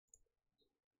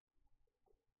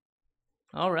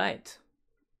All right.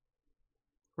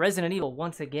 Resident Evil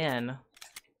once again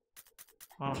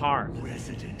on hard.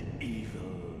 Resident Evil.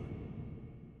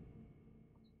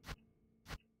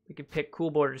 We could pick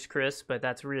Cool Borders Chris, but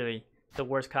that's really the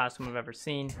worst costume I've ever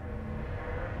seen.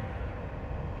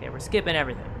 Okay, we're skipping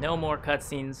everything. No more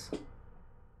cutscenes.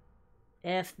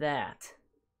 F that.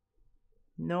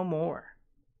 No more.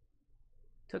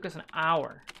 Took us an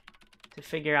hour to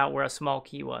figure out where a small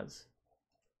key was.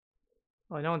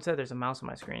 Oh, no one said there's a mouse on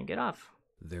my screen. Get off.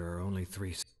 There are only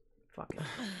 3. Fuck it.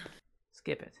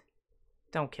 Skip it.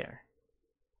 Don't care.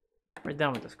 We're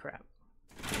done with this crap.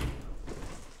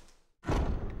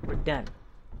 We're done.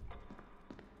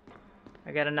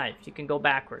 I got a knife. You can go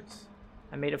backwards.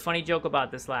 I made a funny joke about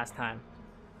this last time.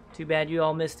 Too bad you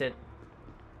all missed it.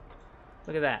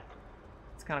 Look at that.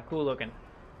 It's kind of cool looking.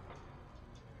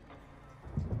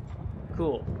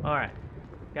 Cool. Alright.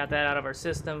 Got that out of our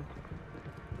system.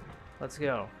 Let's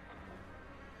go.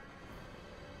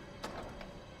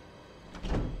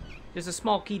 There's a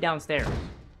small key downstairs.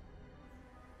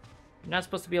 You're not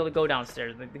supposed to be able to go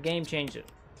downstairs. The game changed it.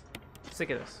 Sick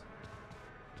of this.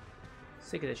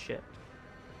 Sick of this shit.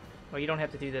 Well, you don't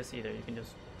have to do this either. You can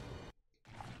just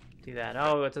do that.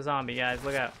 Oh, it's a zombie, guys.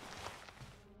 Look out.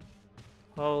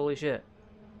 Holy shit.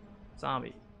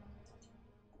 Zombie.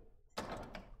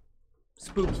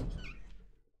 Spooky.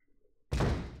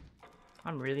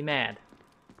 I'm really mad.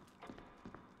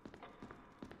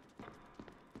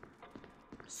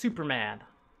 Super mad.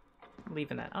 I'm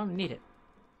leaving that. I don't need it.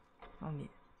 I don't need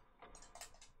it.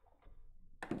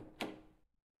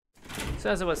 So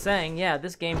as I was saying, yeah,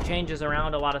 this game changes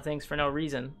around a lot of things for no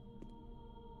reason.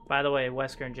 By the way,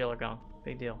 Wesker and Jill are gone.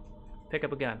 Big deal. Pick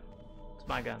up a gun. It's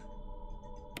my gun.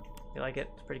 You like it?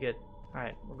 It's pretty good.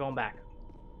 Alright, we're going back.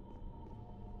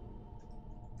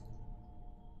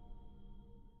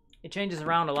 It changes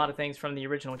around a lot of things from the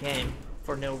original game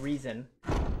for no reason.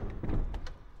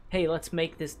 Hey, let's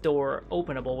make this door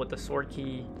openable with the sword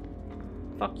key.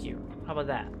 Fuck you. How about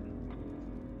that?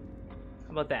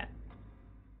 How about that?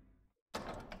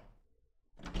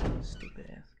 Stupid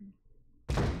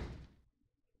ass.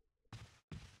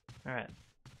 Alright.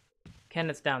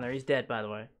 Kenneth's down there. He's dead, by the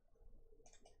way.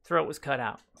 Throat was cut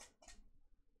out.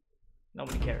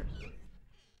 Nobody cares.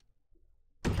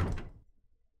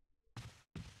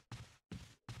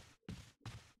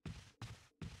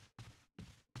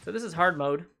 So this is hard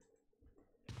mode.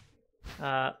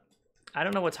 I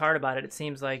don't know what's hard about it. It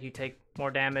seems like you take more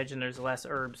damage and there's less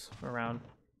herbs around.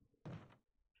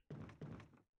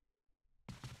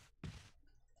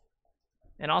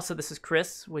 And also this is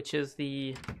Chris, which is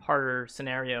the harder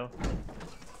scenario.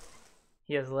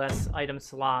 He has less item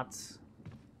slots.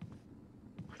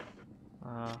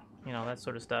 You know, that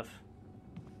sort of stuff.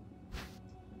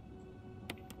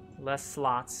 Less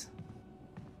slots.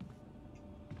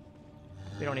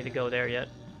 We don't need to go there yet.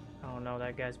 Oh no,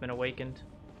 that guy's been awakened.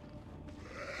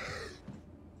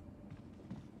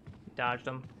 Dodged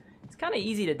him. It's kind of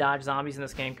easy to dodge zombies in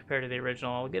this game compared to the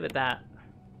original. I'll give it that.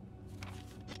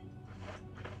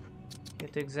 You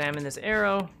have to examine this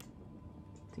arrow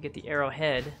to get the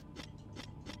arrowhead.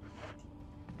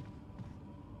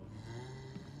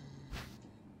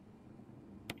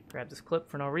 Grab this clip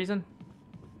for no reason.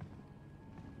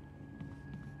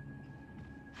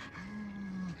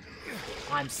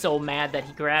 I'm so mad that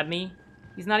he grabbed me.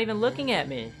 He's not even looking at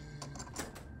me.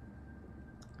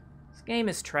 This game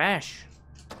is trash.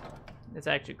 It's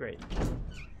actually great.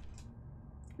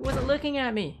 He wasn't looking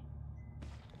at me.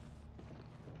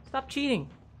 Stop cheating.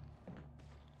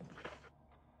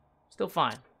 Still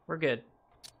fine. We're good.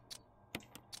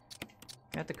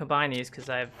 I have to combine these because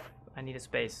I need a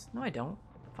space. No, I don't.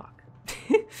 Fuck.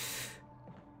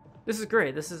 This is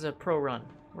great. This is a pro run.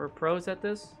 We're pros at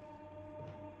this.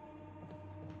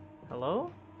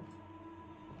 Hello?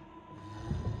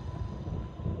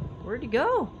 Where'd he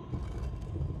go?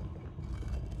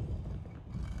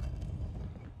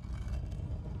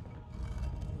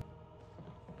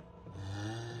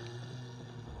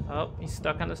 Oh, he's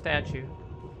stuck on the statue.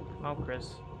 Oh,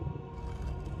 Chris.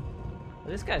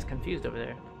 This guy's confused over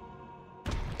there.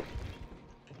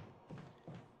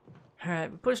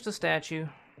 Alright, we pushed the statue.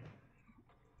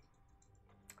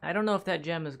 I don't know if that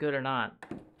gem is good or not.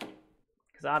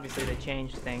 Because obviously they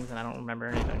changed things and I don't remember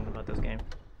anything about this game.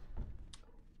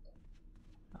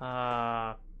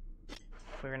 We're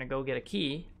gonna go get a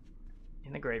key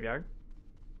in the graveyard.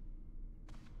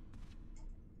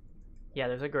 Yeah,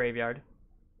 there's a graveyard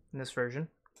in this version.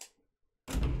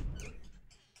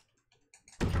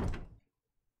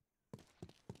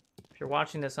 If you're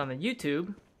watching this on the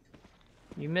YouTube,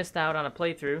 you missed out on a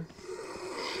playthrough.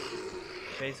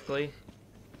 Basically.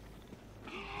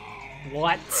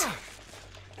 What?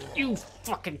 You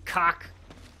fucking cock!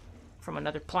 From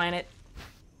another planet.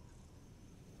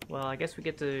 Well, I guess we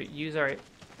get to use our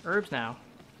herbs now.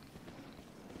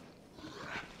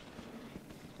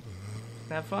 Isn't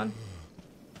that fun?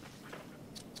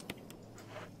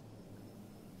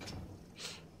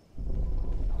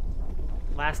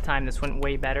 Last time this went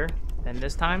way better than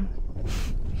this time.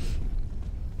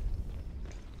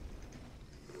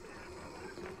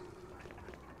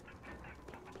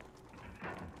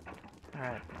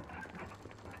 Alright.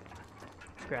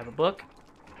 Let's grab a book.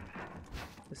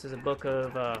 This is a book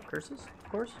of curses, of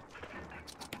course.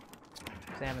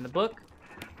 Examine the book.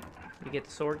 You get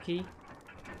the sword key.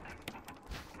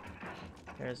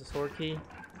 There's the sword key.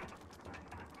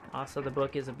 Also, the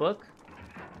book is a book.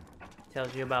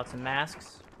 Tells you about some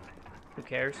masks. Who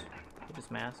cares? They're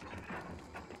just masks.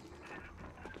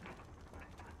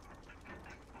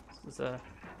 This is a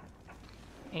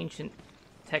ancient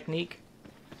technique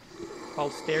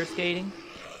called stair skating,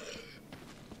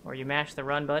 where you mash the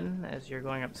run button as you're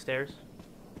going up the stairs.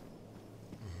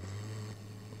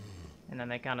 And then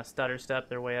they kind of stutter step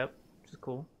their way up, which is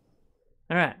cool.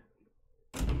 Alright.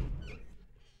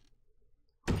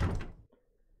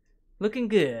 Looking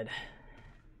good.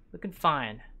 Looking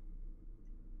fine.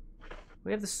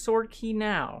 We have the sword key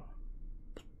now.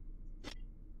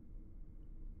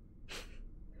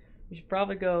 We should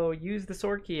probably go use the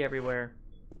sword key everywhere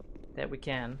that we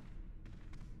can.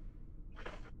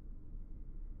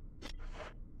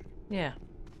 Yeah,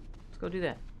 let's go do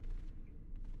that.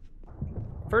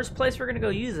 First place we're gonna go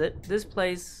use it. This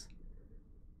place,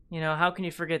 you know, how can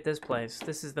you forget this place?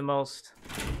 This is the most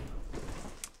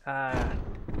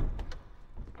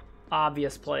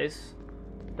obvious place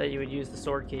that you would use the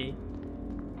sword key.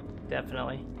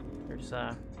 Definitely. There's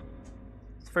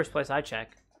it's the first place I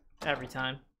check every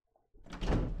time,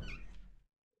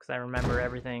 because I remember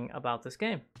everything about this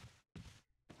game.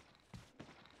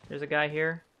 There's a guy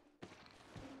here.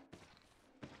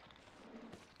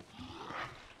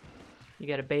 You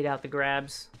gotta bait out the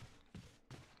grabs.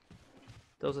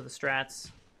 Those are the strats.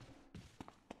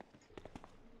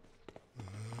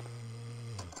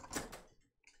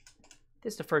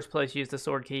 This is the first place you use the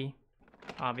sword key,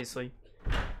 obviously.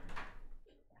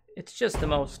 It's just the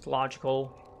most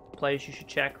logical place you should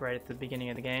check right at the beginning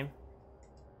of the game.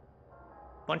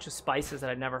 Bunch of spices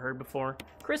that I've never heard before.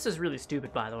 Chris is really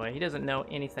stupid, by the way. He doesn't know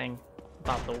anything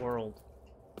about the world.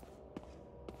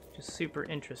 Just super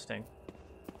interesting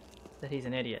that he's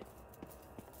an idiot.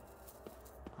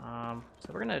 So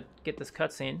we're gonna get this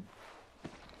cutscene.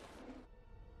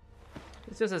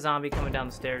 It's just a zombie coming down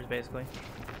the stairs, basically.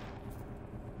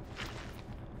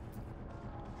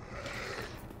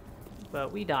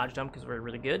 But we dodged them because we're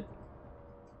really good.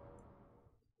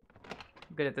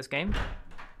 Good at this game.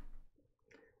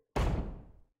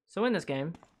 So in this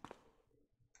game,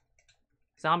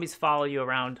 zombies follow you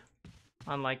around,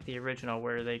 unlike the original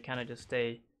where they kind of just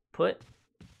stay put.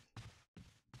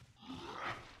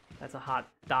 That's a hot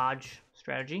dodge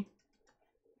strategy.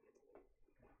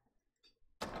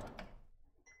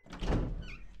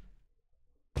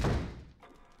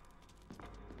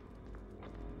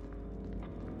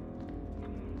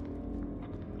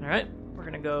 Alright, we're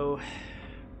gonna go.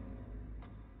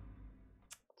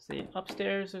 Let's see,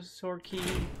 upstairs there's a sword key.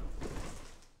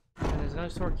 And there's another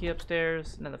sword key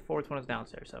upstairs, and then the fourth one is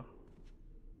downstairs, so.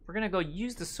 We're gonna go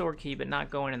use the sword key, but not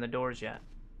going in the doors yet.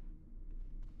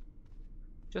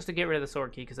 Just to get rid of the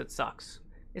sword key, because it sucks.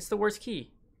 It's the worst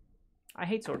key. I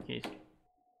hate sword keys.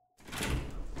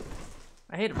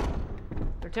 I hate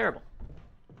them. They're terrible.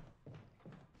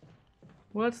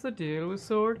 What's the deal with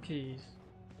sword keys?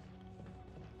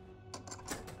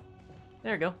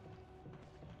 There we go.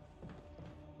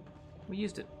 We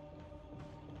used it.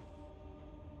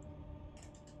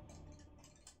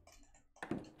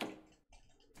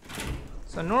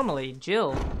 So normally,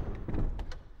 Jill...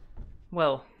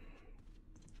 Well...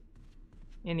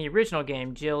 In the original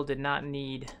game, Jill did not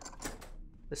need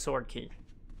the sword key,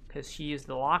 because she used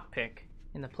the lockpick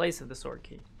in the place of the sword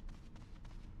key.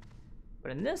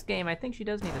 But in this game, I think she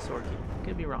does need the sword key.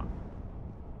 Could be wrong.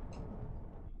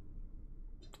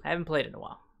 I haven't played it in a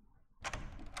while.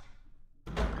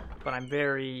 But I'm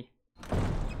very...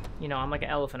 You know, I'm like an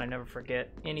elephant. I never forget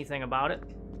anything about it.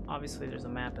 Obviously, there's a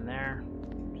map in there,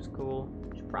 which is cool.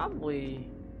 Should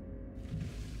probably...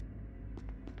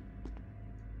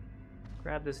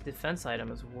 grab this defense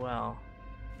item as well.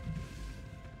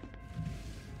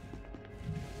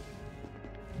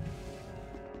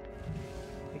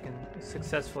 We can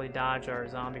successfully dodge our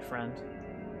zombie friend.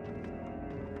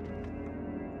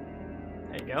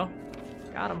 There you go.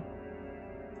 Got him.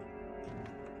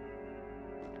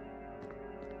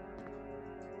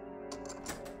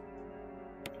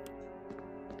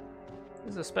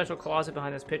 There's a special closet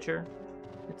behind this picture.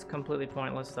 It's completely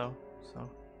pointless though,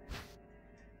 so.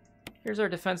 Here's our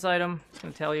defense item. It's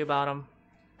gonna tell you about him.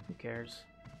 Who cares?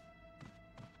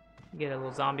 You get a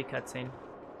little zombie cutscene.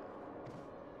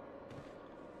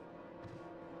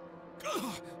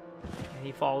 And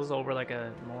he falls over like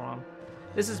a moron.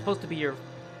 This is supposed to be your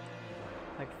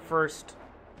like first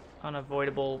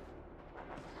unavoidable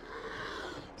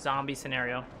zombie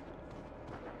scenario.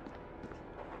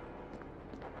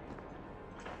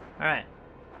 Alright.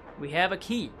 We have a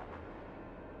key.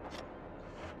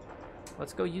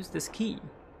 Let's go use this key.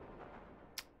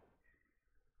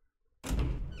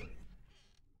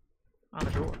 On a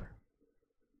door.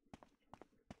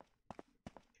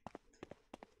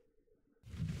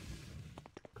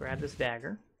 Grab this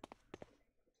dagger.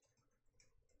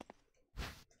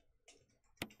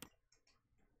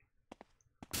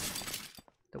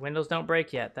 The windows don't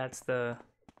break yet. That's the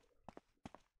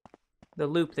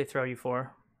loop they throw you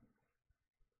for.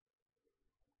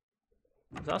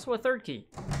 There's also a third key.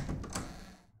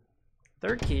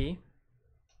 Third key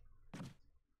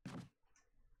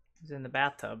is in the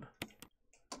bathtub.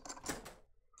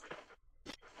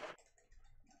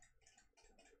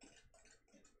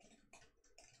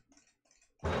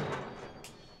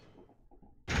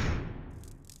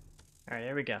 Alright,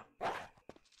 here we go.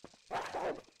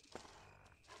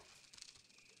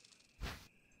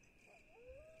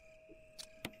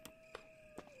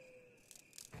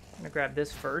 I'm gonna grab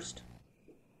this first.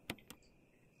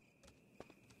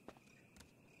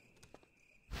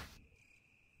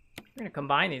 We're gonna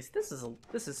combine these. This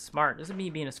is smart. This is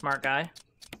me being a smart guy.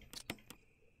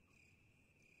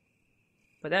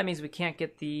 But that means we can't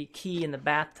get the key in the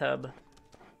bathtub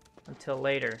until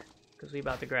later, because we're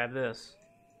about to grab this.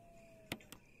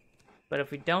 But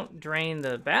if we don't drain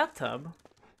the bathtub,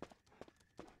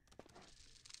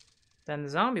 then the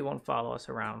zombie won't follow us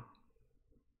around.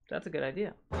 That's a good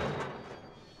idea.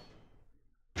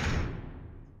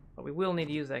 But we will need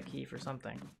to use that key for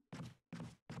something.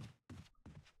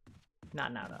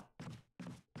 Not now, though.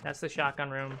 That's the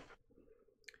shotgun room.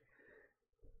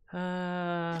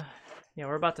 Yeah,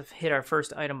 we're about to hit our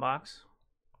first item box.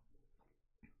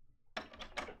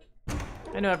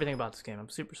 I know everything about this game. I'm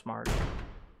super smart.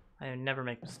 I never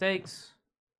make mistakes.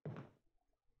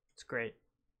 It's great.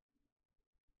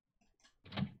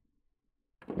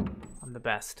 I'm the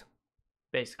best,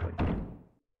 basically.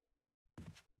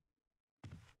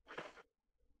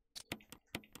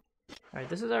 Alright,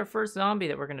 this is our first zombie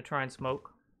that we're going to try and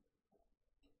smoke.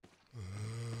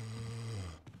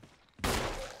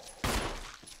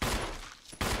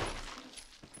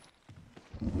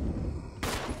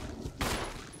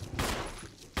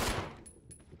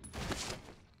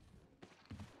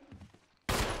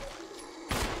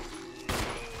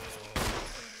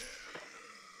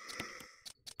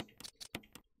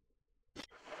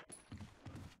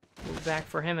 Back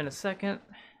for him in a second.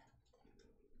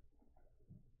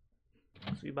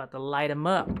 So we about to light him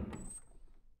up.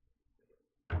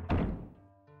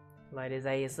 Light his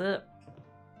ass up.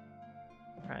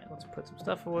 Alright, let's put some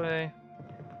stuff away.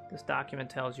 This document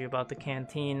tells you about the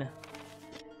canteen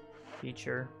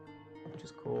feature, which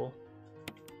is cool.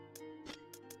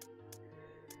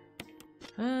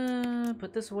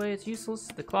 Put this away, it's useless.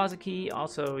 The closet key,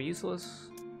 also useless.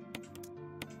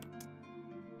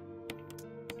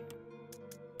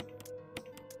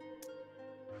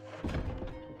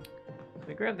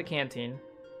 We grab the canteen.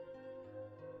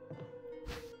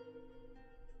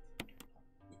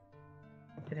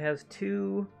 It has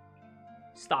 2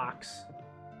 stocks.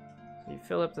 So you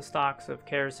fill up the stocks of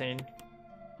kerosene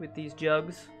with these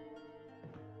jugs.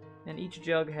 And each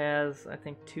jug has, I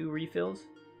think, 2 refills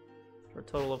for a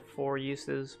total of 4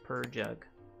 uses per jug.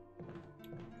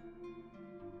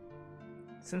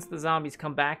 Since the zombies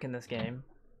come back in this game,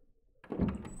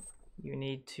 you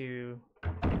need to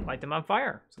light them on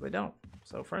fire so they don't.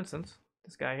 So for instance,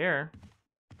 this guy here,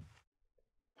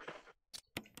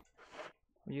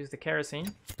 we use the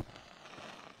kerosene,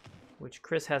 which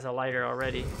Chris has a lighter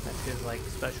already. That's his like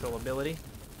special ability.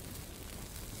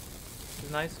 Which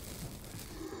is nice.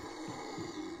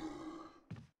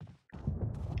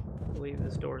 I believe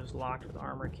this door is locked with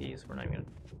armor keys. We're not even gonna...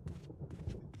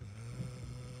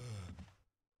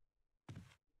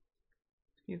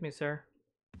 Excuse me, sir.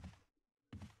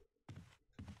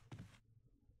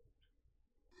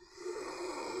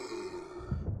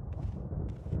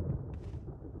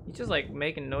 He's just like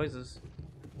making noises.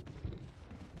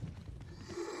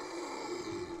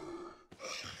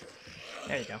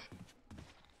 There you go.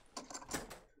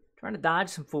 Trying to dodge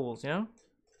some fools, you know?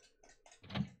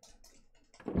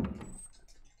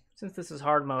 Since this is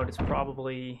hard mode, it's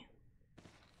probably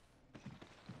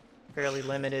fairly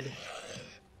limited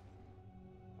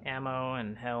ammo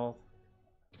and health.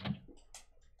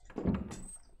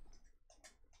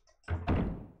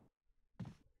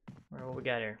 What we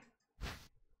got here?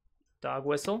 Dog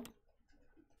whistle.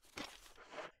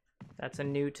 That's a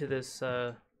new to this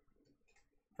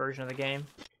version of the game.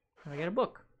 And we got a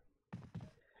book.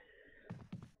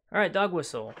 Alright, dog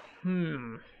whistle.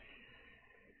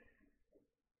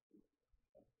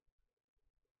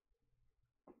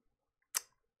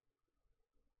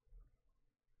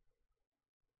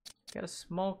 Got a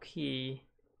small key.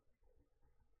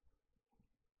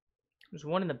 There's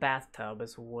one in the bathtub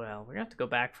as well. We're gonna have to go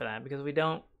back for that because we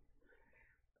don't.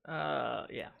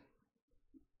 Yeah.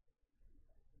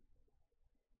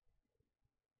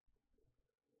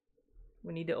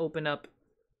 We need to open up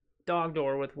dog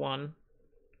door with one.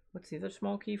 What's the other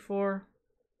small key for?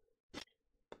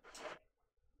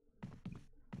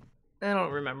 I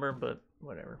don't remember, but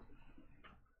whatever.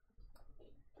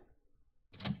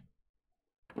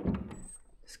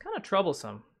 It's kind of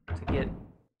troublesome to get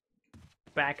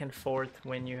back and forth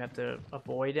when you have to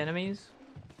avoid enemies.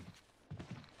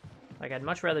 Like, I'd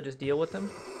much rather just deal with them.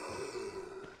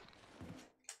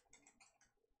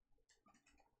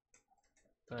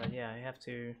 But yeah, I have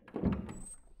to...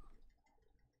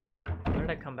 Why did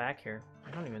I come back here?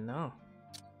 I don't even know.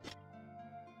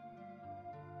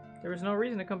 There was no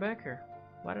reason to come back here.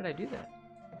 Why did I do that?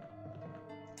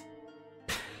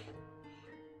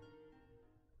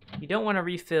 You don't want to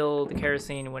refill the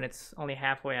kerosene when it's only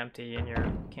halfway empty in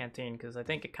your canteen, because I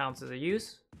think it counts as a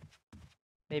use.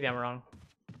 Maybe I'm wrong.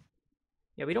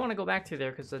 Yeah, we don't want to go back through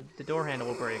there because the door handle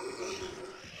will break.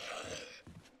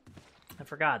 I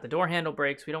forgot, the door handle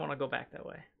breaks. We don't want to go back that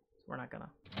way. So we're not gonna.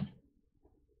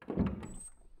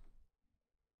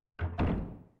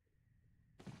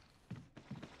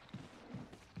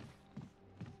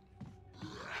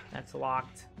 That's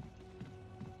locked.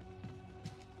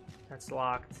 That's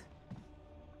locked.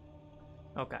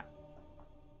 Okay.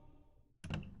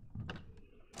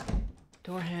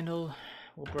 Door handle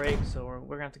will break, so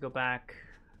we're gonna have to go back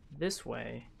this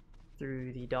way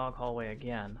through the dog hallway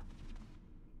again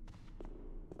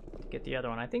to get the other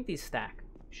one. I think these stack.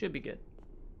 Should be good.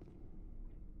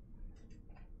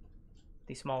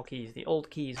 The small keys, the old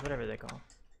keys, whatever they call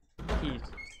them. Keys.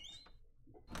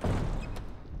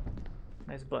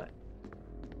 Nice butt.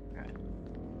 Alright.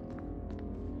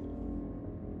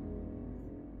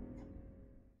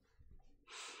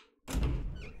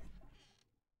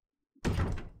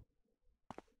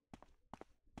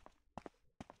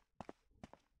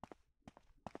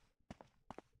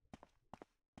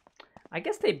 I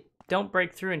guess they don't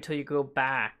break through until you go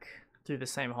back through the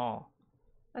same hall.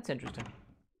 That's interesting.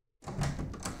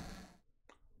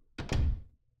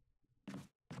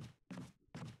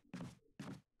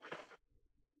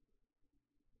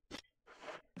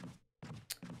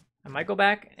 I might go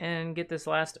back and get this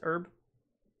last herb.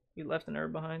 You left an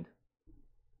herb behind.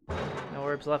 No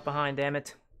herbs left behind, damn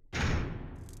it. It's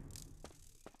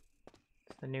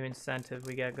the new incentive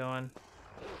we got going.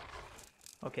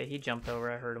 Okay, he jumped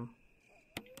over, I heard him.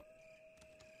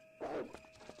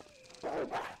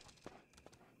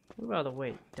 Move out of the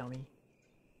way, dummy.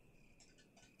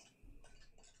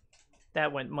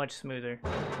 That went much smoother.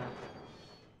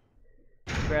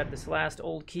 Grab this last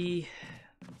old key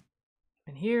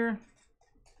in here.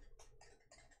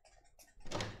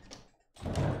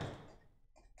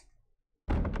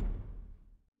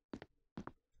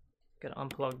 Gotta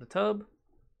unplug the tub.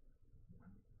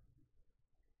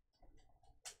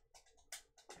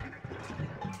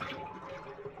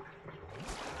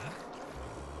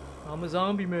 I'm a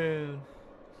zombie man.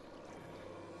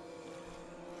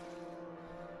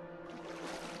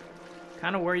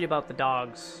 Kind of worried about the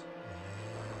dogs.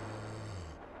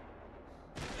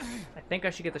 I think I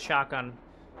should get the shotgun.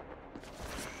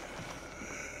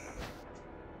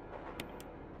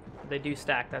 They do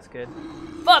stack, that's good.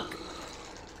 Fuck!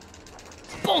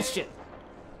 Bullshit!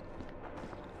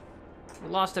 We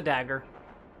lost a dagger.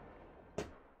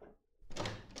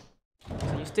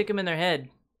 So you stick them in their head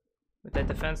with that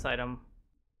defense item,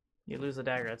 you lose the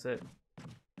dagger, that's it.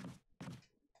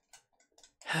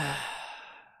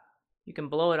 You can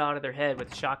blow it out of their head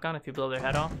with a shotgun if you blow their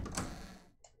head off.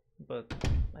 But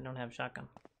I don't have a shotgun.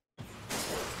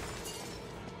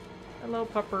 Hello,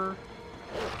 pupper.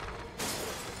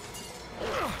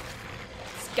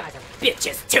 These guys are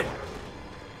bitches too!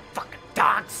 Fucking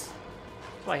dogs!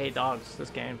 That's why I hate dogs,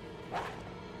 this game.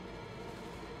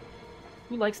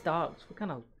 Who likes dogs? What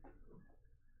kind of...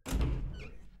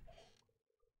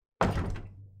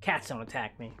 Cats don't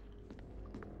attack me.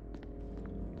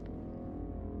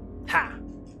 Ha!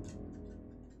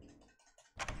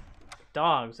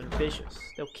 Dogs are vicious.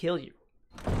 They'll kill you.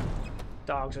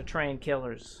 Dogs are trained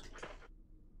killers.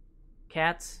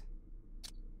 Cats,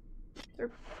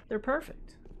 they're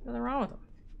perfect. Nothing wrong with them.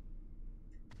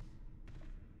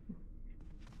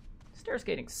 Stair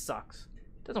skating sucks.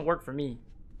 It doesn't work for me.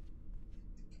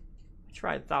 I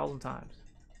tried 1,000 times.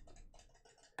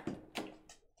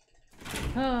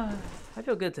 I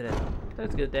feel good today.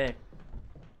 That's a good day.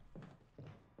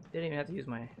 Didn't even have to use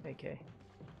my AK.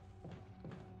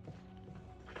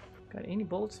 Got any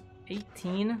bullets?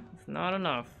 18? It's not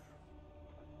enough.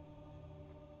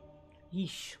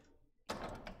 Yeesh.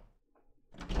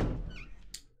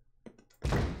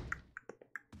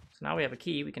 So now we have a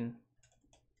key. We can...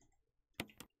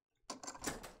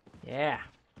 Yeah.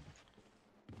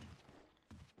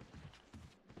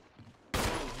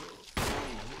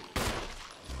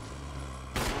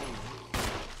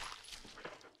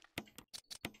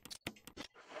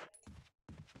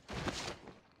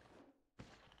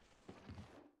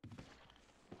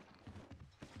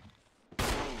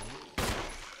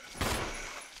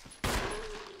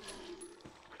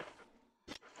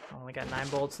 Only got 9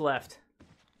 bullets left.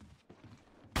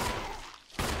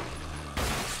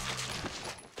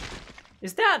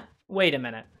 Is that... Wait a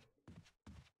minute.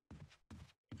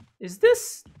 Is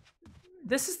this...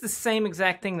 This is the same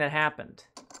exact thing that happened.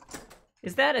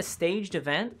 Is that a staged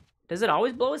event? Does it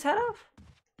always blow his head off?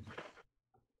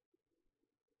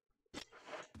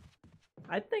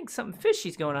 I think something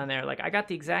fishy's going on there. Like, I got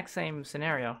the exact same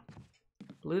scenario.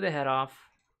 Blew the head off.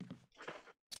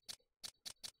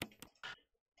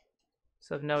 It's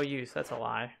of no use. That's a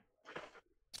lie.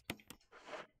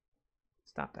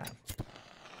 Stop that.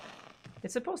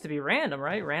 It's supposed to be random,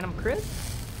 right? Random crit?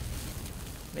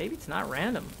 Maybe it's not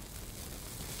random.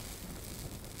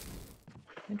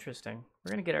 Interesting. We're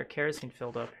gonna get our kerosene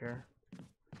filled up here.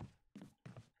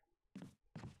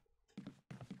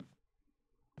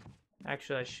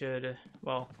 Actually, I should...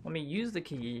 Well, let me use the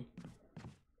key.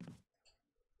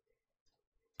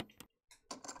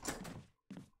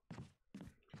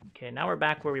 Okay, now we're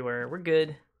back where we were. We're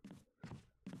good.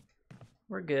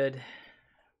 We're good.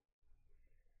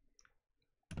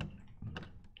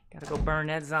 Gotta go burn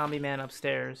that zombie man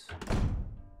upstairs.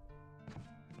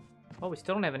 Oh, we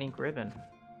still don't have an ink ribbon.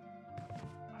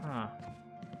 Huh.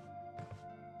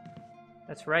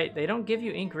 That's right, they don't give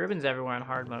you ink ribbons everywhere on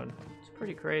hard mode. It's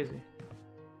pretty crazy.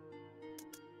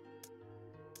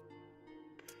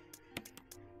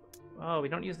 Oh, we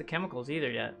don't use the chemicals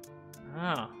either yet.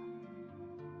 Oh.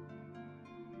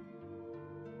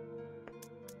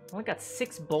 Only got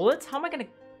 6 bullets? How am I gonna...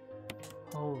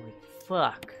 Holy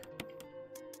fuck.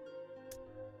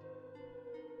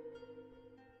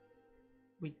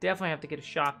 We definitely have to get a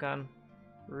shotgun.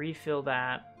 Refill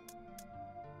that.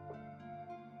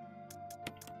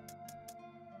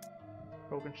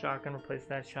 Broken shotgun, replace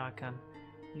that shotgun.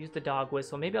 Use the dog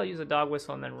whistle. Maybe I'll use the dog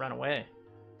whistle and then run away.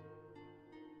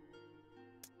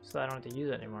 So I don't have to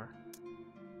use it anymore.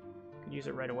 Could use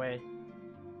it right away.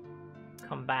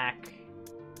 Come back.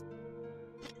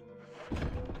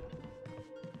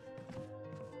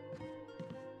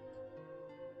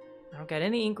 I don't got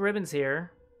any ink ribbons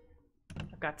here.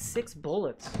 I've got 6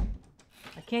 bullets.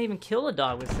 I can't even kill a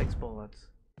dog with 6 bullets.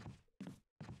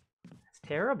 That's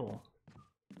terrible.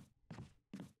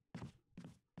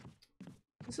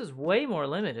 This is way more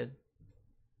limited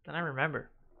than I remember.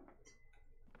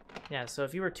 Yeah, so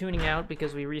if you were tuning out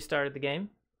because we restarted the game,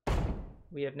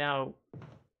 we have now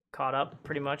caught up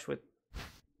pretty much with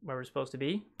where we're supposed to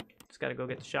be. Just gotta go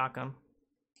get the shotgun.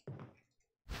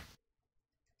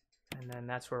 And then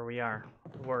that's where we are.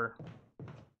 Where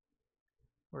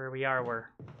we are.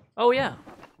 Oh, yeah.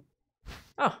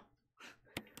 Oh.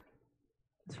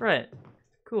 That's right.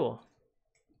 Cool.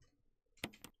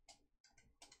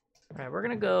 Alright, we're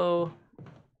gonna go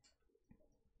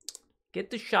get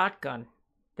the shotgun,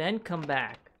 then come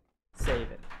back,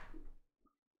 save it.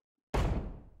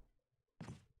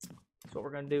 That's what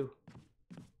we're gonna do.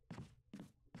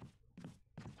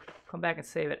 Come back and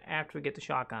save it after we get the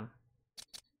shotgun.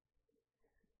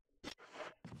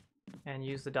 And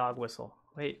use the dog whistle.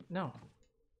 Wait, no.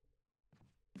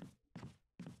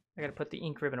 I gotta put the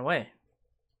ink ribbon away.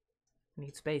 I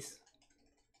need space.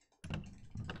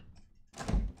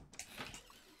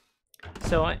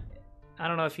 So I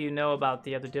don't know if you know about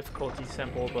the other difficulty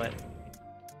symbol, but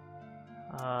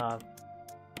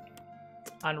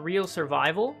on Real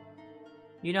Survival,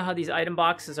 you know how these item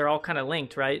boxes are all kind of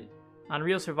linked, right? On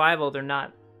Real Survival, they're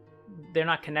not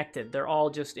connected. They're all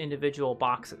just individual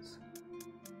boxes.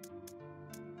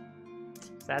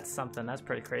 That's something. That's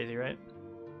pretty crazy, right?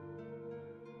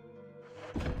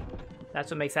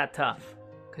 That's what makes that tough,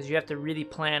 because you have to really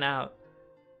plan out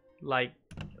Like,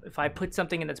 if I put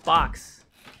something in its box,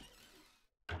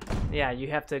 yeah, you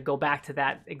have to go back to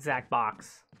that exact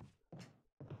box.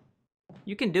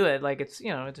 You can do it, like, it's, you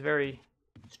know, it's very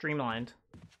streamlined.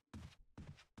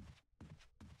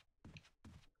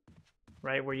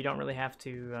 Right, where you don't really have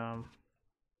to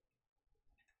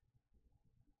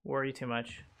worry too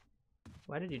much.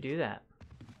 Why did you do that?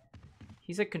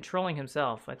 He's like controlling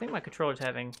himself. I think my controller's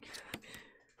having...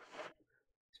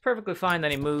 It's perfectly fine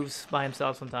that he moves by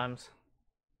himself sometimes.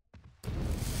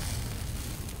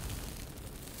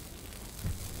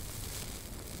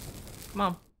 Come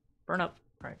on, burn up.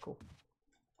 Alright, cool.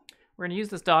 We're gonna use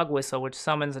this dog whistle, which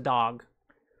summons a dog.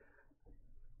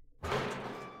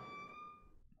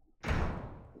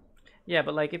 Yeah,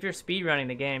 but like if you're speedrunning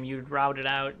the game, you'd route it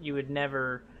out. You would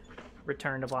never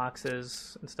return to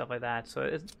boxes and stuff like that. So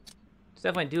it's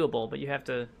definitely doable, but you have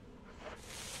to...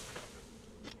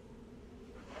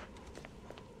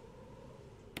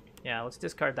 Yeah, let's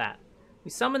discard that.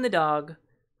 We summon the dog.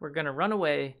 We're gonna run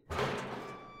away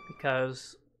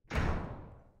because,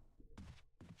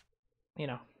 you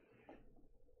know,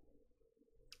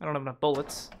 I don't have enough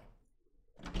bullets.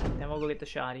 Then we'll go get the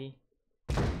shotty.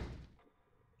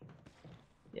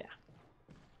 Yeah.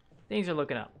 Things are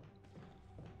looking up.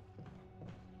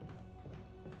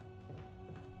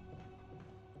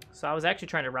 So I was actually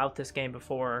trying to route this game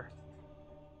before.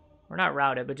 Or not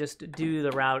route it, but just do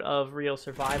the route of real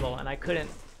survival. And I couldn't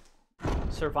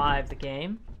survive the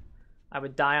game. I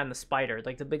would die on the spider.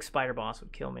 Like the big spider boss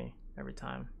would kill me every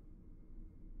time.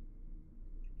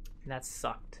 And that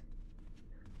sucked.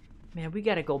 Man, we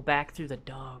gotta go back through the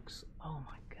dogs. Oh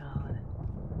my god.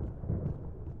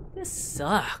 This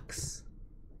sucks.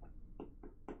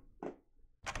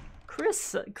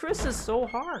 Chris is so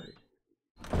hard.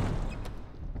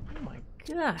 Oh my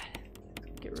god.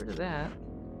 Get rid of that.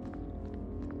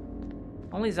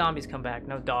 Only zombies come back,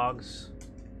 no dogs,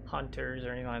 hunters,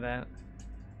 or anything like that.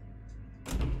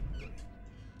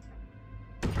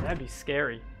 That'd be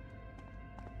scary.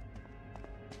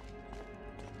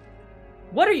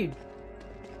 What are you...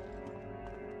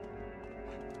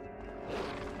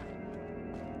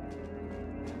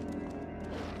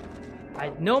 I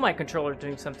know my controller's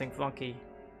doing something funky.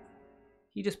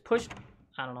 He just pushed...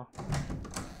 I don't know.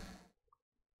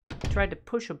 Tried to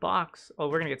push a box. Oh,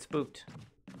 we're gonna get spooked.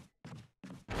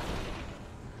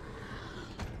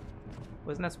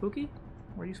 Wasn't that spooky?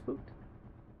 Were you spooked?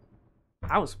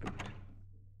 I was spooked.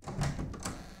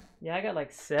 Yeah, I got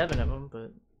like 7 of them,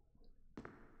 but...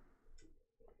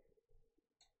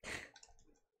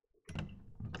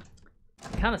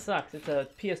 It kind of sucks. It's a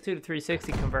PS2 to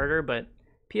 360 converter, but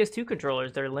PS2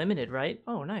 controllers, they're limited, right?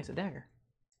 Oh, nice, a dagger.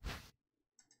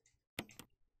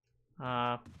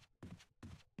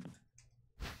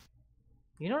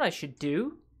 You know what I should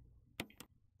do?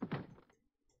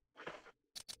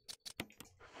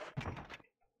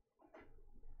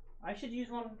 I should use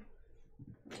one of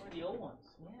the old ones.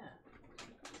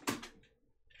 Yeah.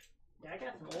 Yeah, I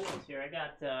got some old ones here. I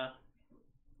got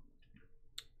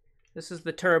this is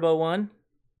the turbo one.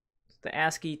 It's the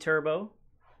ASCII turbo.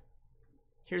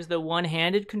 Here's the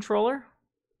one-handed controller.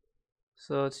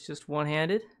 So it's just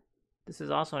one-handed. This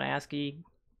is also an ASCII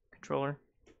controller.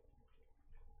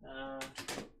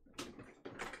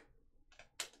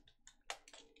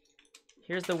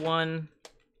 Here's the one.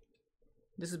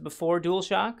 This is before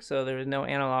DualShock, so there was no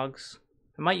analogs.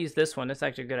 I might use this one. That's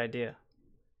actually a good idea.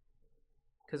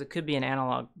 Because it could be an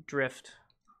analog drift.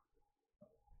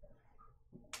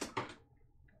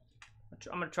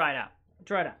 I'm going to try it out.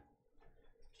 Try it out.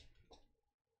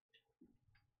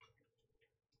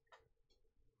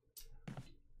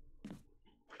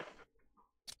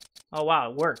 Oh,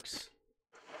 wow, it works.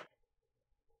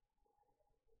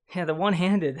 Yeah, the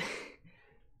one-handed.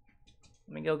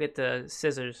 Let me go get the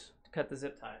scissors to cut the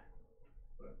zip tie.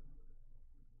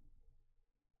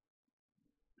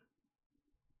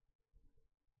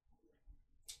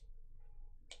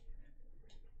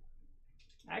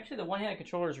 Actually, the one-handed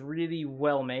controller is really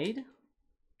well made.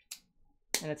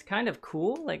 And it's kind of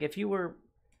cool. Like, if you were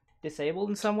disabled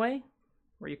in some way,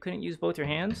 where you couldn't use both your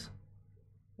hands,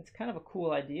 it's kind of a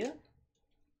cool idea.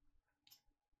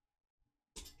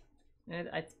 And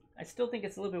I still think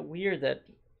it's a little bit weird that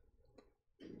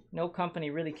no company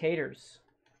really caters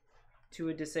to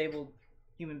a disabled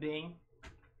human being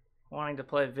wanting to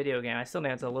play a video game. I still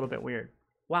think it's a little bit weird.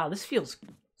 Wow, this feels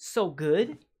so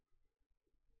good.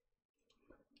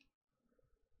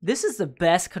 This is the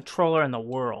best controller in the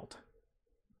world.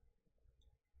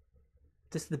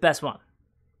 This is the best one.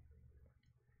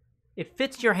 It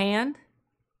fits your hand.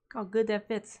 Look how good that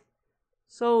fits.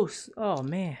 So, oh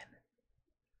man.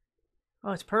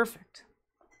 Oh, it's perfect.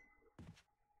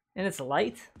 And it's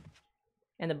light.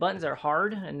 And the buttons are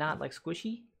hard and not like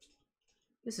squishy.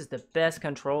 This is the best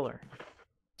controller.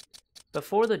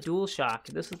 Before the DualShock,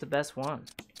 this is the best one.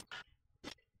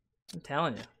 I'm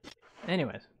telling you.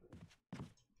 Anyways.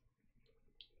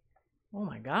 Oh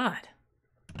my god.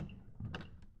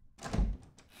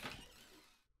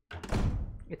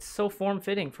 It's so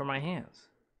form-fitting for my hands.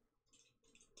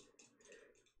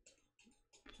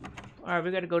 Alright, we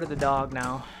gotta go to the dog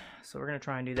now. So we're gonna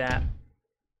try and do that.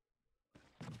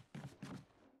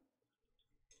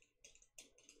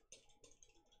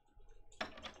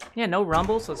 Yeah, no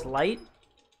rumble, so it's light.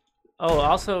 Oh,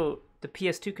 also, the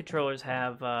PS2 controllers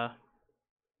have,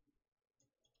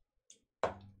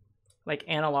 like,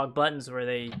 analog buttons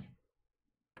where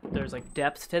there's, like,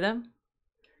 depth to them.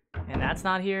 And that's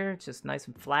not here. It's just nice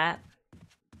and flat.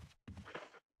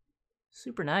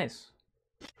 Super nice.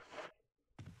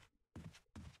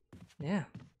 Yeah.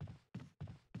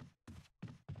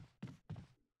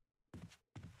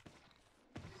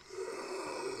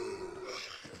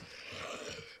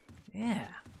 Yeah.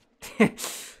 The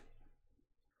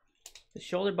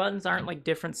shoulder buttons aren't like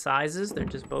different sizes. They're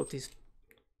just both these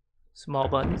small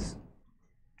buttons,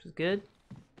 which is good.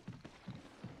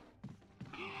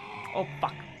 Oh,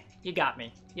 fuck. You got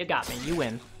me. You got me. You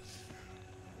win.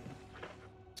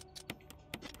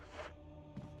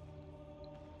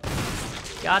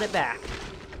 Got it back.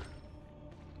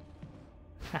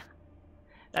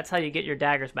 That's how you get your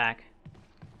daggers back.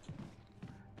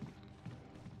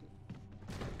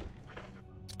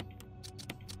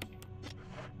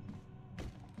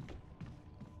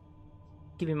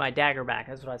 Give me my dagger back.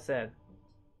 That's what I said.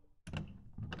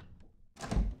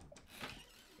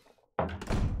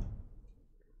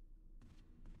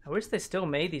 I wish they still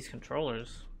made these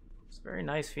controllers. It's a very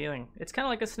nice feeling. It's kind of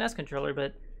like a SNES controller,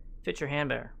 but fits your hand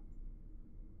better.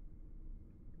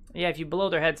 Yeah, if you blow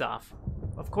their heads off.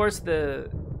 Of course, the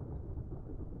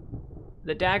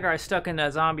dagger I stuck in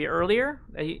the zombie earlier,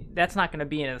 that's not going to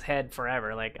be in his head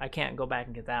forever. Like, I can't go back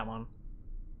and get that one.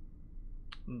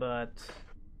 But...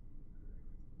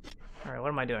 Alright, what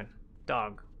am I doing?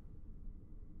 Dog.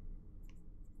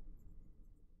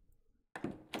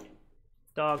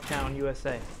 Dogtown,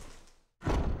 USA.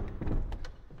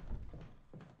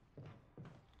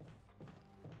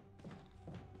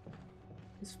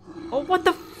 Oh, what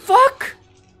the fuck?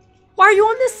 Why are you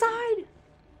on this side?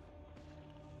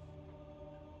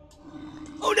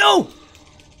 Oh no!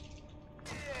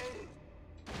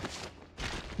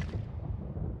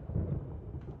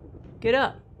 Get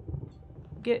up.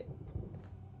 Get...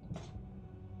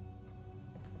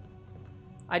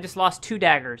 I just lost 2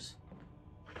 daggers.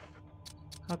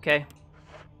 Okay.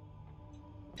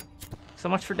 So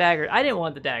much for daggers. I didn't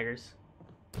want the daggers.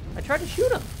 I tried to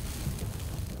shoot him.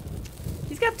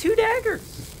 He's got 2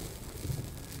 daggers.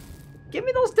 Give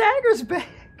me those daggers back.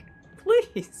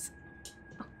 Please.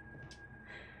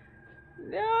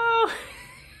 No.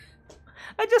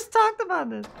 I just talked about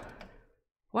this.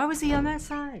 Why was he on that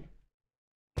side?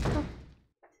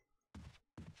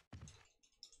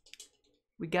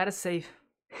 We gotta save.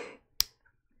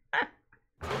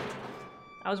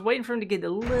 I was waiting for him to get a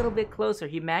little bit closer.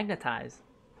 He magnetized.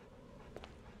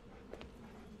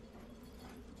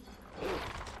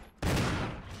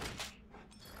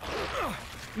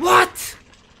 What?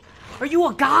 Are you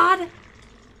a god?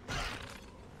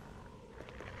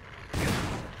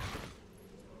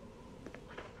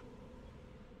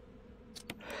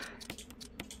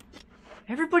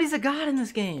 Everybody's a god in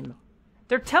this game.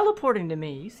 They're teleporting to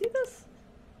me. You see this?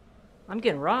 I'm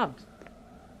getting robbed.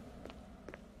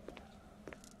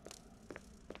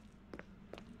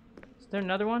 Is there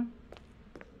another one?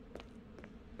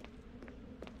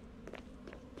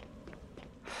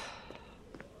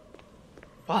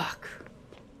 Fuck.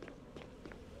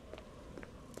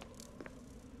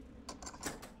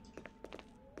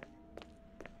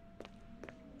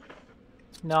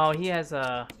 No, he has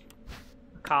a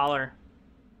collar.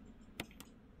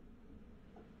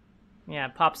 Yeah,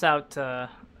 it pops out a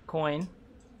coin.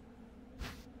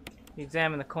 You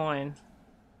examine the coin.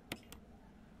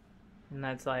 And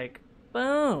that's like,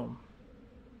 boom.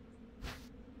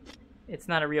 It's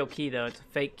not a real key though, it's a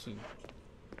fake key.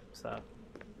 So.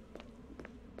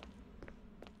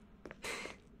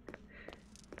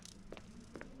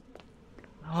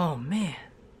 Oh man.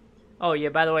 Oh yeah,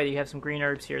 by the way, you have some green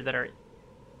herbs here that are...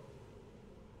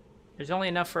 There's only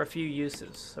enough for a few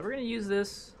uses. So we're gonna use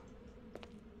this.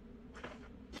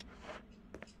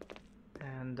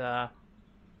 And yeah,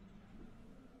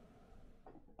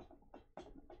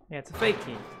 it's a fake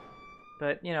key.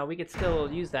 But, you know, we could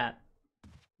still use that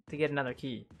to get another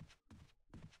key.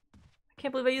 I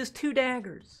can't believe I used 2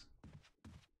 daggers.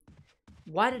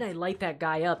 Why did I light that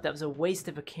guy up? That was a waste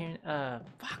of a can.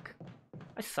 Fuck.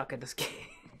 I suck at this game.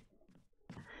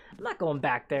 I'm not going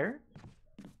back there.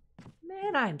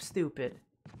 Man, I'm stupid.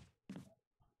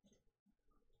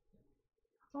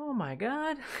 Oh my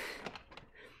god.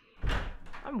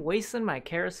 I'm wasting my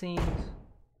kerosene.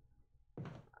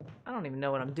 I don't even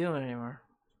know what I'm doing anymore.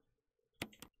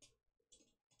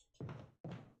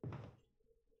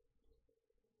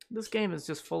 This game is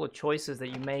just full of choices that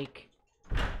you make,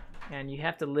 and you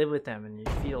have to live with them, and you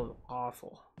feel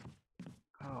awful.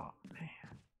 Oh, man.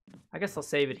 I guess I'll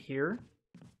save it here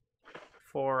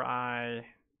before I...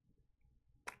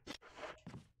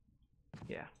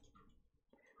 Yeah.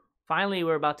 Finally,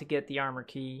 we're about to get the armor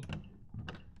key,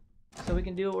 so we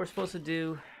can do what we're supposed to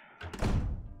do.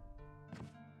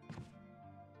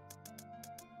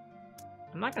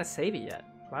 I'm not going to save it yet.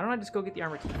 Why don't I just go get the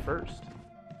armor key first?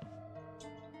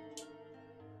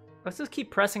 Let's just keep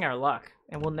pressing our luck,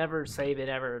 and we'll never save it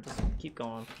ever. Just keep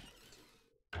going.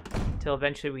 Until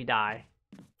eventually we die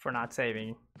for not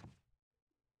saving.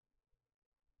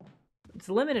 It's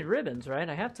limited ribbons, right?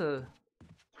 I have to...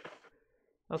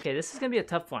 Okay, this is going to be a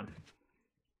tough one.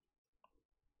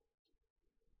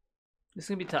 This is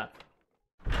going to be tough.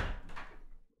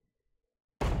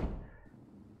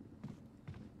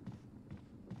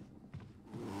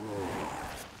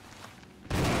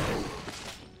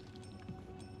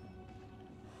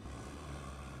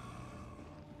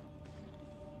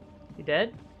 You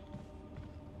dead?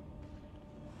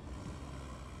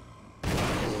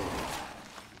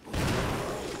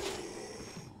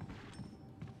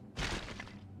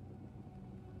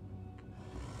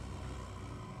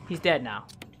 He's dead now.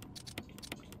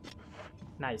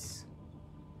 Nice.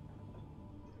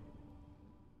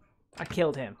 I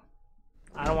killed him.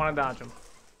 I don't want to dodge him.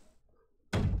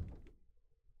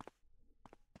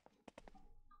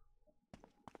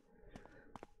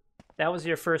 That was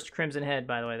your first Crimson Head,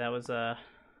 by the way. That was the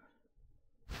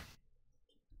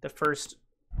first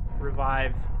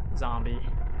revive zombie.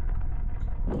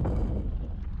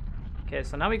 Okay,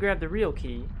 so now we grab the real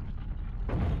key.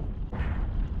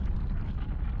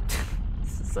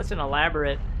 This is such an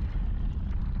elaborate...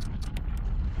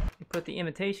 You put the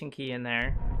imitation key in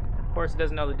there. Of course, it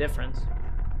doesn't know the difference.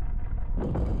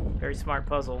 Very smart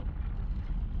puzzle.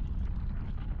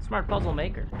 Smart puzzle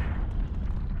maker.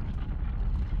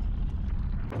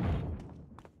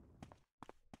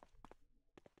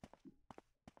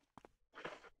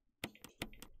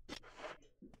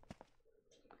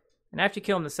 And after you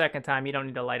kill them the second time, you don't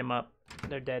need to light them up.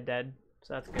 They're dead.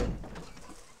 So that's good.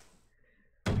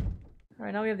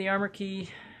 Alright, now we have the armor key.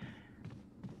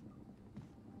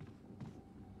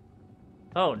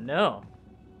 Oh no.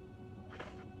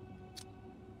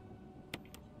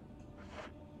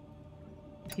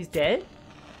 He's dead?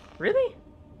 Really?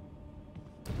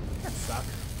 That sucks.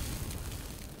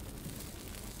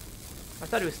 I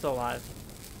thought he was still alive.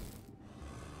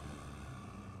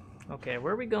 Okay,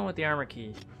 where are we going with the armor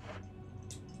key?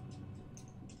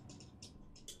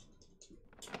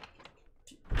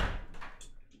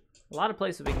 A lot of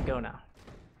places we can go now.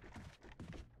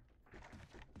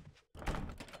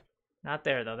 Not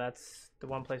there, though. That's the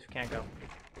one place we can't go.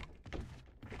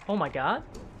 Oh my god.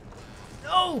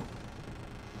 No!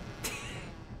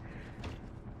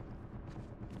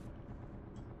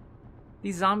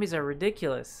 These zombies are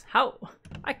ridiculous. How?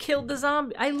 I killed the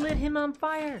zombie. I lit him on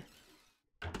fire.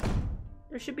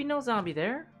 There should be no zombie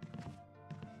there.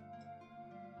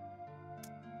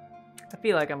 I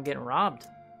feel like I'm getting robbed,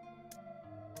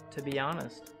 to be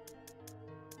honest.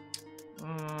 You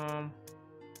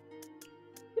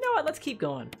know what? Let's keep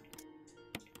going.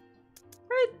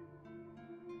 Right?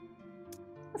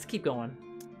 Let's keep going.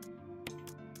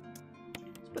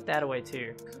 Let's put that away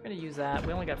too, because we're going to use that.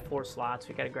 We only got 4 slots.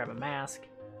 We got to grab a mask.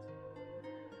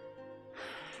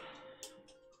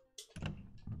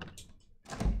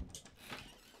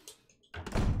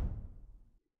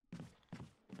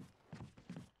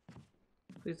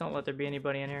 Please don't let there be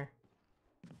anybody in here.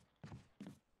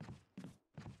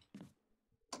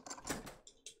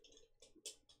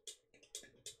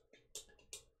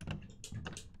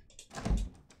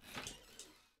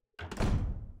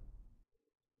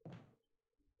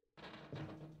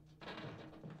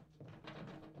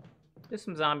 There's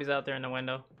some zombies out there in the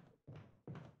window.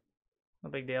 No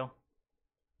big deal.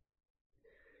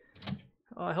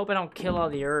 Oh, I hope I don't kill all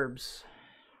the herbs.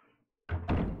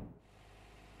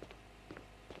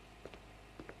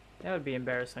 That would be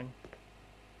embarrassing.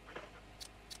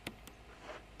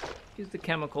 Use the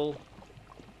chemical.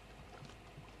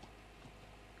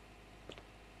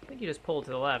 I think you just pull to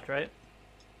the left, right?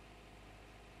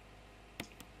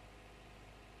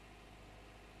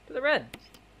 To the red.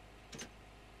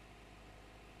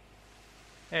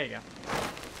 There you go.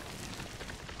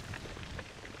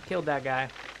 Killed that guy.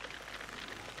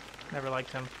 Never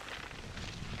liked him.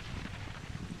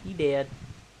 He dead.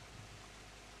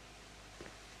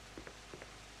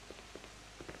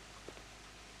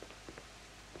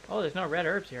 Oh, there's no red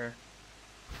herbs here.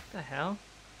 What the hell?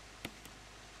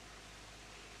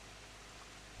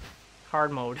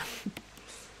 Hard mode.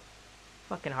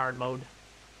 Fucking hard mode.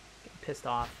 Getting pissed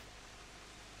off.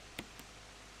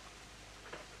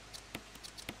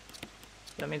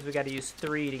 That means we gotta use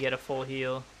 3 to get a full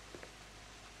heal.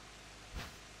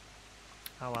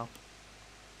 Oh well.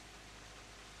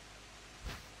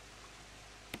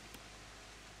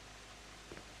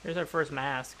 Here's our first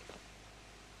mask.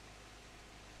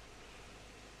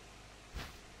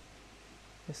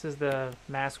 This is the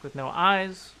mask with no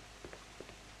eyes.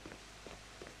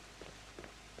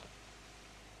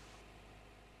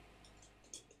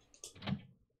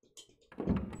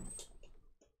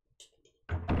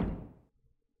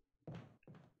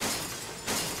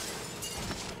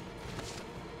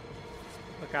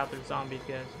 Look out, there's zombies,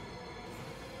 guys.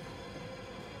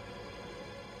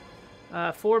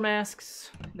 4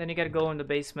 masks. Then you gotta go in the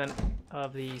basement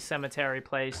of the cemetery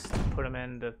place, put them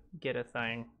in to get a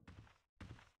thing.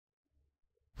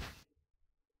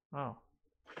 Oh.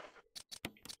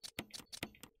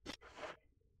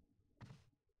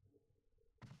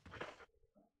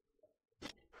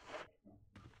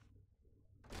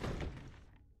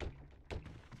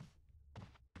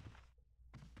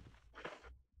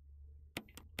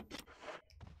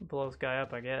 Blow this guy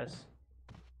up, I guess.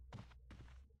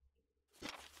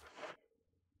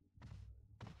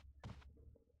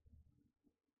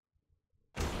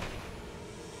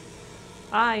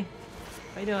 Hi.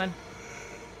 How you doing?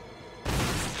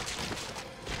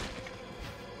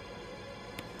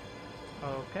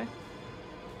 Okay.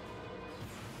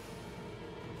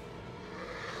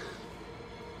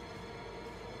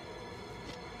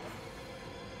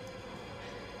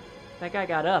 That guy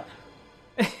got up.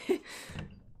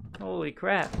 Holy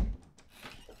crap.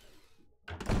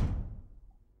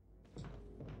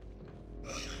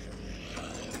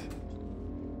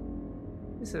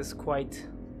 This is quite...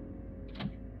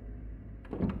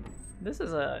 This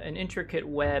is an intricate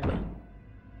web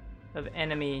of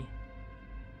enemy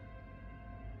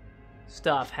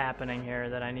stuff happening here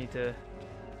that I need to...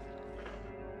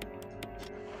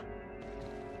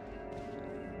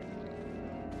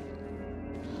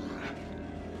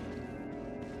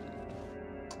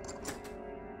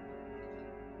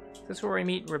 Is this where we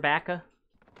meet Rebecca?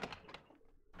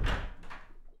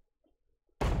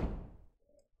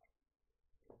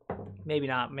 Maybe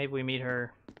not. Maybe we meet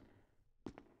her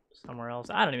somewhere else.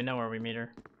 I don't even know where we meet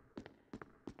her.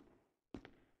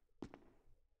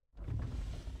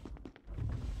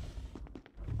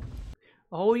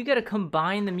 Oh, you gotta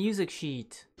combine the music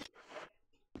sheet.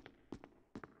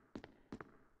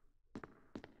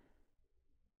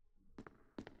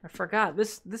 I forgot.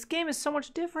 This game is so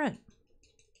much different.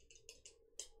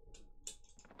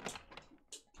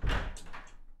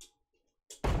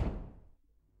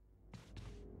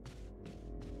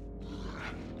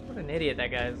 What an idiot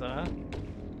that guy is, huh?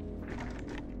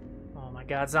 Oh my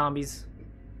god, zombies.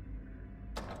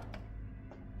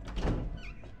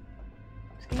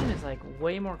 This game is like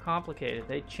way more complicated.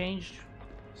 They changed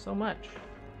so much.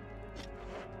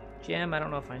 Gem, I don't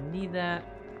know if I need that.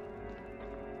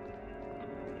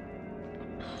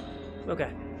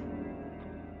 Okay.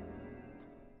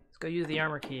 Let's go use the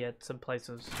armor key at some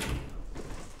places.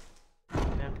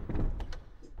 Yeah.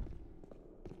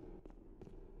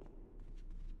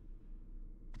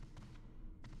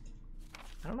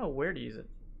 I don't know where to use it.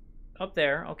 Up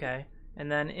there, okay.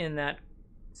 And then in that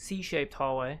C-shaped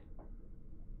hallway.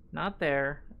 Not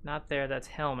there, not there, that's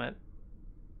helmet.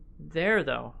 There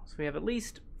though, so we have at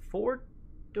least 4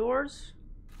 doors.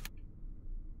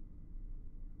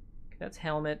 That's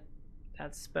helmet,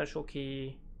 that's special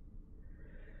key.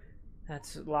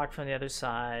 That's locked from the other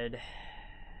side.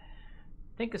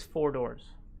 I think it's 4 doors,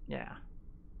 yeah.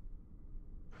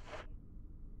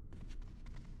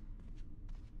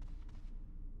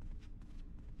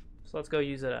 So let's go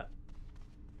use it up.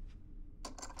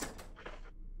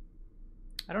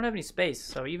 I don't have any space,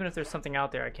 so even if there's something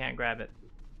out there, I can't grab it.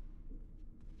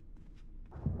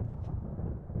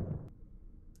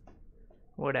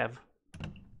 Whatever.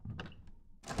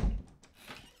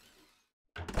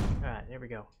 Alright, here we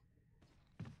go.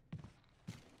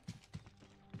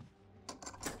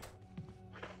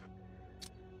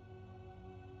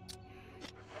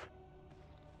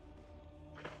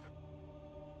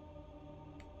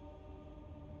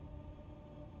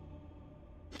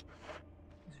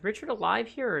 Richard alive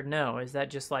here or no? Is that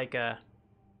just like a...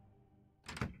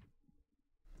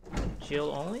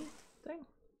 Jill only thing?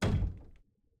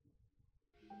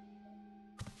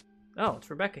 Oh, it's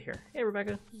Rebecca here. Hey,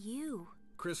 Rebecca. You.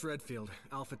 Chris Redfield,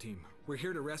 Alpha Team. We're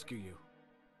here to rescue you.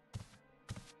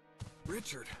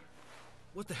 Richard,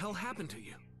 what the hell happened to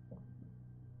you?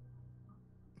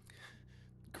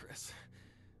 Chris,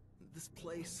 this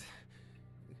place.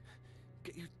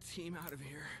 Get your team out of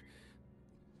here.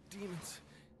 Demons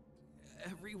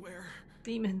everywhere.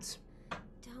 Demons.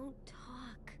 Don't talk.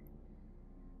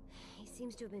 He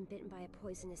seems to have been bitten by a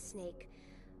poisonous snake,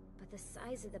 but the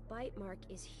size of the bite mark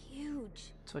is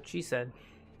huge. That's what she said.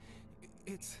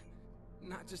 It's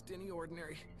not just any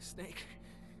ordinary snake.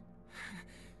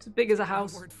 It's as big as a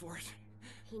house. Word for it.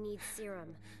 He needs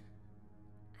serum.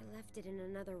 I left it in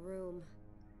another room.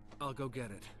 I'll go get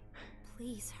it.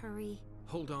 Please hurry.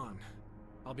 Hold on.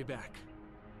 I'll be back.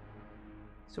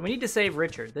 So we need to save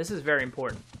Richard. This is very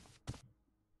important.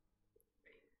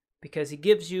 Because he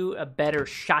gives you a better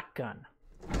shotgun.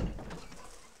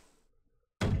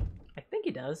 I think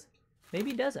he does. Maybe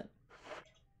he doesn't.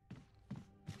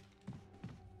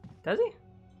 Does he?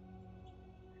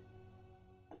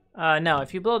 No,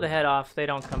 if you blow the head off, they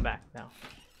don't come back. No.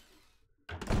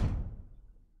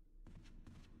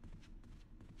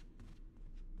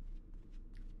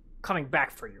 Coming back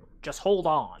for you. Just hold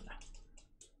on.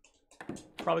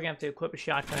 Probably gonna have to equip a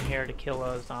shotgun here to kill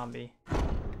a zombie.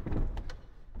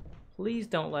 Please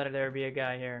don't let there be a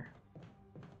guy here.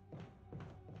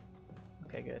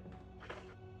 Okay, good.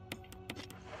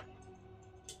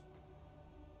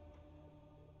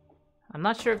 I'm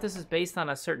not sure if this is based on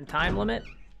a certain time limit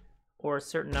or a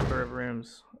certain number of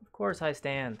rooms. Of course I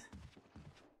stand.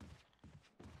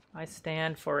 I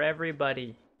stand for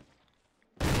everybody.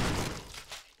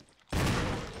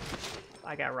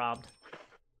 I got robbed.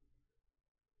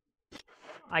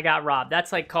 I got robbed.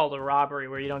 That's like called a robbery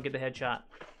where you don't get the headshot.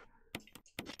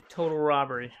 Total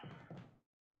robbery.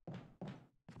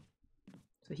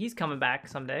 So he's coming back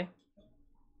someday.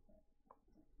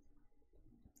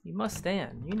 You must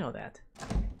stand. You know that.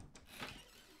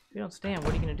 If you don't stand,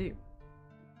 what are you gonna do?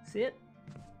 Sit?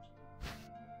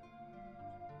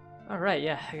 Alright,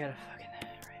 yeah, I gotta fucking...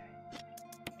 Right.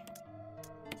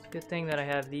 It's a good thing that I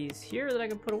have these here that I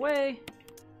can put away.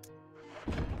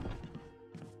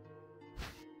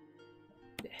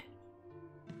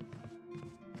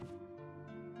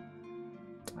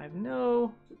 I have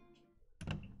no...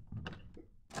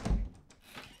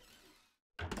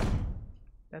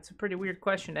 That's a pretty weird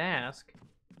question to ask.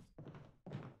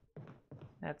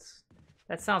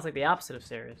 That sounds like the opposite of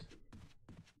serious.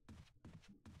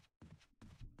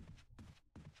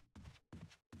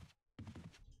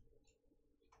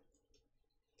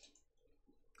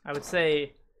 I would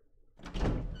say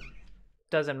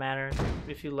doesn't matter.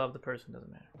 If you love the person, doesn't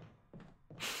matter.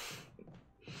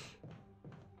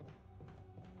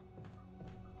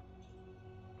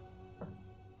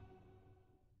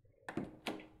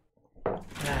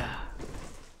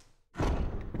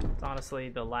 It's honestly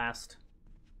the last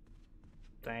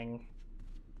thing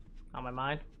on my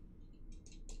mind.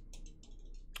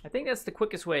 I think that's the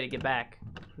quickest way to get back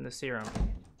from the serum.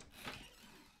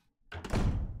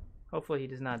 Hopefully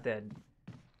he's not dead.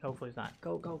 Hopefully he's not.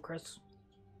 Go, go, Chris.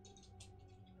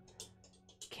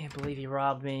 Can't believe he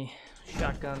robbed me.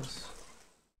 Shotguns.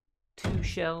 2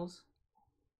 shells.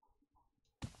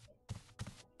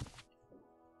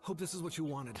 Hope this is what you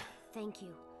wanted. Thank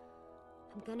you.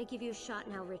 I'm gonna give you a shot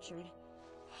now, Richard.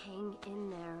 Hang in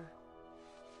there.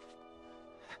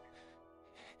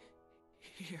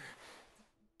 Here.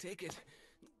 Take it.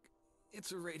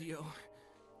 It's a radio.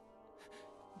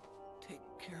 Take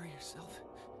care of yourself.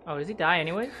 Oh, does he die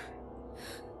anyway?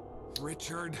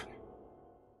 Richard.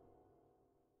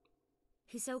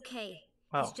 He's okay.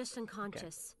 Oh, He's just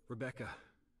unconscious. Okay. Rebecca.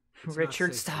 It's Richard,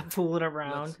 not safe stop here. fooling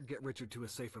around. Let's get Richard to a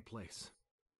safer place.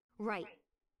 Right.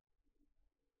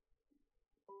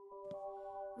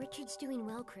 Richard's doing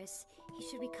well, Chris. He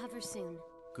should recover soon.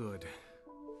 Good.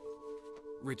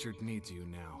 Richard needs you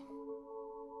now.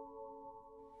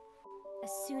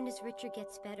 As soon as Richard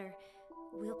gets better,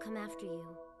 we'll come after you.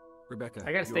 Rebecca,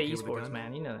 I gotta stay you okay with the esports, gun?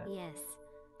 man. You know that. Yes.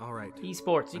 All right.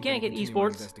 Esports. You I'm can't gonna get continue my esports.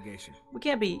 investigation. We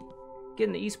can't be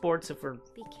getting the esports if we're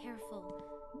Be careful,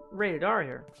 rated R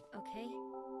here. okay?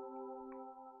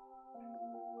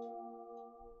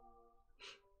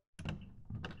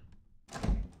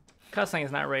 Cussing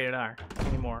is not rated R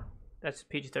anymore. That's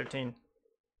PG-13.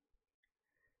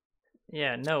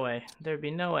 Yeah, no way. There'd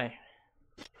be no way.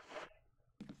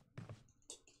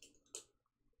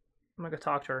 I'm gonna go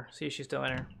talk to her, see if she's still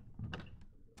in here.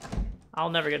 I'll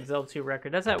never get a Zelda 2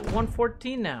 record. That's at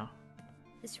 114 now.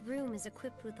 This room is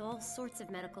equipped with all sorts of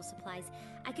medical supplies.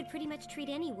 I could pretty much treat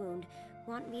any wound.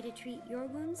 want me to treat your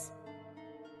wounds?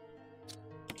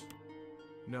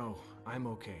 No, I'm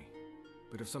okay.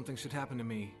 But if something should happen to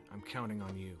me, I'm counting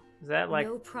on you. Is that like...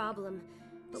 No problem.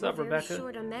 But What's up, we're very Rebecca?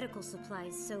 short on medical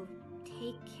supplies, so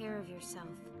take care of yourself.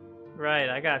 Right,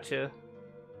 I got you.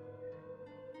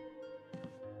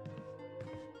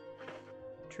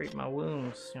 Treat my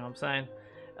wounds, you know what I'm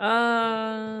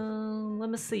saying? Let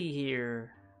me see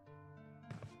here.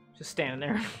 Just standing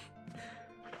there.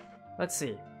 Let's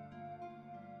see.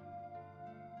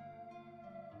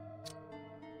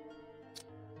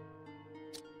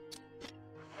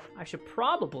 I should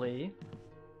probably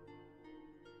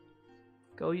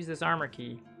go use this armor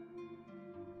key.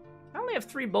 I only have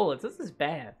 3 bullets. This is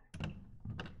bad.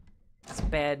 It's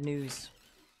bad news.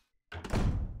 I've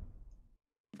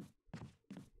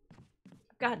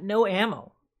got no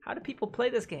ammo. How do people play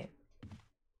this game?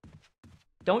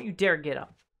 Don't you dare get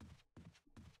up.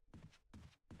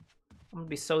 I'm gonna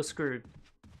be so screwed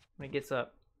when it gets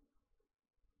up.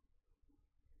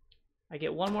 I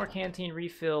get 1 more canteen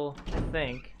refill, I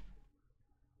think,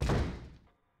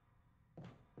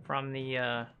 from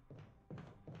the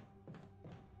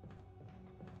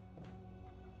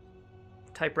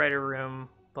typewriter room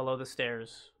below the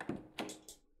stairs.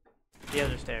 The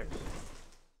other stairs.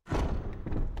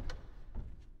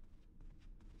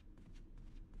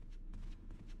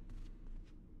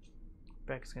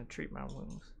 Rebecca's gonna treat my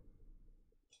wounds.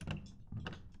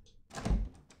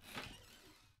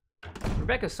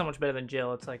 Rebecca's so much better than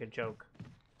Jill, it's like a joke.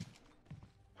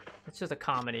 It's just a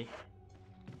comedy.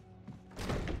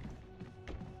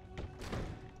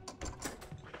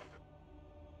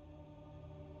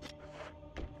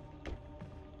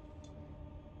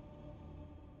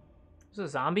 There's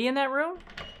a zombie in that room?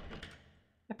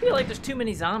 I feel like there's too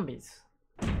many zombies.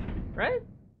 Right?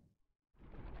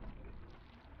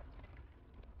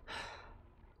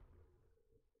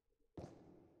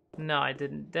 No, I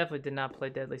didn't. Definitely did not play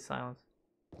Deadly Silence.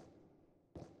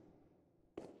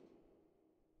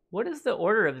 What is the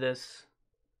order of this?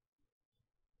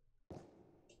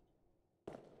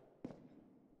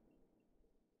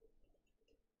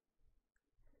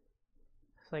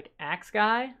 It's like Axe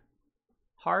Guy?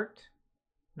 Heart?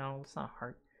 No, it's not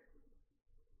Heart.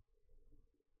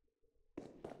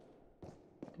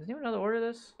 Does anyone know the order of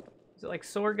this? Is it like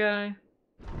Sword Guy?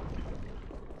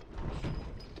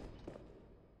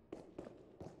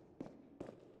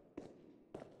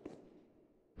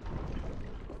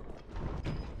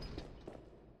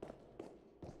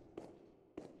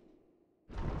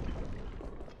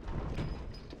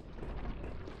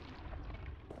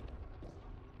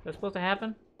 Is that supposed to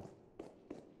happen?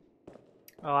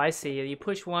 Oh, I see. You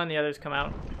push one, the others come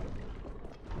out.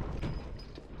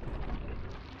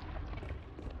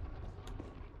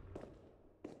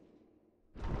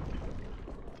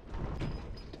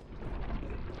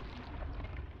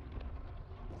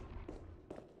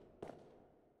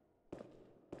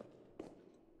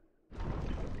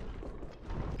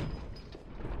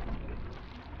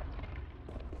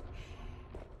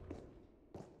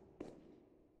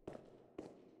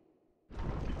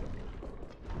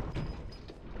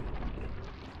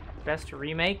 Best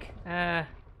remake? I'd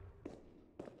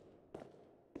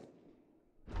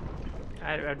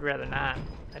rather not.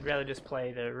 I'd rather just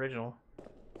play the original.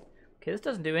 Okay, this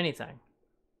doesn't do anything.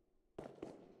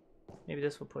 Maybe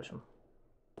this will push him.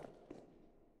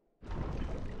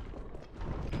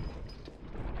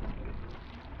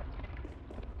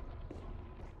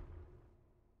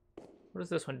 What does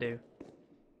this one do?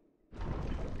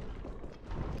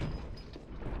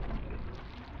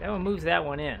 That one moves that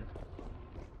one in.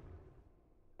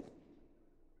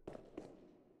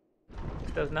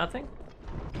 This does nothing?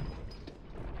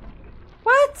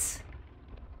 What?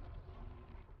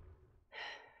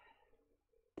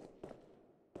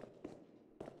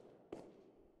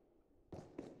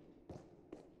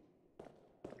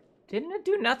 Didn't it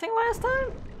do nothing last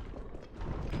time?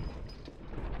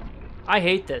 I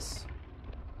hate this.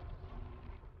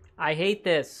 I hate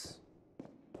this.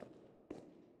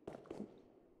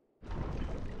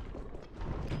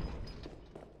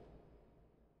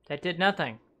 That did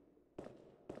nothing.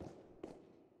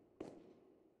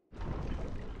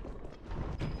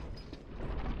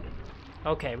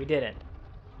 Okay, we did it.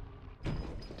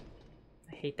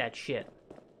 I hate that shit.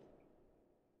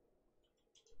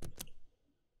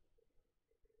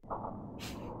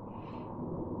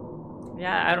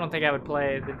 Yeah, I don't think I would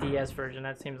play the DS version.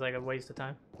 That seems like a waste of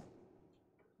time.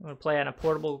 I'm gonna play on a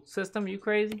portable system? You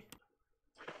crazy?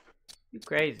 You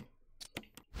crazy.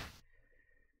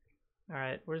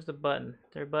 Alright, where's the button?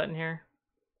 Is there a button here?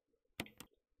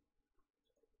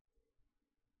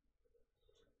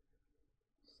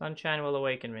 Sunshine will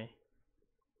awaken me.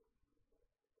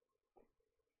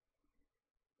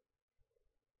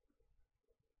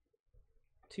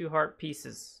 2 heart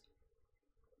pieces.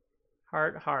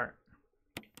 Heart, heart.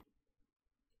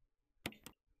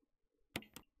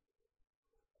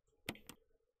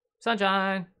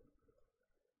 Sunshine!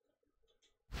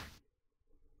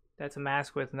 That's a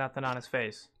mask with nothing on his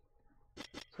face.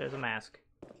 So there's a mask.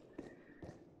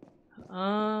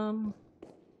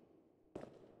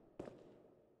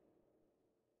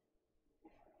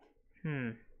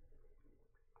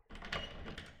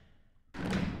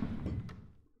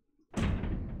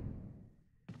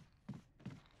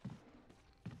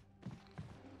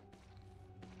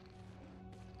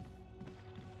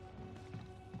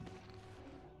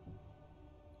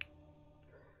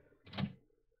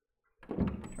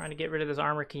 Trying to get rid of this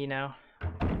armor key now.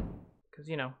 Because,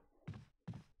 you know,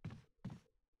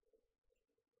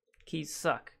 keys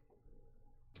suck.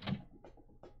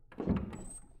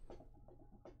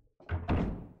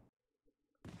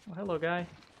 Oh, hello, guy.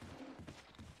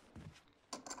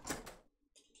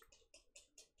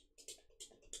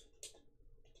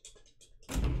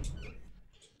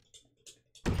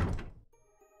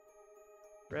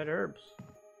 Red herbs.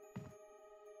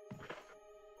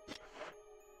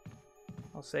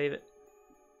 I'll save it.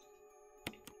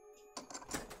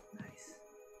 Nice.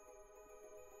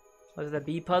 Was it a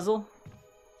bee puzzle?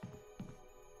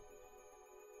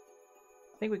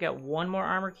 I think we got one more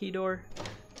armor key door.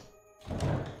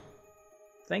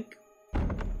 Think.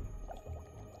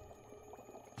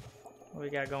 What we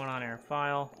got going on here?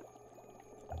 File.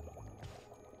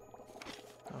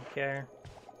 Okay.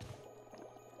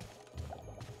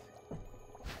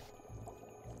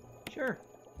 Sure.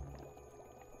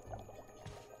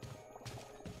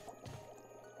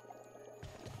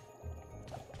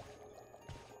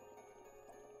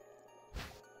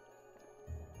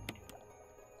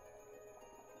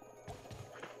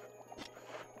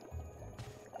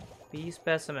 Bee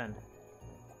specimen.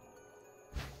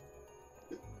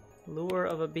 Lure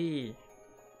of a bee.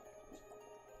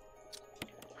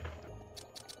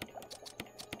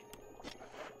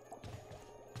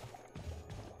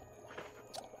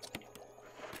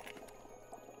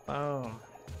 Boom.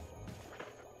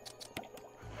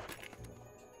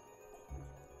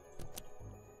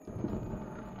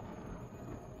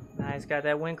 Nice, got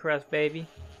that wind crust, baby.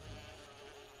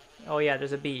 Oh yeah,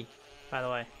 there's a bee, by the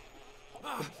way.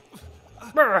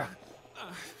 Brr.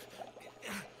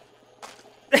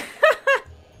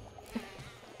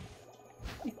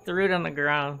 He threw it on the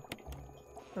ground.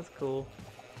 That's cool.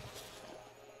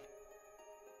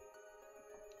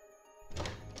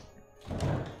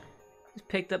 Just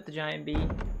picked up the giant bee.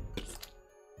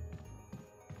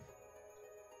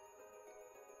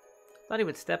 Thought he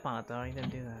would step on it though, he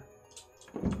didn't do that.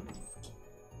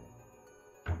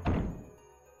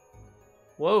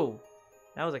 Whoa,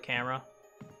 that was a camera.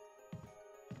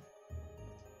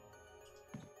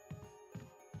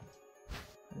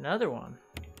 Another one.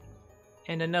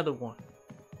 And another one.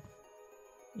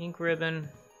 Ink ribbon.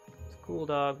 It's a cool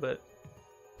dog, but...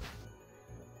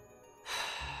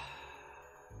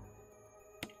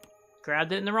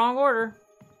 grabbed it in the wrong order.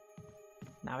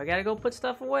 Now I gotta go put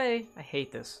stuff away. I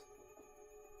hate this.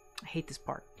 I hate this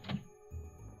part.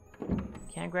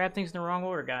 Can't grab things in the wrong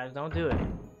order, guys. Don't do it.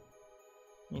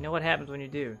 You know what happens when you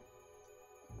do.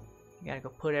 You gotta go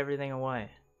put everything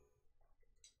away.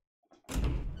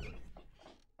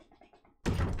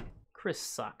 Chris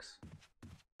sucks.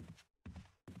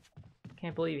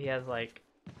 Can't believe he has, like,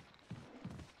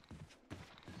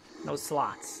 no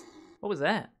slots. What was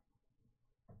that?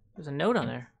 There's a note on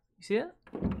there. You see that?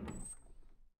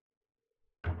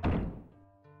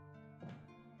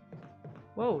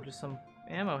 Whoa, just some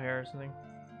ammo here or something.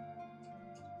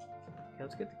 Okay,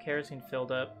 let's get the kerosene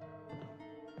filled up.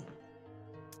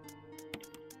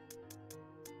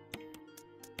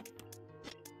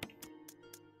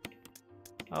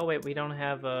 Oh wait, we don't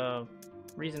have a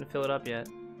reason to fill it up yet.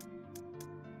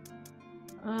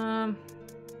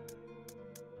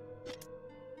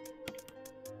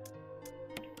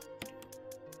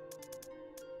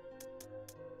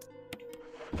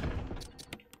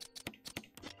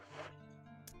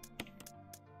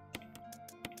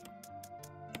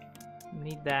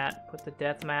 Need that. Put the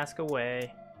death mask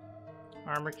away.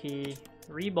 Armor key.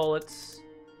 3 bullets.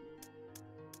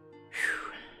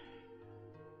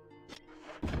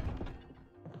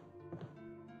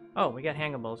 Oh, we got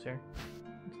hangables here.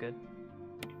 That's good.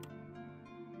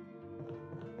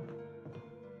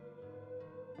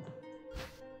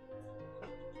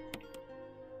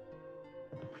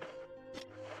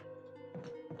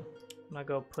 I'm gonna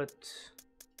go put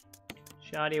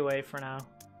Shoddy away for now.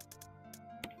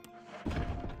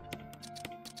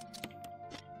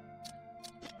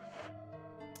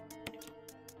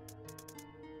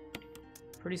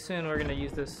 Pretty soon we're gonna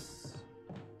use this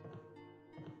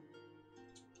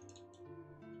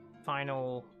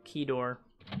final key door.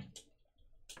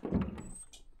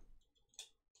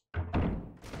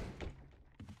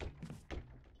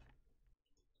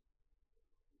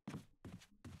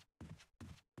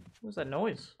 What was that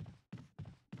noise?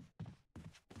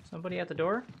 Somebody at the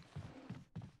door?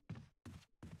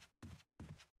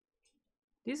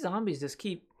 These zombies just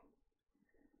keep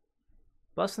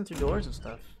busting through doors and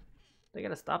stuff. They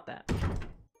gotta stop that.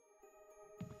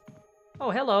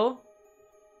 Oh, hello.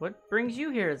 What brings you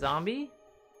here, zombie?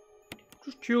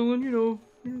 Just chilling, you know.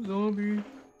 You're a zombie.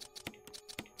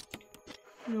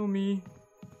 You know me.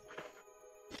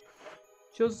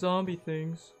 Just zombie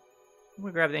things. I'm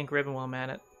gonna grab the ink ribbon while I'm at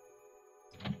it.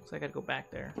 So I gotta go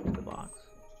back there to the box.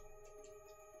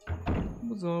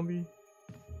 I'm a zombie.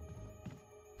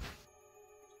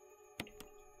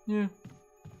 Yeah.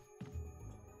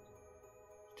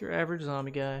 Just your average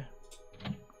zombie guy.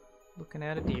 Looking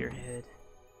at a deer head.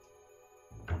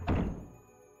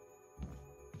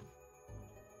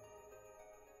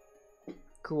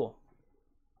 Cool.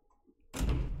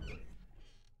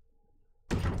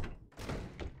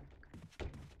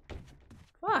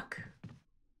 Fuck.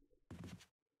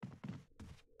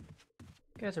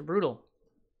 You guys are brutal.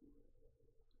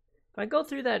 If I go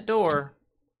through that door,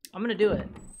 I'm gonna do it.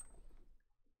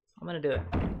 I'm gonna do it,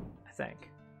 I think.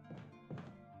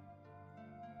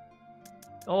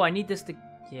 Oh, I need this to...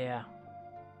 Yeah.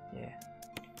 Yeah.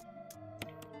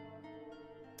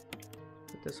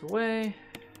 Put this away.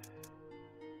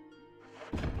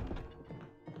 I'm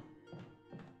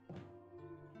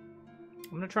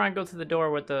gonna try and go through the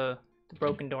door with the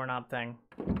broken doorknob thing.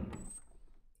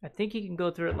 I think you can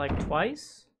go through it like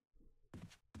twice.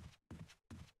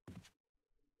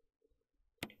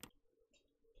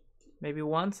 Maybe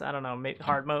once? I don't know. Maybe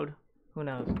hard mode? Who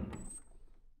knows?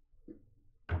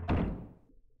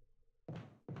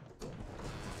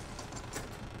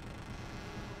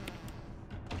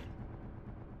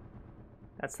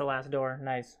 That's the last door.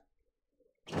 Nice.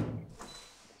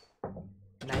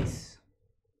 Nice.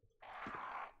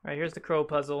 Alright, here's the crow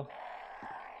puzzle.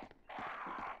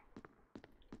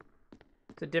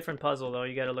 It's a different puzzle though.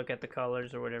 You gotta look at the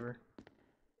colors or whatever.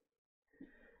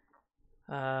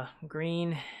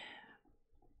 Green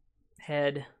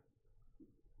head,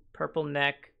 purple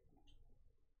neck,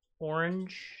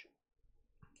 orange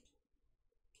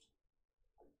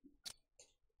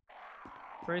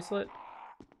bracelet.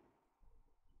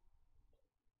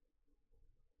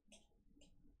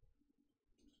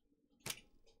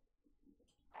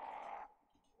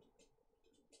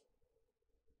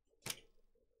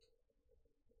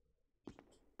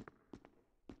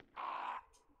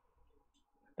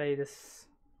 Bet this.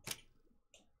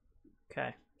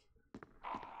 Okay.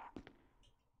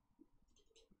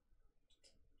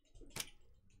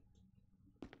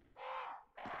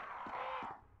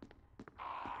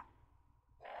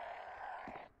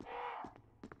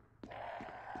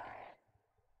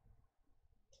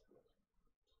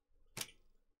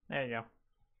 There you go.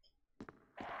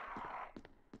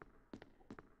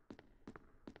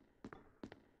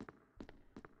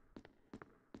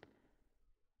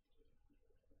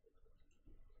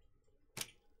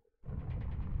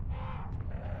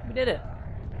 We did it.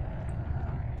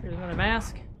 Here's another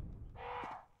mask.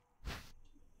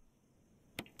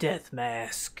 Death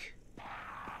mask.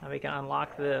 Now we can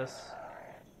unlock this.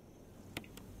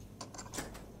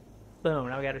 Boom,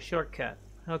 now we got a shortcut.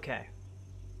 Okay.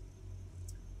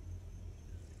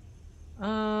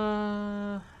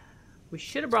 We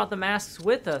should have brought the masks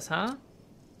with us, huh?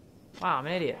 Wow, I'm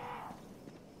an idiot.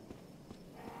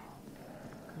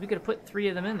 We could have put 3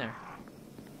 of them in there.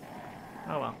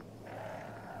 Oh well.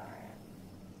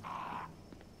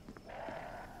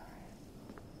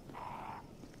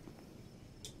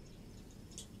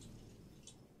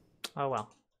 Oh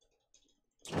well.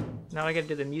 Now I gotta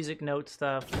do the music note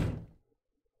stuff.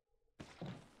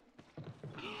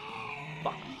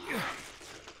 Fuck.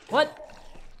 What?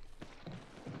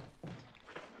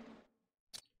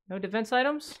 No defense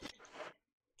items?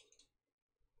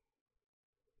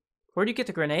 Where'd you get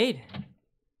the grenade?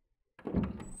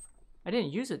 I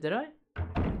didn't use it, did I?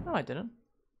 No, I didn't.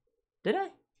 Did I?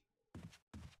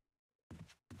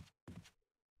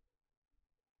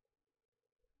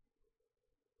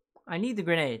 I need the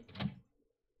grenade.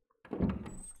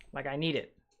 Like, I need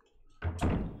it.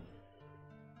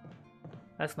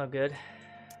 That's no good.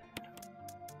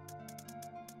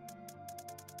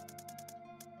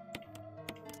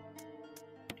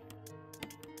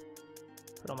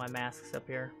 Put all my masks up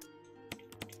here.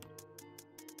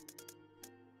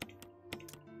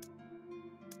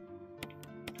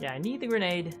 Yeah, I need the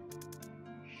grenade.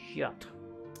 Shit.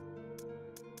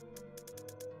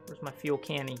 Where's my fuel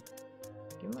canny?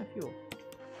 Give me my fuel.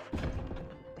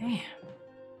 Damn.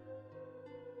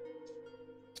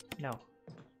 No.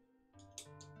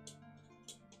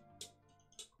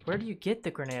 Where do you get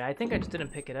the grenade? I think I just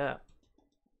didn't pick it up.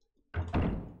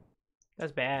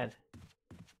 That's bad.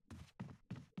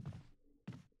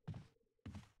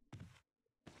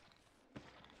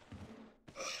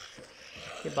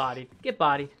 Get bodied. Get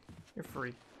bodied. You're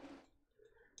free.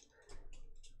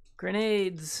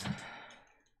 Grenades.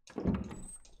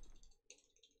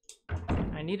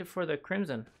 I need it for the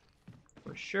crimson.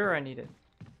 For sure I need it.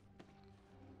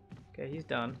 Okay, he's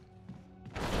done.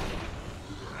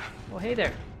 Well, hey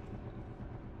there.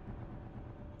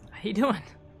 How you doing?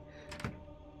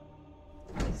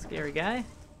 Scary guy.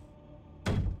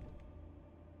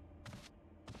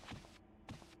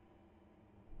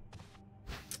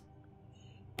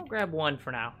 I'll grab one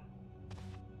for now.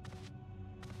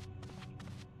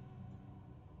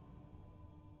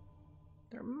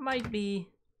 There might be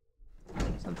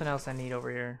something else I need over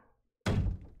here.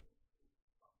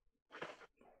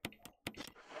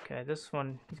 Okay, this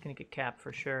one, he's gonna get capped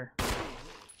for sure.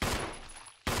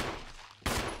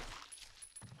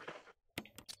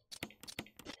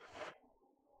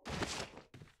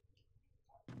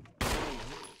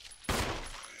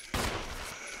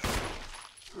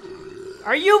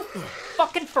 Are you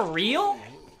fucking for real?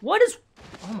 What is...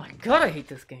 Oh my god, I hate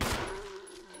this game.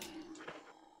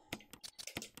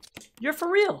 You're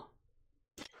for real?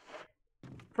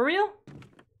 For real?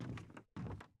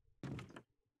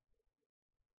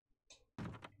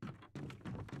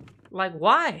 Like,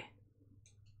 why?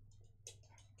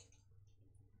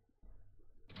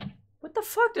 What the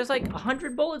fuck? There's like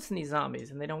 100 bullets in these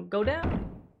zombies and they don't go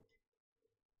down.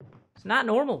 It's not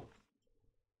normal.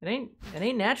 It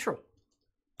ain't natural.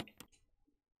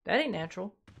 That ain't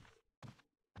natural.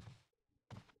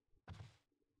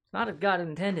 It's not as God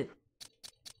intended.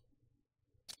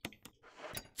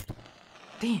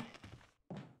 Damn.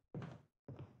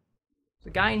 There's a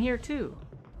guy in here too.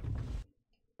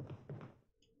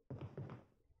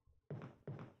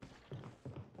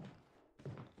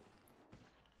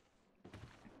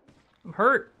 I'm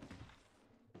hurt.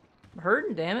 I'm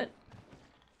hurting, damn it.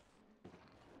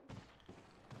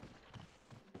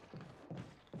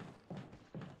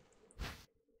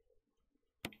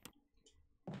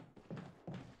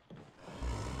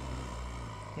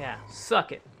 Yeah,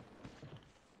 suck it.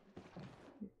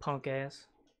 Punk ass.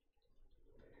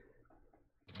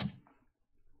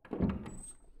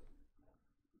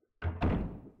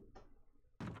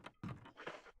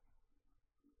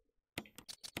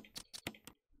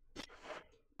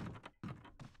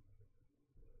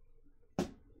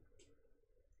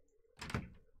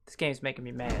 This game's making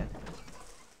me mad.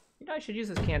 You know, I should use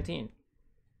this canteen.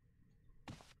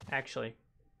 Actually,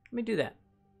 let me do that.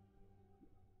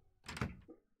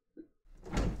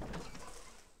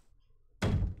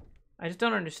 I just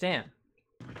don't understand.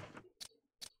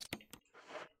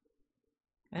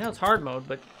 I know it's hard mode,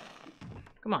 but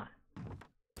come on.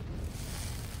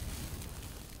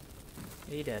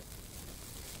 Yeah, you dead.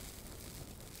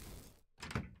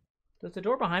 Does the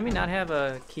door behind me not have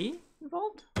a key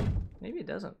involved? Maybe it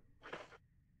doesn't.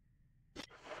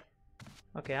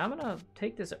 Okay, I'm gonna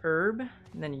take this herb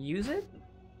and then use it.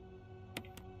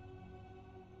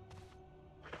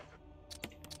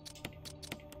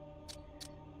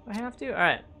 I have to?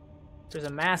 Alright. There's a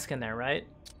mask in there, right?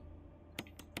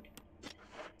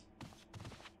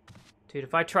 Dude,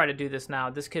 if I try to do this now,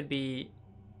 this could be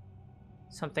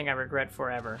something I regret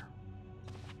forever.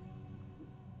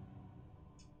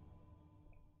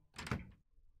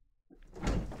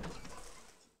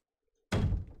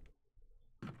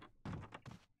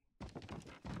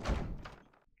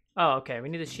 Oh, okay. We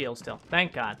need a shield still.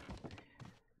 Thank God.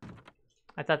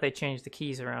 I thought they changed the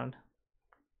keys around.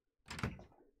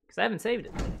 Because I haven't saved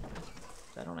it.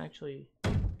 So I don't actually...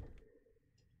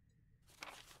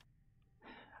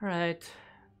 Alright.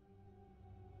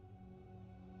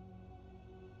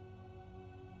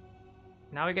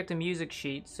 Now we get the music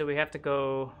sheet, so we have to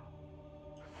go...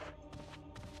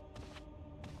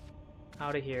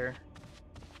 out of here.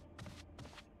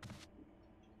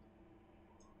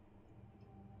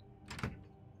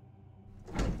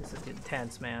 This is getting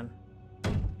tense, man.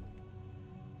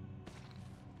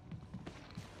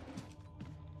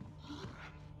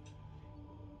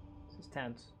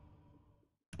 Tense.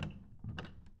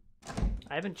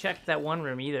 I haven't checked that one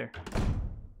room either.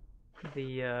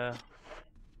 The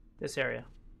this area.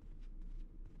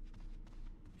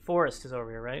 Forest is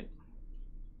over here, right?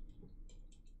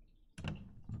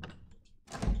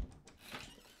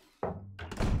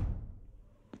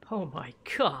 Oh my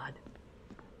god.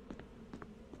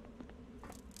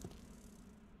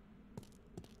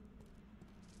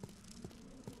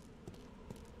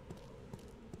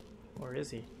 Where is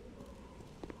he?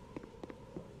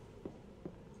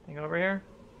 Thing over here?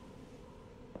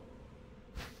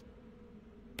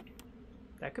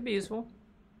 That could be useful.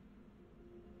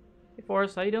 Hey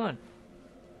Forrest, how you doing?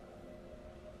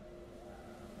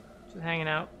 Just hanging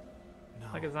out. No.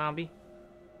 Like a zombie.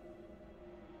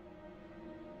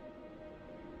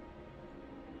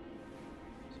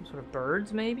 Some sort of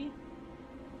birds, maybe?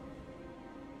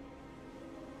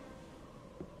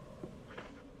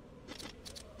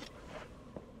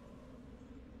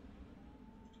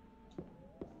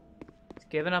 It's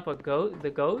giving up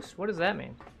the ghost? What does that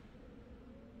mean?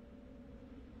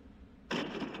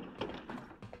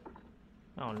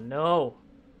 Oh no.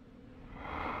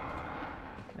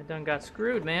 I done got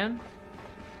screwed, man.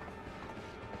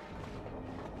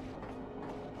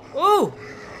 Oh!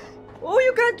 Oh,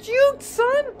 you got juked,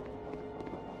 son!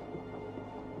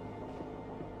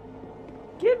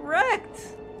 Get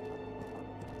wrecked!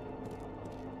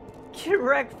 Get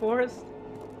wrecked, Forrest.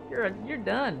 You're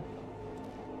done.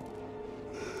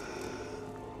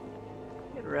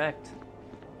 Get wrecked.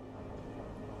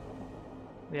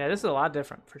 Yeah, this is a lot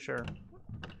different for sure.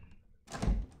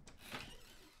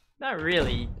 Not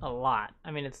really a lot.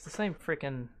 I mean, it's the same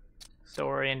freaking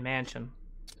story and mansion.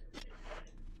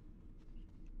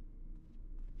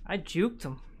 I juked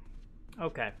him.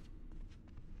 Okay.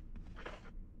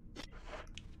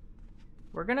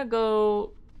 We're gonna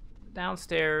go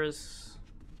downstairs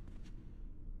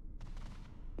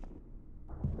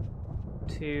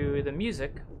to the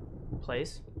music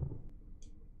place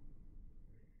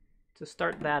to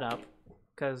start that up,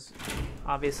 because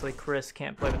obviously Chris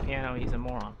can't play the piano, he's a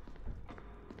moron.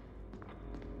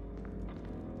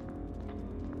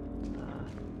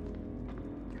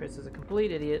 Chris is a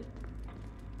complete idiot.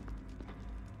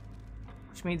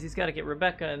 Which means he's got to get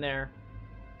Rebecca in there.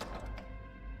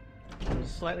 Who's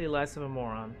slightly less of a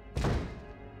moron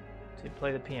to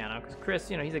play the piano. Because Chris,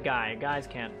 you know, he's a guy. Guys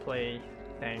can't play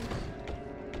things.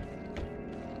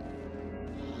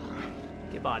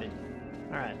 Get bodied.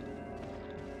 Alright.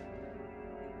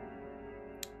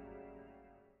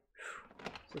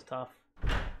 This is tough.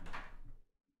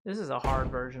 This is a hard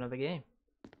version of the game.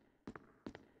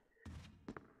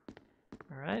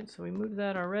 Alright, so we moved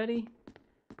that already.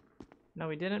 No,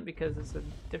 we didn't because it's a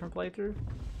different playthrough.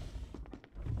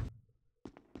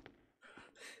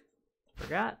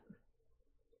 Forgot.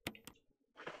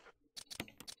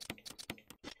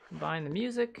 Combine the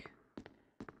music.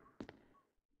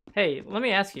 Hey, let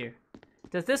me ask you.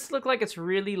 Does this look like it's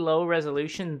really low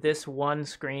resolution, this one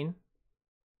screen?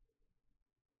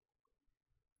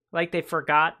 Like they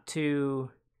forgot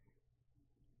to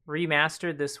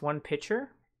remaster this one picture?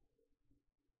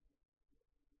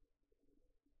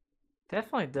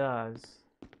 Definitely does.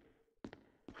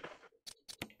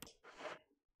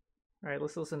 Alright,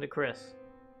 let's listen to Chris.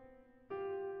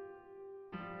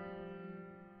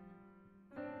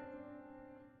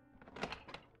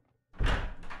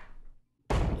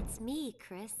 It's me,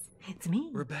 Chris. It's me.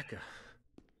 Rebecca.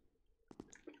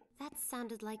 That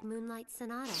sounded like Moonlight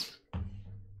Sonata.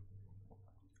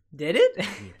 Did it?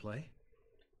 Can you play?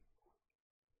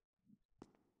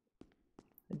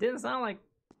 It didn't sound like...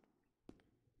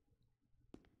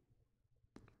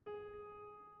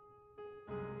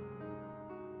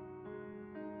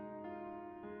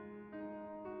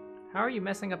 How are you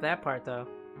messing up that part, though?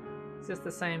 It's just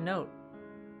the same note.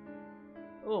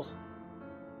 Oh.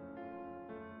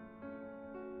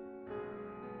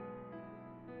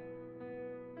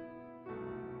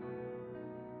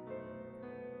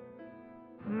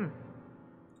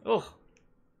 Oh.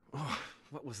 Oh,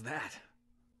 what was that?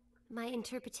 My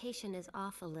interpretation is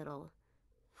off a little.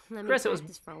 Let Chris, me it was-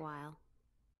 practice for a while.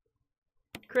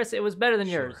 Chris, it was better than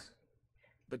Sure. yours.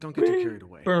 But don't get too carried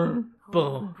away. Burn.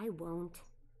 Oh, I won't.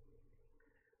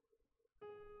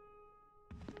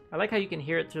 I like how you can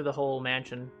hear it through the whole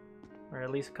mansion, or at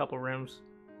least a couple rooms.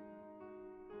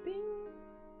 Bing,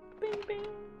 bing, bing.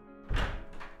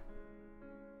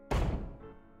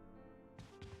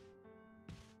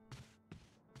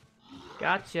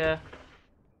 Gotcha.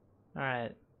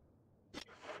 Alright.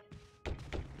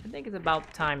 I think it's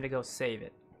about time to go save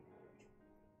it.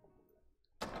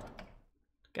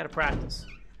 Gotta practice.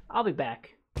 I'll be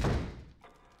back.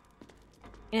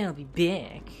 I'll be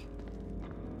back.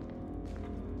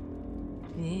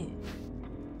 Yeah.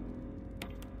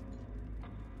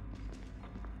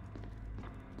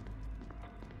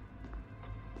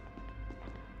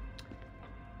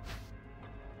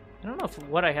 I don't know if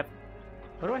what do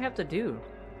I have to do?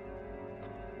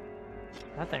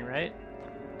 Nothing, right?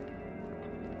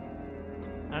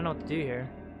 I don't know what to do here.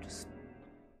 Just...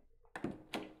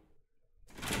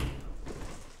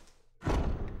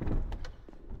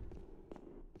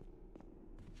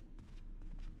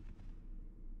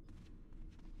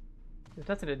 There's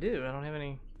nothing to do. I don't have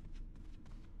any...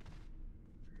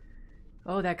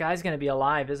 Oh, that guy's gonna be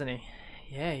alive, isn't he?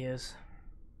 Yeah, he is.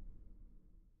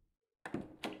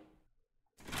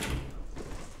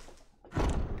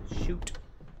 Shoot.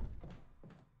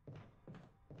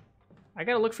 I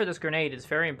gotta look for this grenade. It's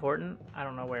very important. I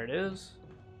don't know where it is.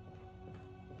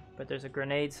 But there's a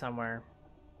grenade somewhere.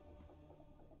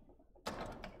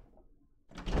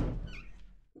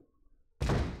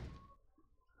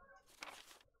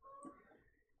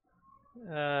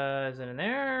 Is it in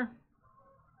there?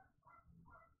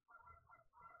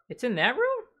 It's in that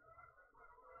room?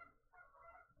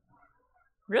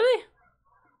 Really?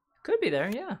 Could be there,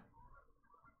 yeah.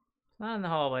 It's not in the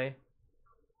hallway.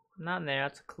 Not in there,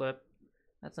 that's a clip.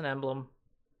 That's an emblem.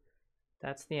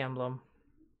 That's the emblem.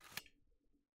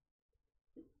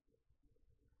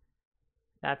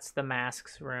 That's the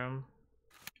masks room.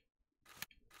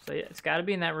 So yeah, it's gotta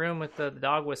be in that room with the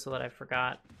dog whistle that I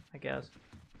forgot, I guess.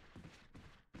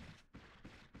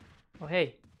 Oh,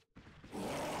 hey.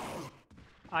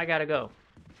 I gotta go.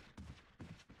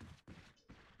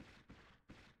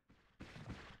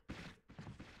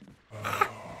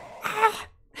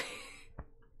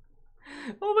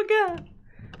 Oh my god.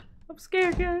 I'm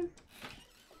scared, guys.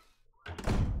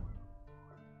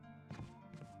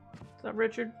 What's up,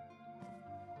 Richard?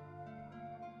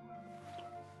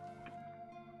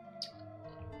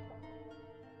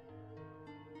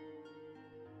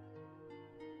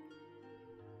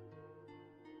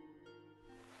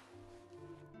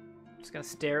 Just gonna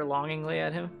stare longingly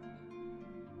at him.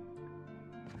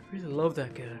 I really love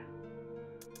that guy.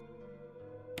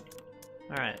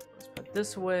 Alright, let's put it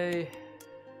this way.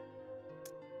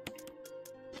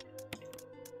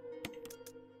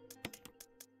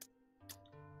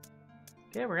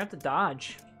 Okay, we're gonna have to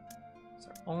dodge. It's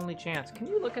our only chance. Can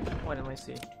you look at the point and let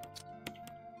me see?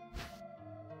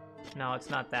 No, it's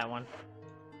not that one.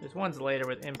 There's ones later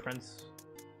with imprints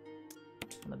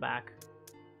on the back.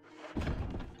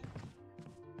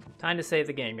 Time to save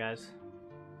the game, guys.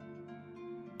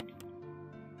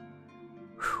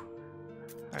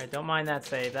 Alright, don't mind that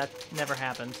save. That never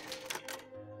happened.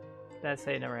 That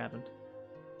save never happened.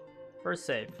 First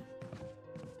save.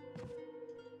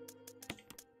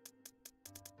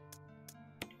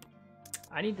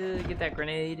 I need to get that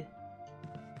grenade.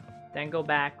 Then go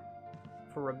back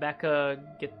for Rebecca,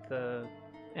 get the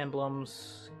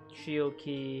emblems, shield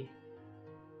key.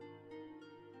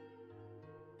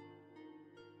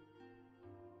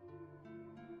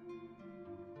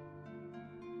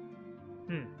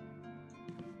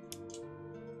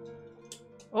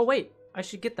 Oh wait, I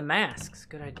should get the masks.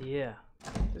 Good idea.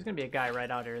 There's gonna be a guy right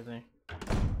out here, isn't he?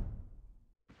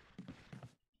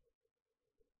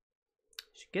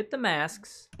 Should get the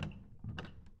masks.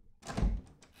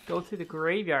 Go through the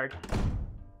graveyard.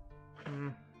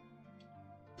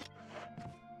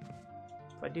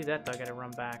 If I do that, though, I gotta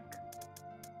run back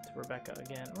to Rebecca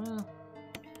again. Well,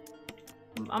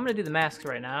 I'm gonna do the masks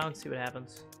right now and see what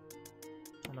happens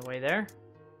on the way there.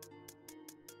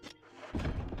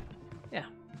 Yeah,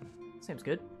 seems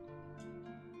good.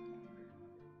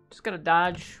 Just gotta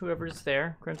dodge whoever's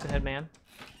there. Crimson Headman.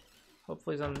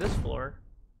 Hopefully he's on this floor.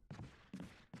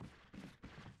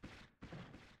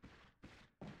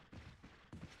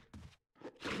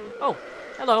 Oh,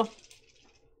 hello.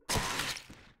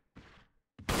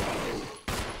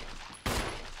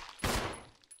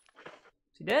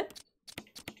 Is he dead?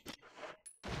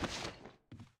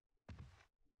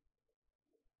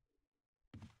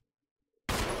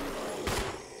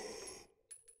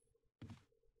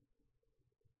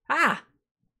 Ah!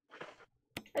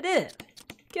 I did it!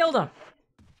 Killed him!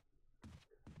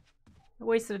 I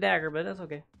wasted a dagger, but that's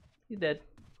okay. He's dead.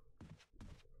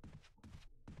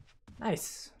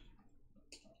 Nice.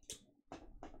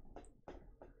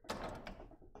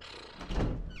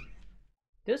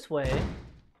 This way,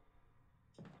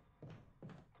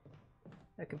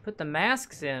 I can put the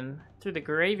masks in through the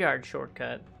graveyard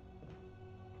shortcut.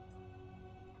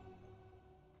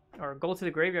 Or go to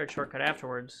the graveyard shortcut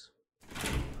afterwards.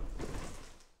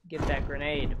 Get that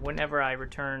grenade whenever I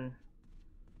return.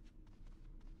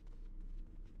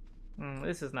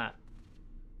 This is not.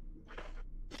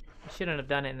 I shouldn't have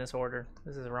done it in this order.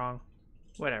 This is wrong.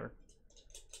 Whatever.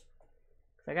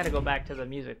 I gotta go back to the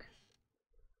music.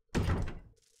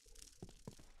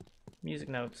 Music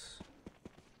notes.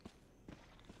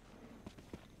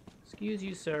 Excuse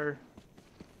you, sir.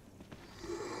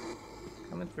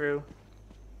 Coming through.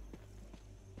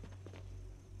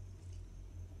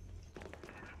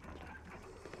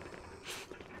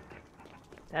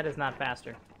 That is not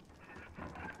faster.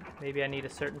 Maybe I need a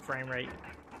certain frame rate.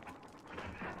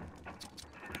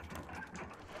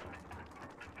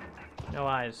 No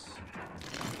eyes.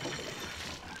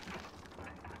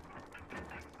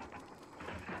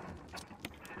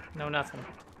 No nothing.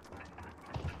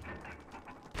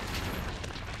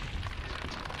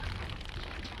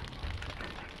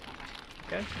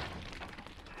 Okay.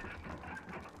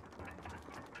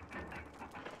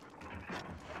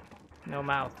 No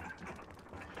mouth.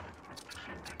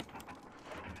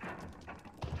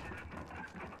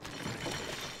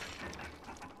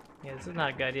 Yeah, this is not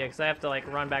a good idea because I have to like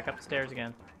run back up the stairs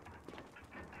again.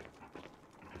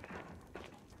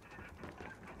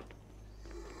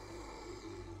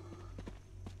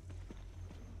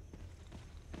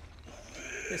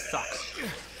 This sucks.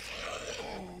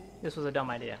 This was a dumb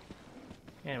idea.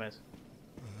 Anyways.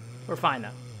 We're fine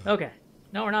now. Okay.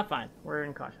 No, we're not fine. We're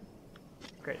in caution.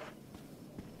 Great.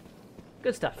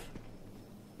 Good stuff.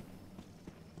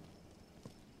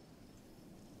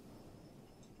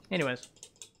 Anyways.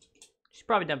 She's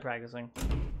probably done practicing.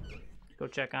 Go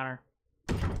check on her.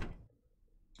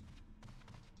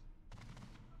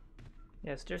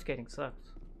 Yeah, stair skating sucks.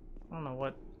 I don't know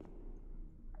what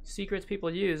secrets people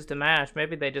use to mash.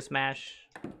 Maybe they just mash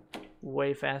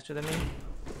way faster than me.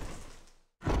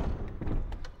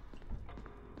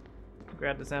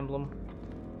 Grab this emblem.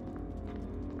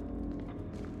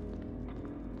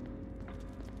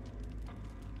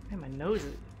 Man, my nose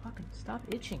is fucking stop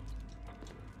itching.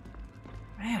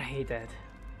 Man, I hate that.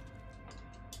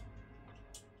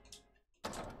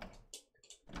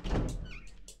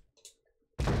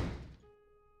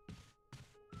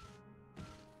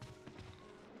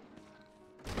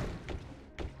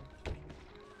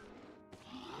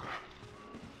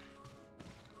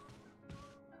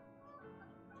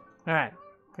 All right,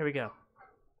 here we go.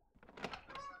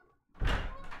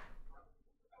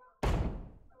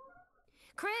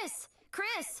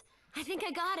 Chris, I think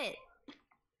I got it.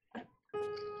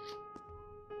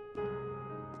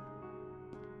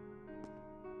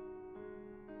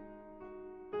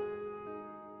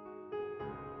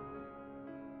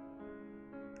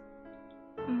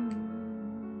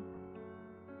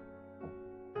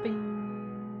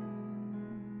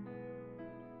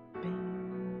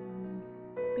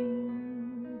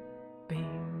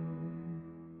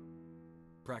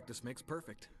 Practice makes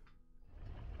perfect.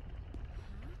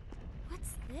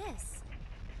 What's this?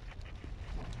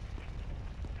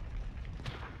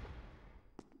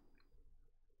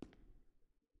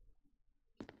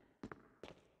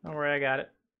 Don't worry, I got it.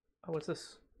 Oh, what's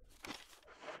this?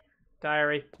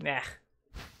 Diary. Nah.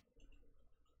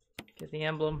 Get the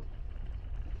emblem.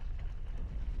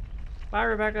 Bye,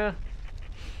 Rebecca.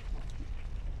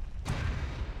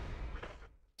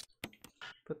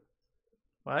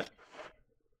 What?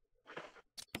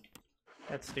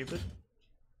 That's stupid.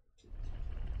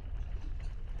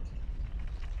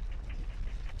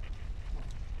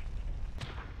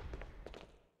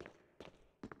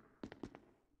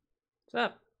 What's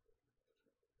up?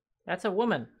 That's a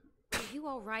woman. Are you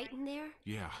all right in there?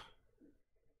 Yeah.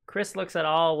 Chris looks at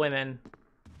all women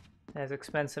as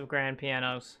expensive grand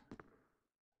pianos.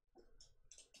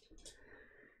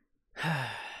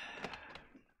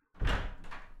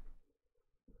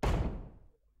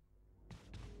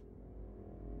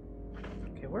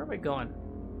 Okay, where are we going?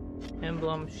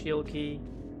 Emblem, shield key.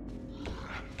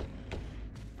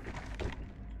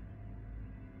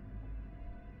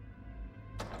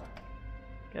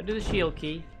 Gotta do the shield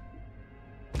key.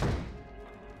 So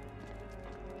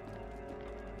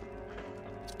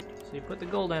you put the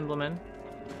gold emblem in.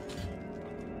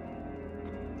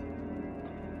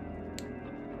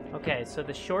 Okay, so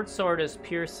the short sword is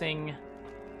piercing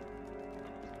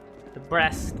the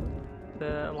breast.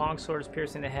 The long sword is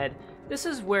piercing the head. This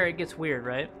is where it gets weird,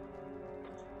 right?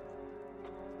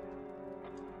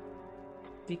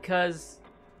 Because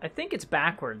I think it's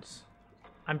backwards.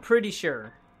 I'm pretty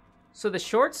sure. So the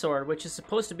short sword, which is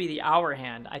supposed to be the hour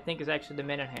hand, I think is actually the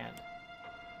minute hand.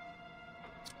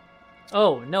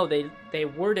 Oh, no, they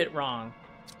word it wrong.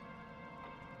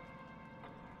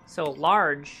 So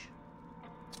large.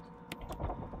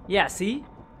 Yeah, see?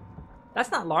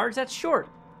 That's not large, that's short.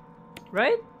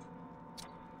 Right?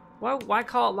 Why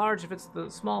call it large if it's the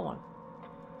small one?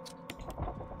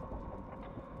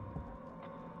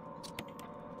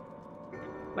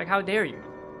 Like, how dare you?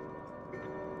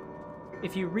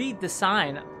 If you read the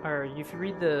sign, or if you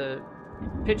read the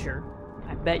picture,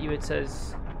 I bet you it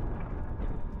says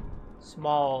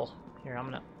small. Here, I'm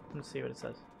gonna see what it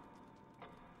says.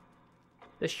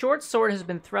 The short sword has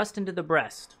been thrust into the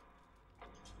breast.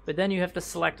 But then you have to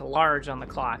select large on the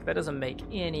clock. That doesn't make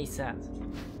any sense.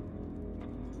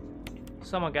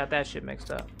 Someone got that shit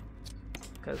mixed up.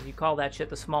 Because you call that shit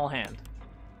the small hand.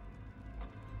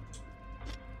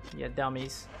 Yeah,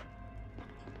 dummies.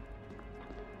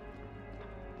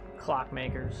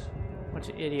 Clockmakers. Bunch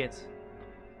of idiots.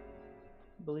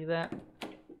 Believe that?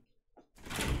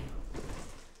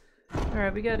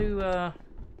 Alright, we gotta,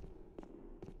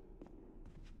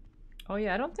 oh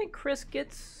yeah, I don't think Chris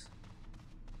gets...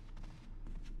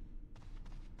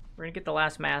 We're gonna get the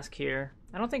last mask here.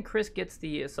 I don't think Chris gets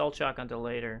the assault shock until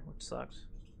later, which sucks.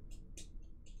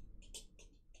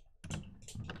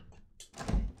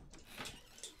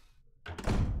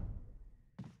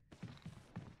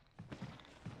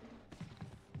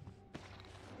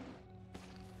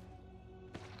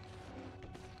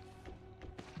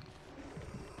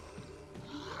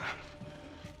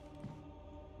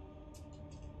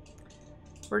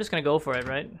 We're just gonna go for it,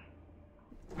 right?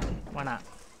 Why not?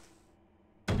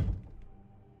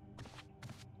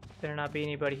 Better not be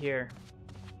anybody here.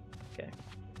 Okay.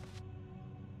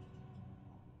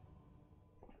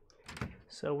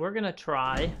 So we're gonna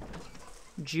try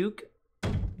juke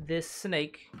this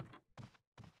snake.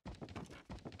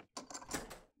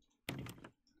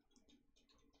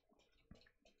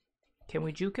 Can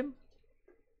we juke him?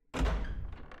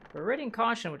 We're rating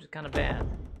caution, which is kind of bad.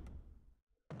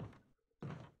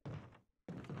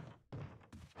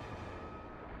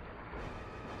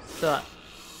 Suck.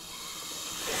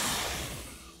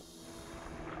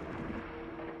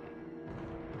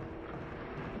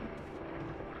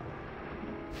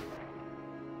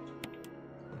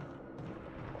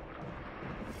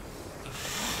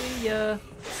 See ya.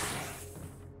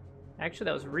 Actually,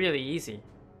 that was really easy.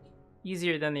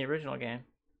 Easier than the original game.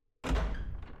 I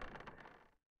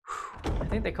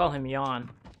think they call him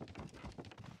Yawn.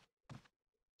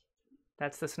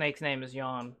 That's the snake's name, is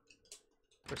Yawn.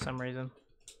 For some reason.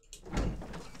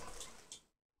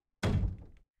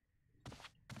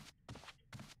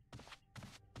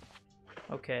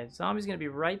 Okay, zombie's gonna be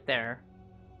right there.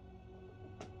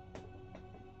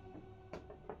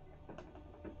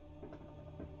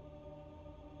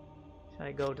 Should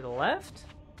I go to the left?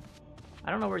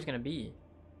 I don't know where he's gonna be.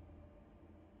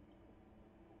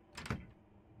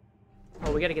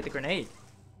 Oh, we gotta get the grenade.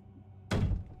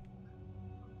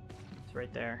 It's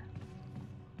right there.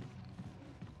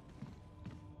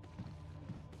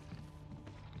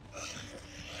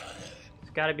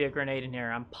 There's gotta be a grenade in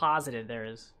here. I'm positive there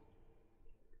is.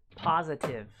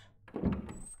 Positive.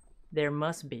 There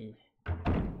must be.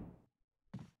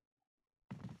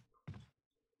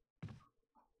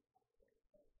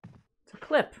 It's a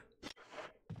clip.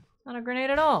 It's not a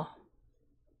grenade at all.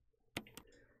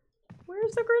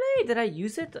 Where's the grenade? Did I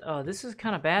use it? Oh, this is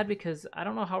kind of bad because I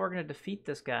don't know how we're going to defeat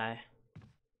this guy.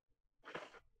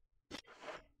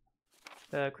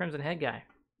 The Crimson Head guy.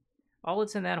 All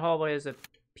that's in that hallway is a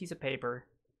piece of paper.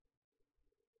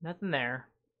 Nothing there.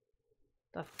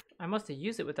 I must have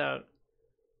used it without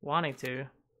wanting to.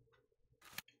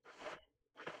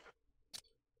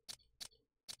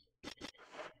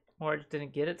 Or I just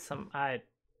didn't get it. I'm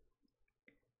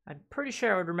pretty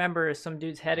sure I would remember some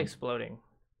dude's head exploding.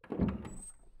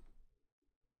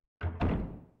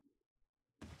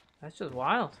 That's just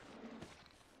wild.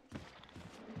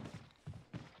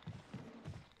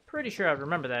 Pretty sure I'd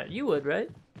remember that. You would, right?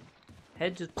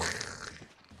 Head just...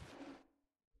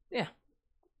 Yeah.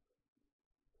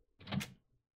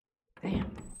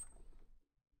 Damn.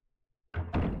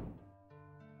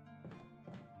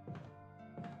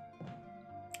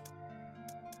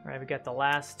 Alright, we got the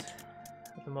last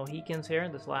of the Mohicans here.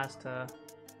 This last,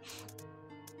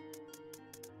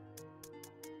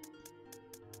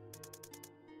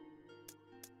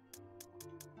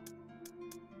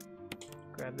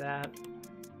 grab that.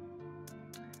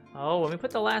 Oh, when we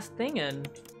put the last thing in,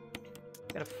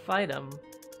 gotta fight him.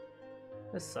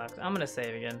 This sucks. I'm gonna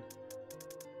save again.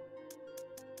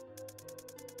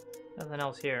 Nothing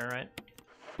else here, right?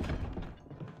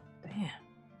 Damn.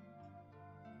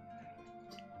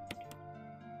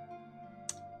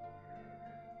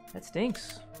 That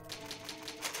stinks.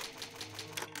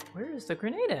 Where is the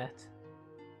grenade at?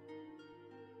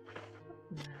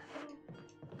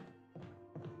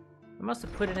 I must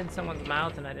have put it in someone's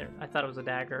mouth and I thought it was a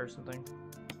dagger or something.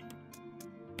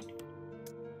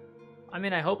 I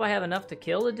mean, I hope I have enough to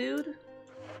kill the dude.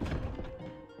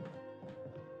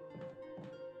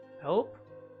 Hope.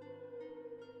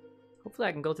 Hopefully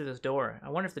I can go through this door. I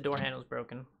wonder if the door handle's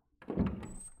broken.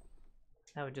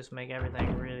 That would just make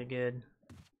everything really good.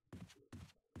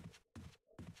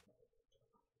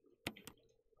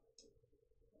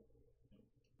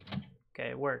 Okay,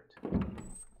 it worked.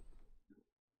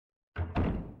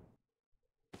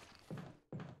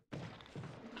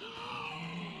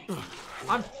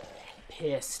 I'm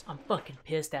pissed. I'm fucking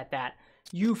pissed at that.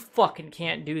 You fucking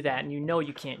can't do that, and you know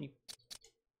you can't.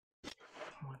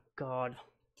 Oh my god.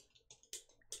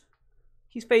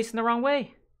 He's facing the wrong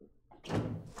way.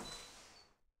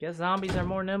 Guess zombies are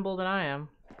more nimble than I am.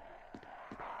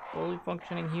 Fully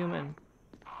functioning human.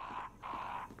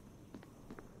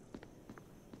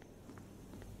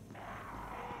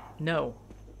 No.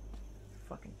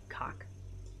 Fucking cock.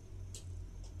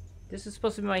 This is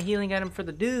supposed to be my healing item for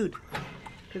the dude.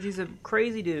 Because he's a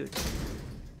crazy dude.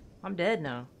 I'm dead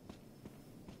now.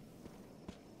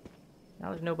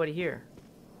 Now there's nobody here.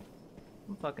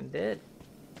 I'm fucking dead.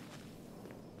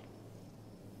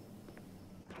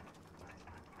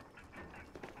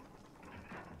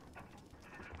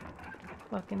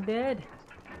 Fucking dead.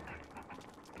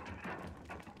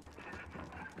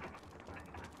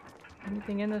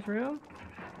 Anything in this room?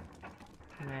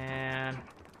 Man.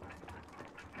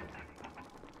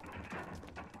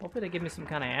 Hopefully they give me some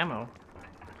kind of ammo.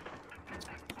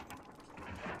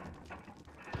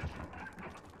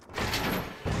 I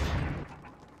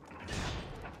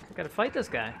gotta fight this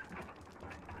guy.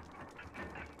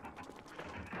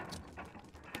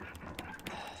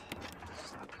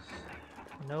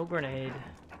 No grenade.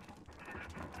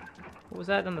 What was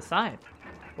that on the side?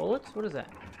 Bullets? What is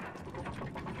that?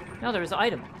 No, there was an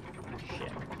item.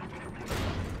 Shit.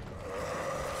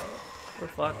 We're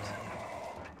fucked.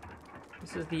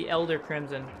 This is the Elder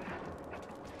Crimson.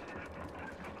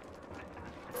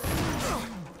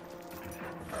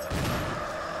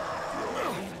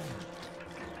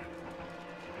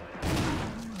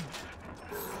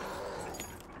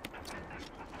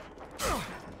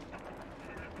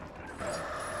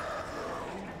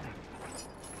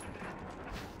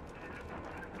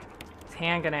 It's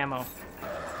handgun ammo.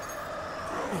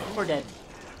 We're dead.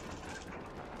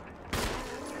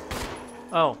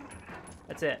 Oh.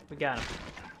 That's it. We got him.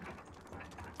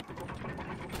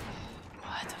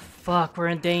 What the fuck? We're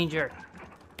in danger.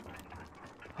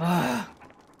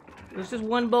 It was just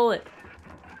one bullet.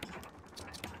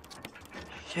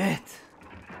 Shit.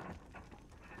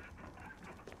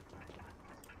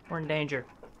 We're in danger.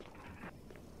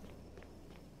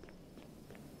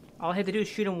 All I had to do is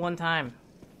shoot him one time.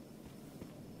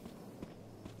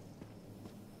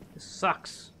 This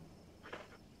sucks.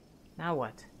 Now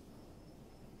what?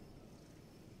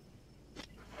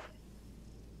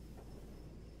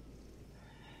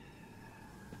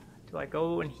 Do I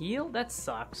go and heal? That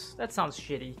sucks. That sounds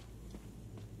shitty.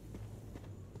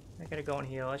 I gotta go and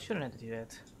heal. I shouldn't have to do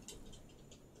that.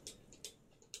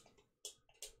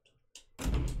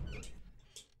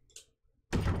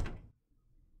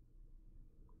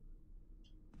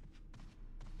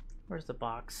 Where's the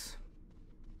box?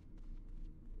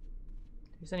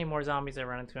 If there's any more zombies I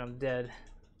run into, I'm dead.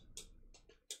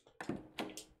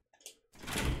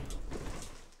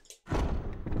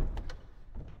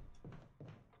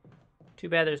 Too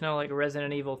bad there's no like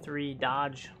Resident Evil 3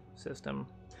 dodge system.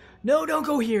 No, don't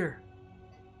go here!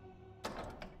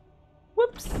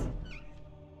 Whoops!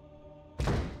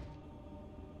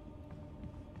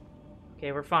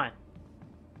 Okay, we're fine.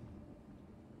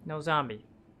 No zombie.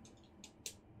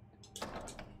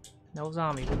 No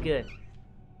zombie, we're good.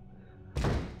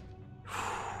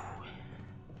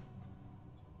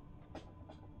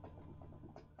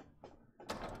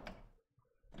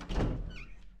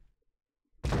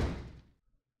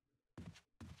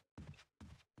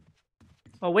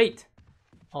 Oh, wait.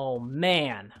 Oh,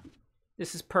 man.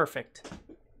 This is perfect.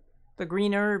 The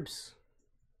green herbs.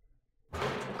 The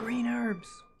green herbs.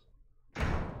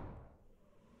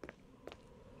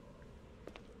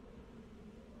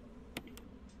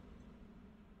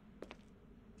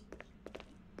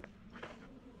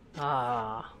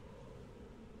 Ah.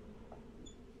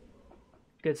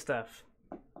 Good stuff.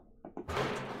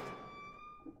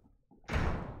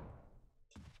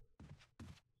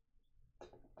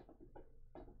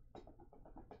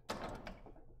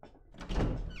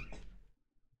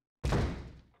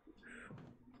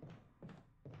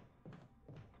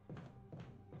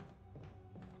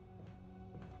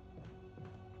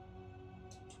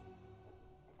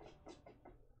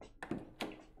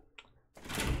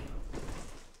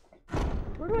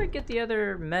 Where do I get the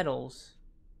other medals?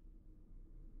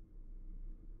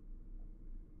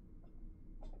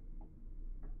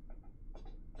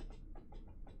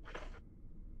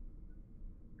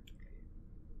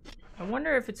 I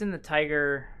wonder if it's in the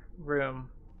tiger room.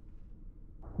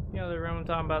 You know the room I'm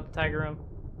talking about, the tiger room?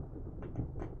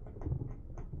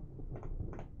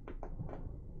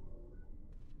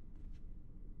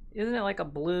 Isn't it like a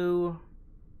blue?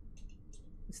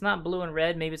 It's not blue and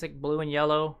red, maybe it's like blue and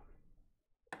yellow.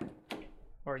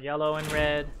 Or yellow and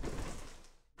red.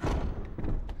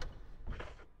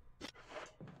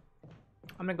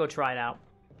 I'm gonna go try it out.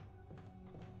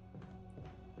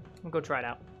 I'm gonna go try it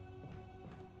out.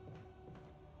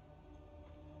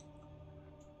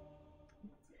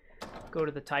 Go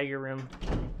to the tiger room.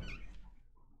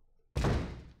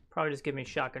 Probably just give me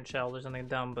shotgun shells or something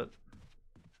dumb, but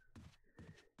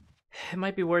it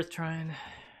might be worth trying.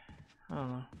 I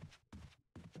don't know.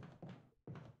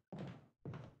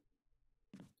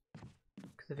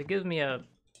 Because if it gives me a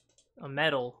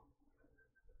medal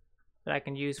that I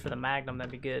can use for the Magnum,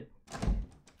 that'd be good.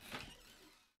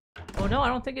 Oh no, I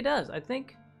don't think it does. I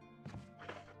think...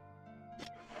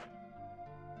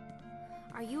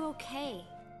 Are you okay?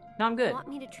 No, I'm good. Want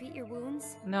me to treat your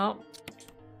wounds? No.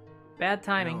 Bad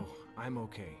timing. No, I'm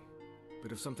okay.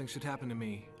 But if something should happen to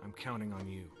me, I'm counting on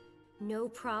you. No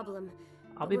problem.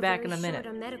 I'll But be we're back very in a minute.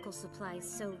 short on medical supplies,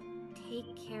 so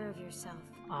take care of yourself.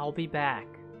 I'll be back.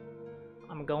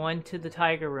 I'm going to the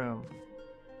tiger room.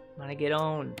 I'm gonna get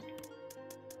owned.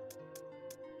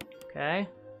 Okay?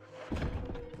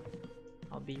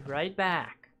 I'll be right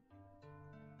back.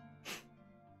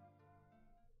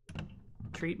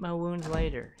 Treat my wounds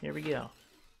later. Here we go.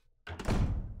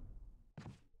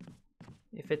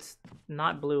 If it's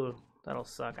not blue, that'll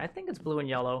suck. I think it's blue and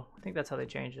yellow. I think that's how they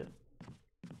changed it.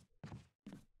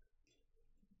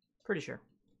 Pretty sure.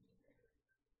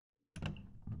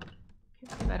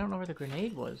 I don't know where the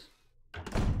grenade was.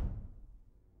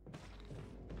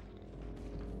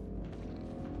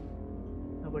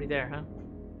 Nobody there, huh?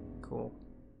 Cool.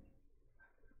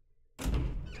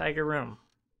 Tiger room.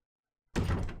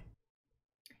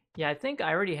 Yeah, I think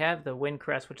I already have the wind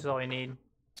crest, which is all I need.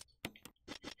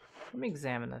 Let me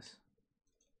examine this.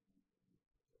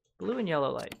 Blue and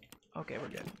yellow light. Okay, we're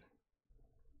good.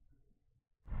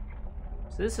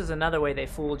 So this is another way they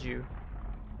fooled you.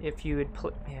 If you had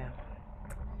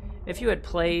if you had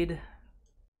played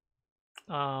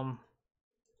the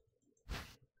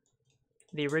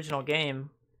original game,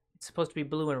 it's supposed to be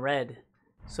blue and red.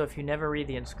 So if you never read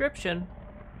the inscription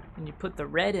and you put the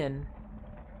red in,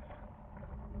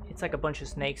 it's like a bunch of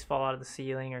snakes fall out of the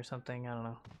ceiling or something. I don't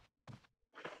know.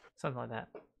 Something like that.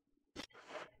 There's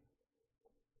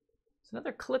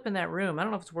another clip in that room. I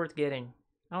don't know if it's worth getting.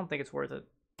 I don't think it's worth it.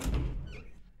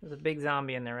 There's a big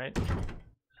zombie in there, right?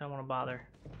 I don't want to bother.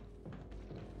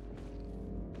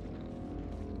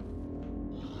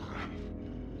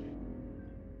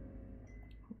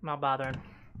 I'm not bothering.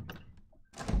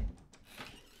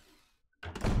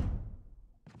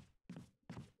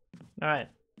 Alright.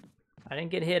 I didn't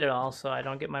get hit at all, so I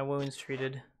don't get my wounds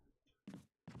treated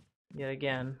yet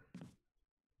again.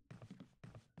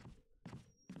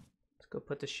 Let's go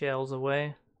put the shells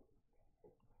away.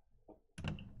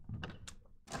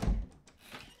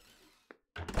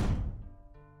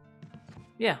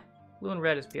 Yeah, blue and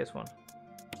red is PS1.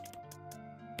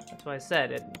 That's why I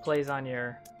said it plays on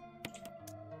your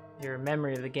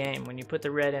memory of the game. When you put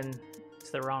the red in, it's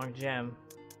the wrong gem.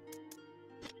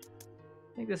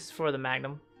 I think this is for the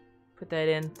Magnum. Put that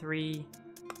in, 3.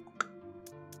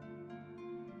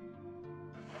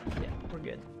 Yeah, we're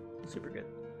good. Super good.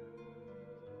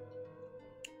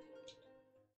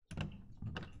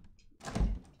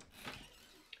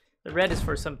 The red is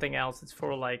for something else. It's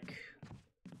for like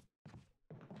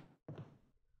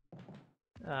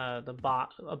a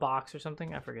box or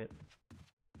something. I forget.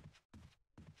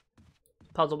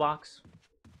 Puzzle box.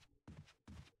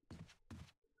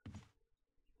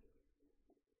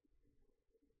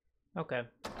 Okay.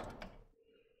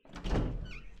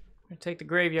 I'll take the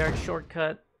graveyard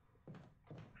shortcut.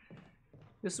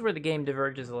 This is where the game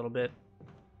diverges a little bit.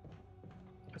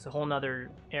 It's a whole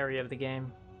nother area of the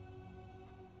game.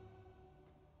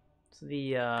 It's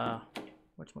the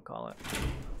whatchamacallit?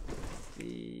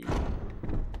 It's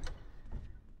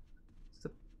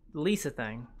the Lisa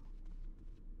thing.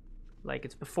 Like,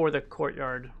 it's before the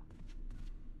courtyard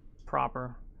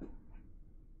proper.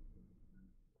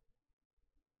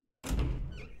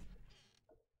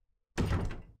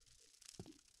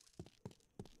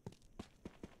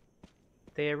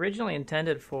 They originally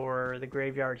intended for the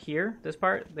graveyard here, this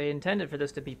part, they intended for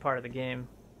this to be part of the game.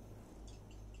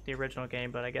 The original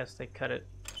game, but I guess they cut it.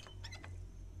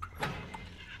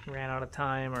 Ran out of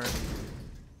time or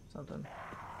something.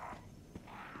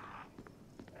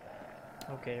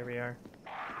 Okay, here we are.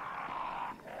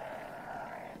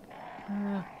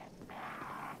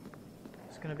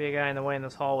 There's gonna be a guy in the way in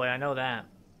this hallway, I know that.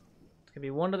 There's gonna be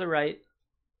one to the right,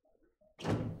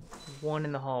 one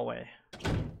in the hallway,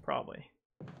 probably.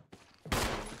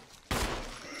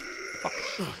 Fuck.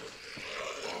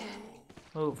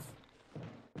 Move.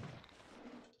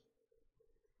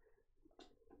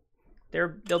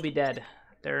 They'll be dead.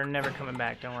 They're never coming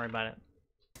back, don't worry about it.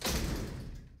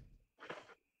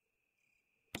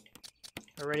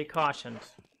 Already cautioned.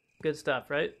 Good stuff,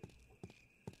 right?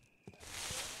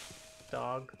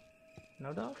 Dog.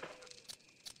 No dog?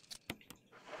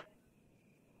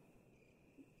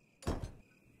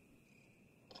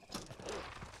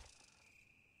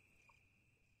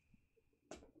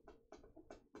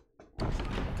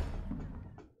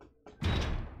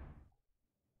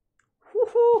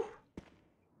 Woohoo!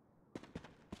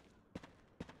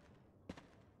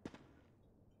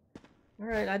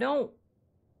 Alright, I don't...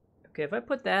 Okay, if I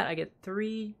put that, I get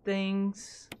 3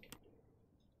 things.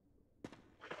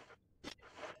 I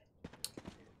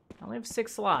only have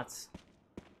 6 slots.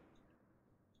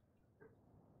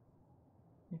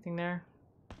 Anything there?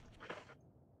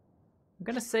 I'm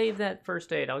gonna save that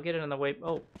first aid. I'll get it on the way.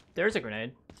 Oh, there's a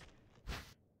grenade.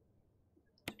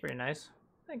 It's pretty nice.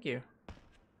 Thank you.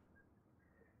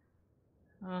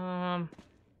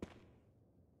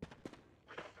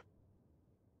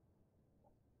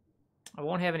 I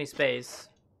won't have any space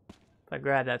if I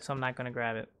grab that, so I'm not gonna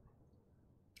grab it.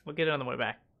 We'll get it on the way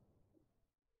back.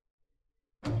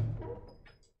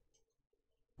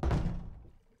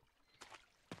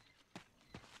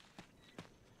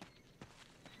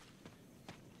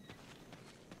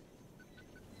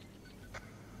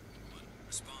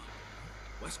 Respond.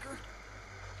 Wesker?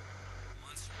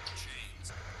 Monster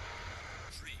chains.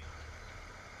 Tree.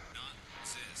 Not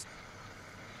exist.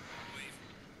 Wave.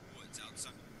 Woods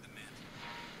outside the mansion.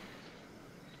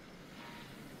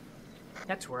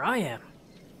 That's where I am.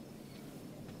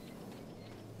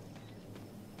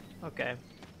 Okay.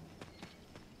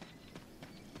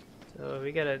 So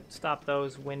we gotta stop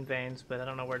those wind vanes, but I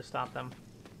don't know where to stop them.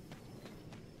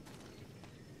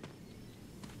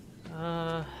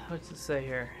 What's it say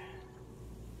here?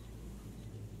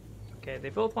 Okay, they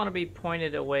both want to be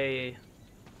pointed away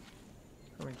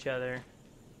from each other.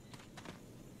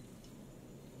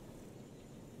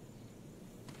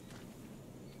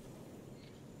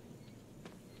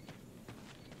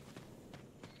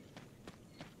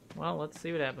 Well, let's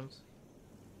see what happens.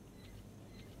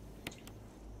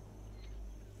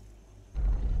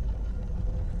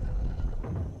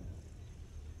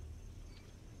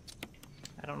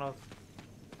 I don't know if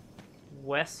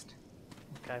west.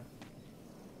 Okay.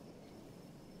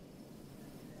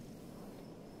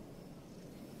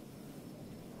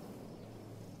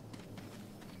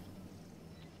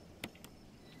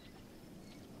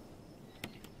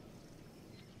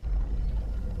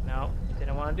 No,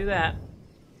 didn't want to do that.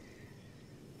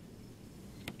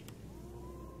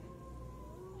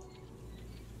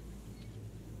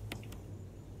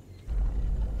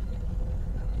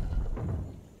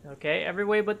 Okay, every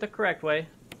way but the correct way.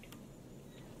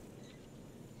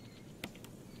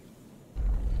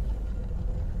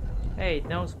 Hey,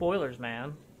 no spoilers,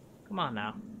 man. Come on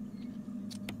now.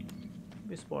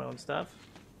 Be spoiling stuff.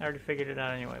 I already figured it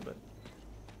out anyway, but...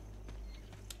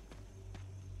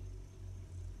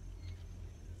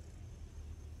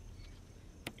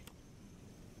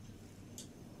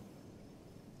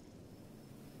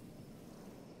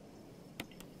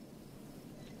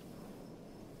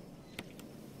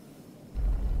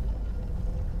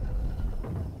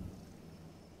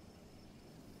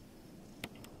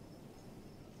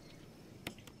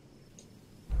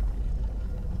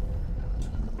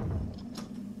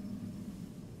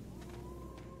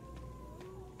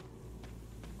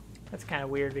 That's kind of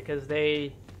weird because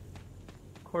they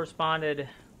corresponded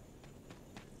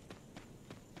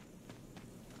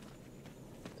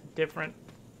to different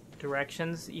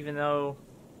directions, even though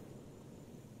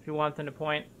if you want them to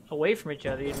point away from each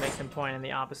other, you'd make them point in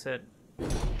the opposite,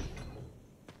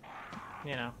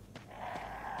 you know.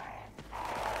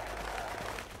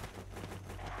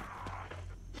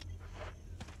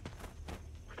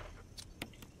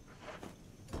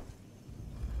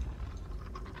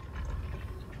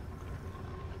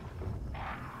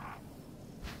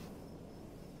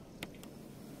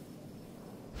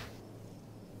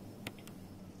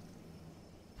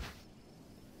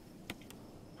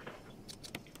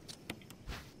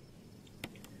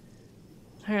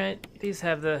 Alright, these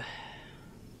have the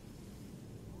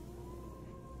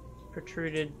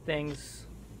protruded things.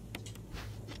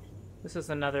 This is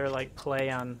another, like, play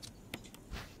on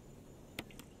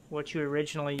what you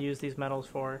originally used these metals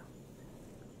for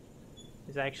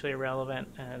is actually irrelevant,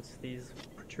 and it's these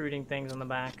protruding things on the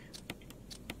back.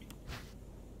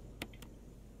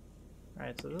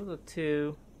 Alright, so those are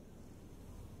 2.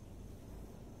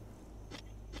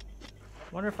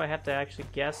 I wonder if I have to actually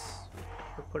guess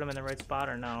or put them in the right spot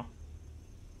or no.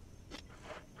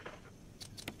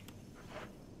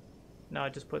 No,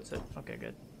 it just puts it. Okay,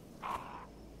 good.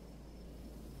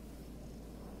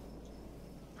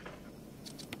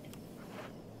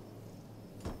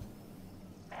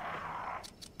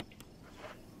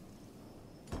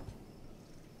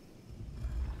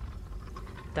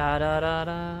 Da da da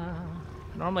da.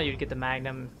 Normally you'd get the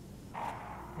Magnum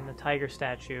in the tiger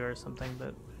statue or something,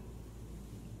 but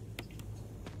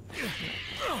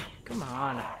come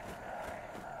on.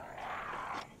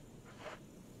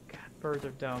 God, birds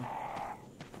are dumb.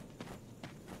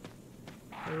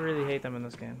 I really hate them in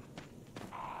this game.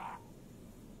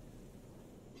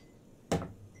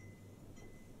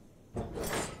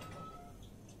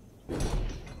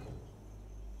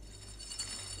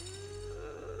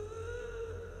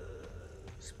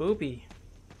 Spoopy.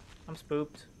 I'm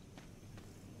spooked.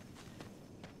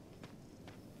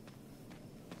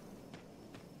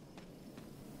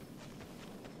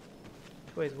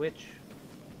 Which way is which?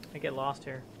 I get lost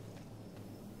here.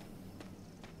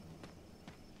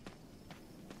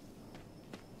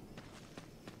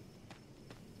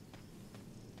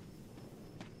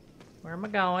 Where am I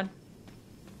going?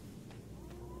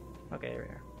 Okay, here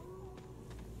we are.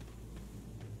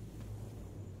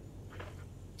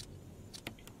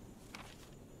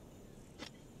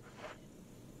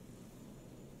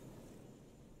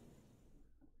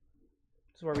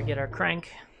 This is where we get our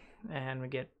crank and we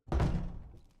get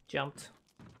jumped.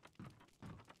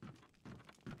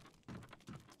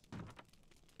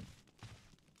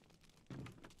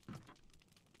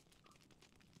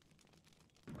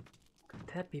 Could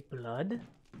that be blood?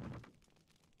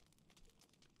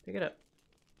 Pick it up.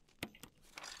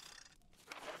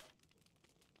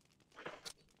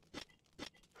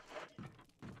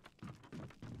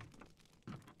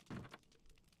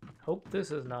 Hope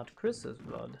this is not Chris's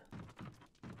blood.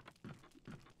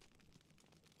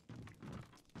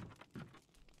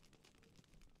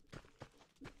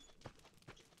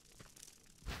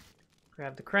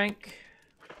 Grab the crank.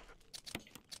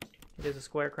 It is a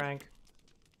square crank.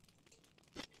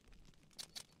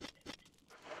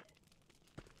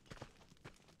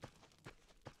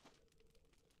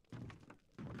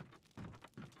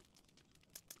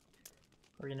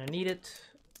 We're gonna need it.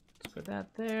 Let's put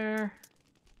that there.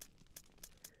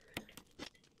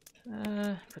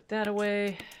 Put that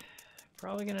away.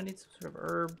 Probably gonna need some sort of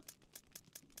herb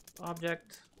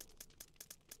object.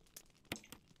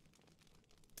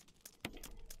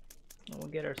 And we'll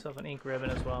get ourselves an ink ribbon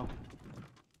as well.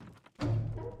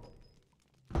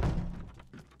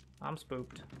 I'm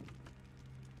spooked.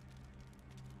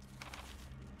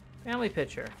 Family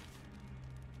picture.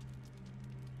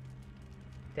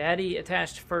 Daddy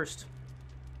attached first.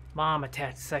 Mom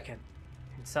attached second.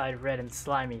 Inside red and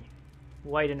slimy.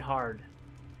 White and hard.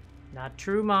 Not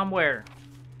true, Mom, where?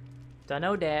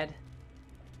 Dunno, Dad.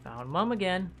 Found Mom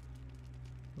again.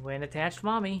 When attached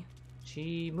Mommy.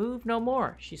 She moved no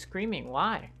more. She's screaming.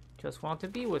 Why? Just want to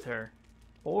be with her.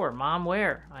 Or, Mom,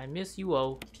 where? I miss you,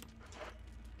 oh.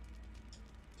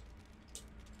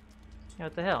 Yeah,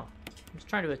 what the hell? I'm just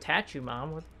trying to attach you,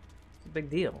 Mom. What's the big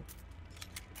deal?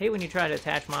 Hate when you try to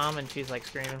attach Mom and she's like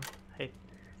screaming. Hate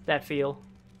that feel.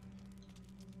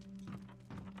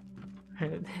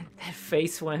 That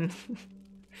face when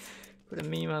put a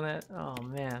meme on that. Oh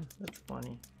man, that's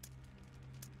funny.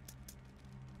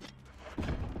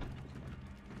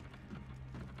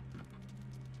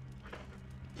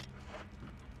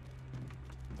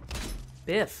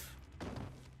 Biff.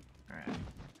 All right.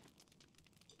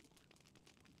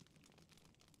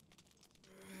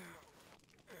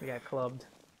 We got clubbed.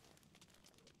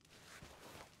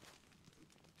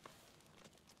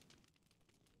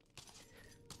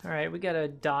 Alright, we gotta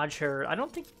dodge her. I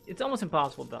don't think... It's almost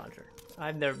impossible to dodge her.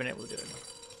 I've never been able to do it.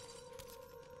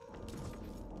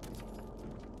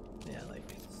 Yeah, like,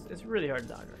 it's really hard to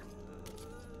dodge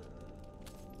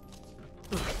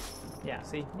her. Yeah,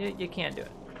 see? You can't do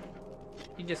it.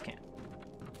 You just can't.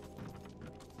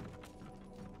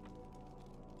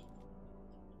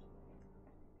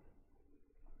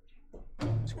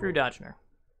 Screw dodging her.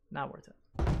 Not worth it.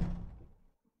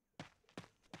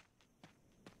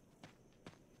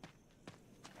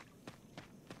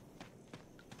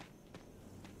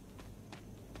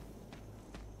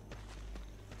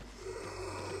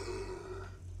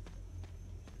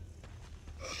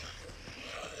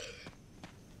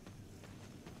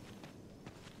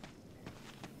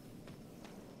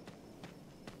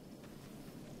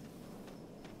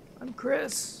 I'm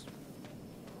Chris.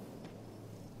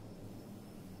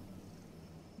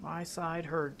 My side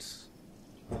hurts.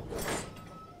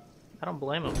 I don't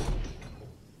blame him.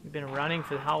 You've been running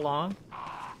for how long?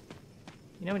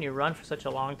 You know when you run for such a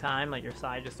long time, like your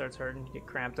side just starts hurting, you get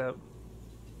cramped up.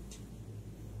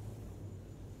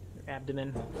 Your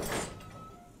abdomen.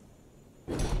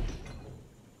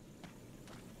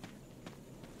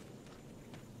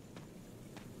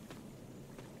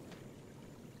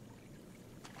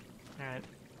 Alright.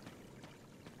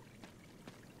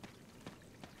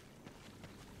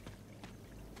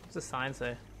 What's the sign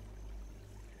say?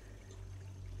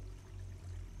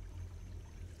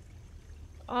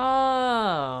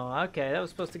 Oh, okay. That was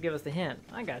supposed to give us the hint.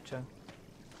 I gotcha.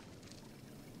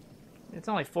 It's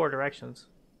only 4 directions.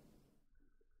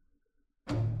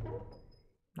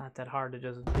 Not that hard to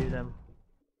just do them.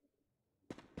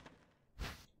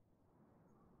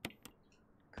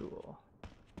 Cool.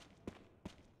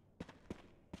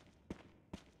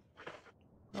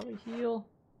 Probably heal.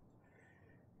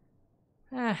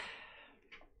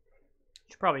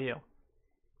 Should probably heal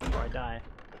before I die.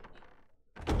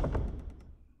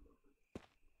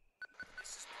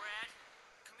 This is Brad.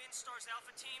 Come in, Stars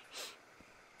Alpha Team.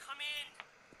 Come in.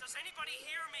 Does anybody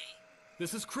hear me?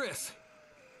 This is Chris.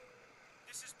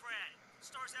 This is Brad.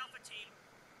 Stars Alpha Team.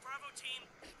 Bravo Team.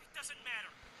 It doesn't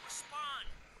matter. Respond.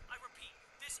 I repeat,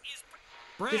 this is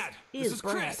Brad! This is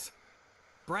Brad. Chris!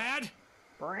 Brad?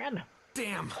 Brad,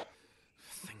 Damn!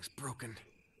 Thing's broken.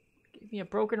 give me a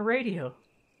broken radio.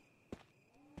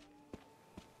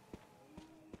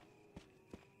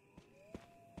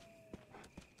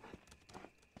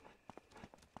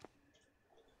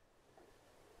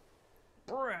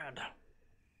 Brad.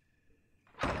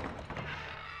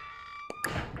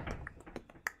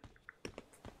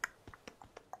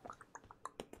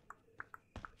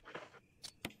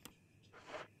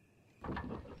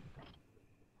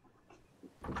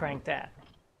 Crank that.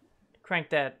 Crank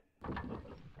that.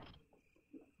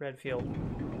 Redfield.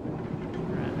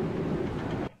 Right.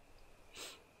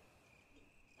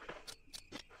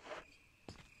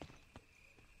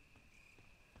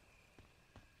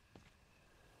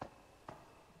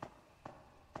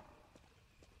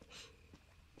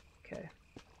 Okay.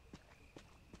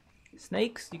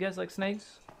 Snakes? You guys like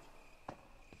snakes?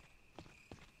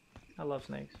 I love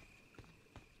snakes.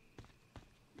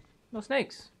 No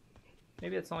snakes.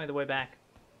 Maybe that's only the way back.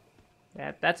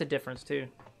 That's a difference too.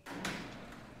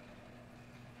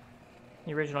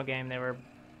 The original game, they were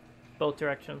both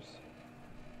directions.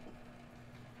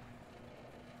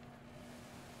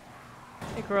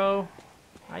 Hey Crow,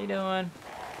 how you doing?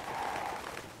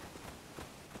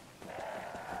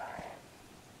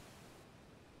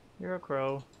 You're a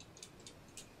crow.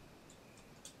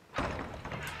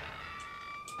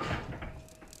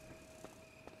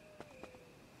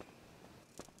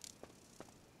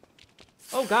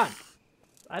 Oh God,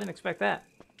 I didn't expect that.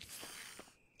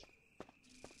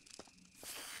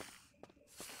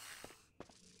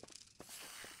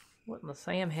 What in the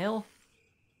Sam Hill?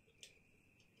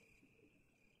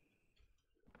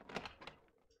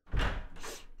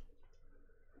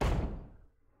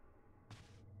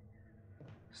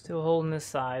 Still holding this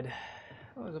side.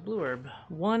 Oh, there's a blue herb.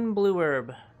 1 blue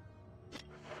herb.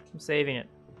 I'm saving it.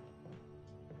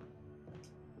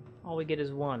 All we get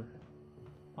is 1.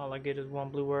 All I get is 1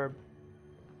 blue herb.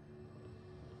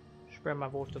 Spread my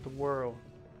voice to the world.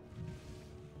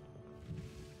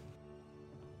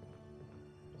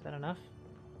 Is that enough?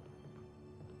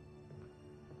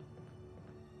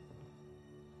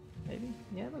 Maybe?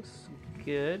 Yeah, it looks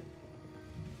good.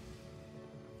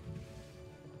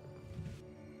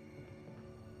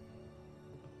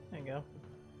 There you go.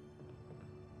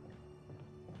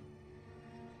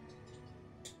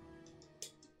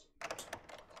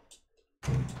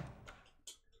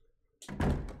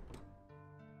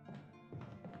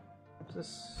 What's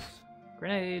this?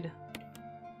 Grenade.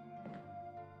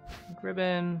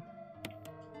 Ribbon.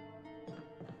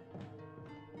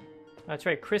 That's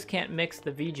right, Chris can't mix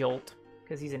the V-Jolt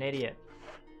because he's an idiot.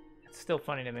 It's still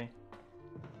funny to me.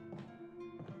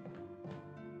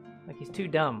 Like he's too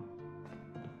dumb.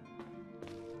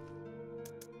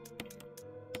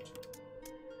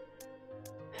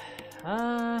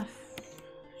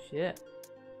 Shit.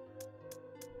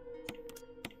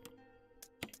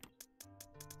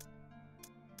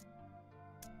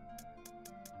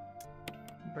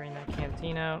 Bring that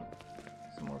canteen out.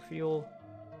 Some more fuel.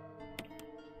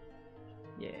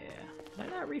 Yeah. Did I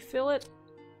not refill it?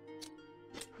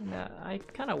 Nah, I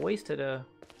kind of wasted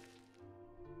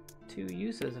 2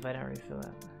 uses if I didn't refill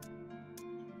that.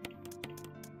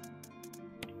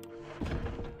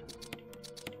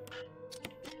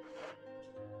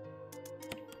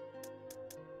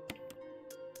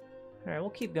 Alright, we'll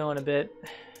keep going a bit.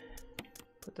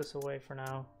 Put this away for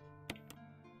now.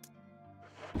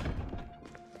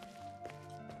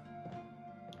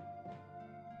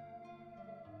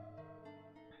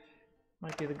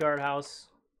 Might do the guardhouse.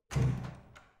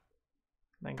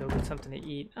 Then go get something to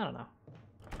eat. I don't know.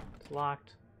 It's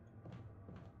locked.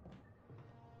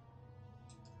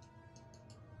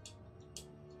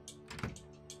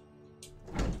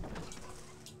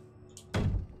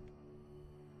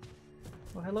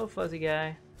 Well, hello, fuzzy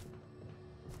guy.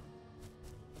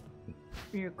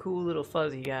 You're a cool little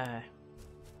fuzzy guy.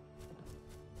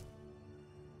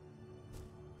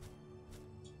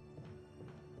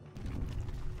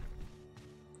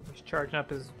 He's charging up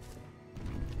his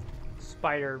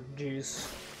spider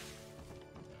juice.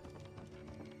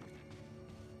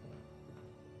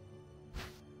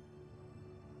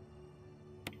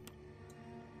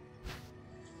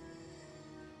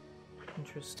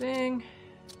 Interesting.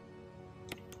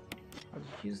 I'll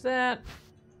just use that.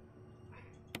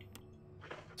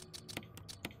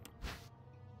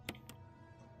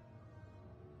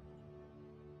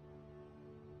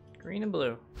 Green and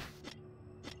blue.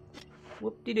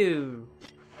 Whoop-de-doo.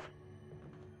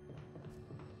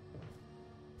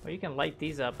 Well, you can light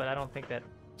these up, but I don't think that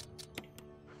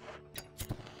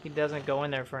he doesn't go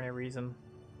in there for any reason.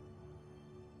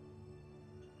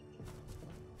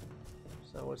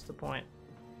 So what's the point?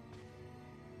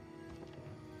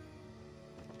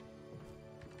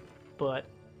 But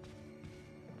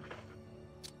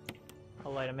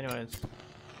I'll light them anyways.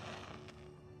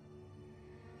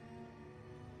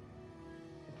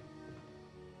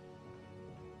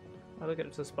 Oh, look at it,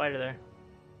 it's a spider there.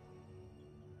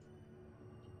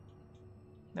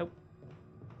 Nope.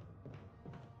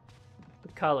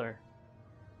 The color.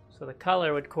 So the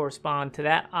color would correspond to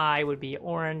that eye would be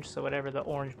orange, so whatever the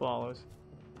orange ball is.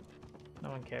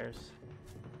 No one cares.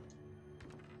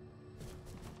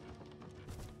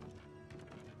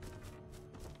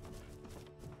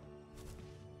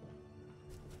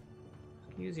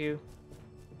 Excuse you.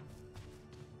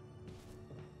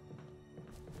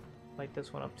 Light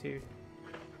this one up too.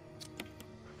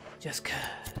 Just cuz.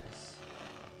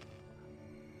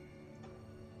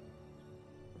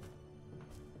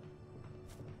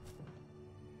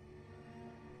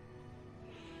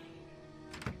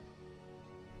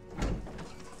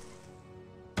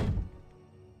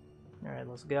 Alright,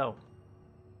 let's go.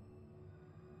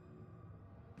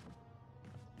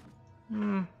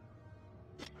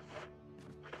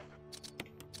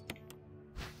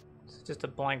 It's just a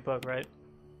blank book, right?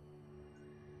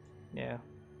 Yeah.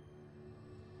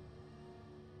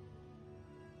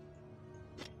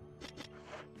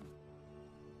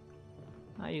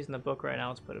 Not using the book right now,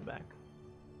 let's put it back.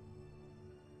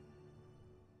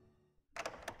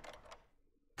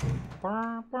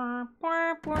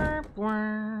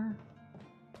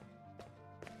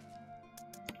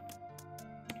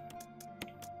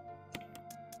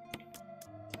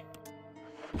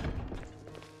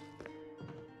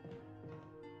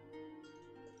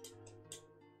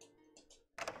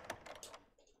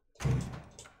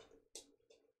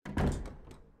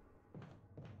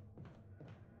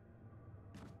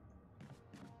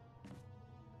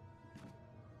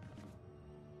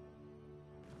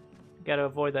 Gotta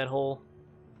avoid that hole.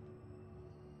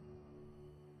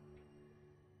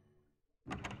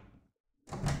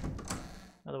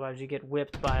 Otherwise you get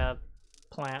whipped by a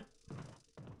plant.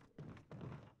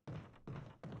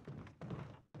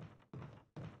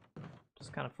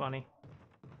 Just kind of funny.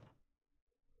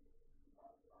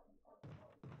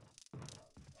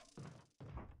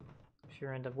 If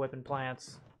you're into whipping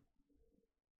plants.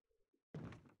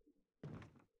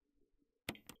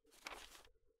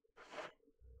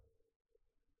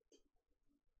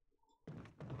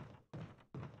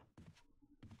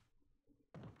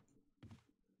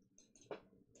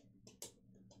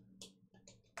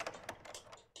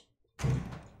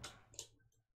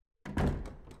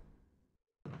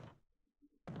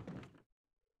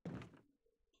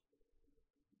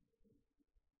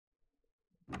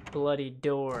 Bloody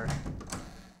door.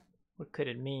 What could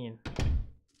it mean?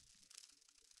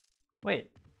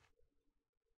 Wait.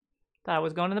 Thought I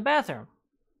was going to the bathroom.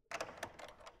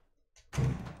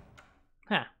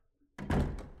 Huh.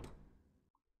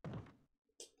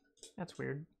 That's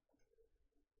weird.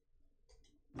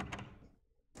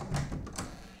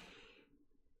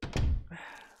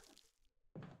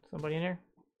 Somebody in here?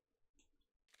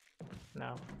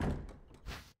 No.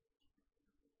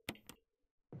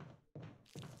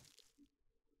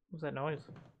 What's that noise?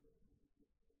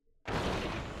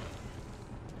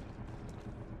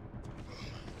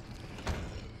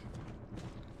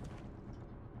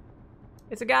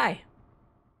 It's a guy.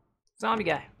 Zombie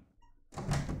guy.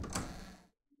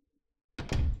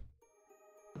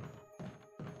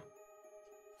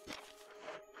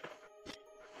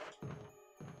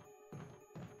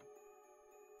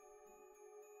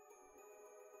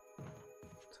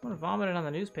 Someone vomited on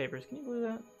the newspapers. Can you believe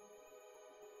that?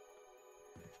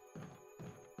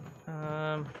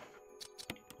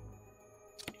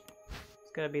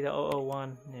 It's gotta be the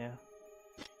 001, yeah.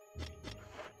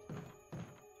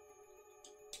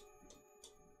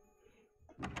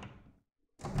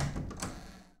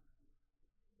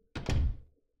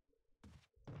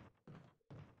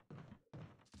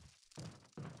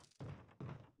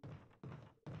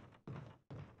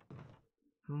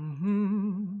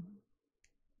 Mm-hmm.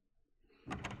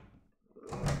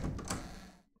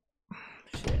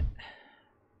 Shit.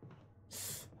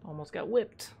 Almost got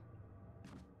whipped.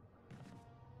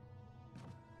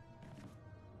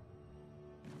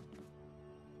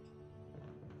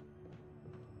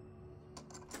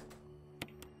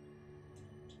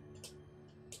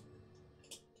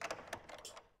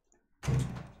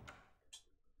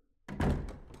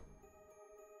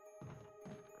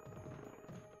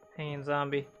 Hanging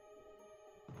zombie.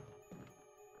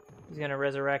 He's gonna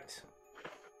resurrect.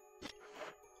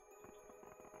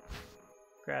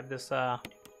 Grab this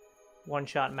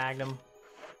one-shot magnum.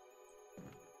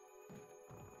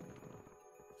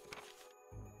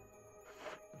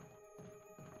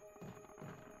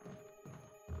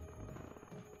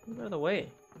 Move out of the way.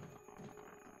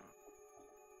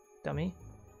 Dummy.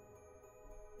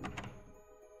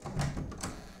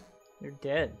 You're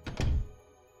dead.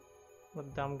 What a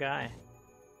dumb guy.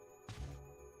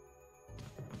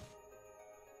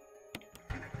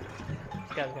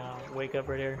 This guy's gonna wake up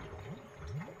right here.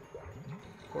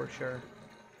 For sure.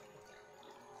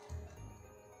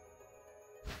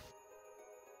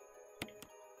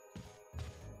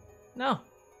 No.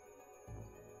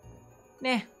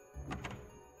 Nah.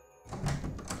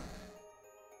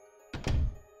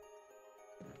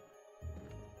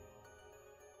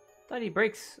 Thought he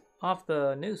breaks off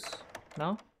the noose.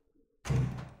 No?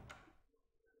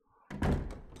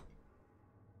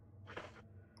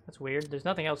 That's weird. There's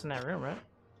nothing else in that room, right?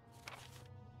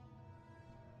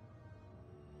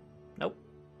 Nope.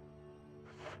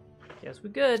 Guess we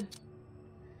good.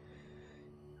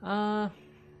 Do I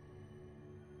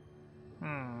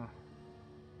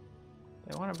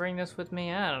want to bring this with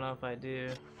me? I don't know if I do.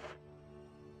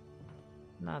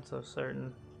 Not so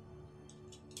certain.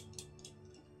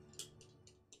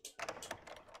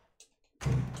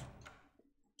 In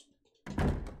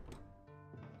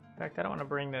fact, I don't want to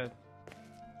bring the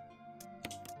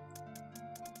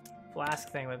flask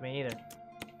thing with me either.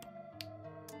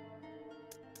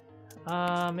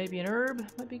 Maybe an herb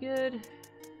might be good.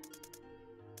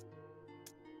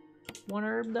 One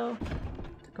herb though,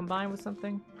 to combine with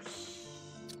something.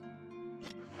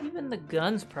 Even the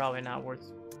gun's probably not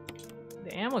worth.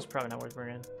 The ammo's probably not worth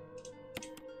bringing.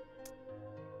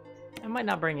 I might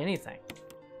not bring anything.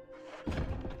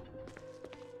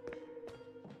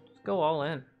 Just go all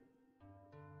in.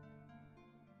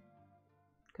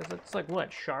 Cause it's like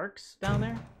what, sharks down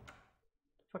there? What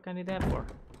the fuck I need that for?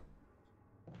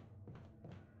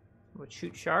 Would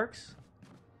shoot sharks?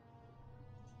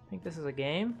 I think this is a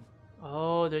game.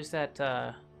 Oh, there's that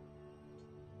that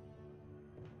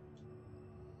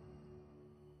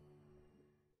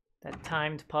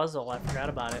timed puzzle. I forgot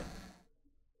about it.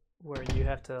 Where you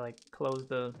have to like close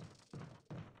the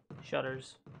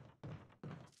shutters.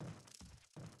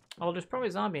 Oh, there's probably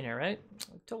a zombie in here, right?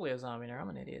 Totally a zombie in here. I'm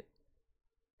an idiot.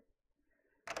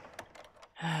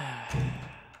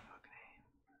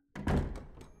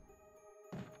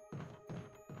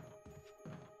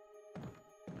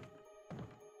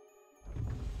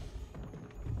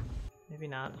 Maybe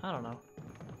not. I don't know.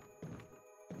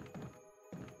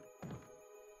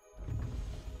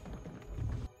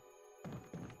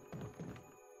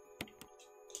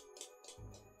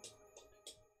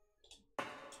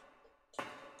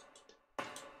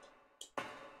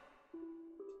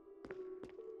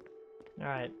 All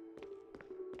right.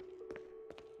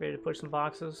 Ready to push some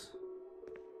boxes?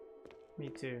 Me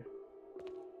too.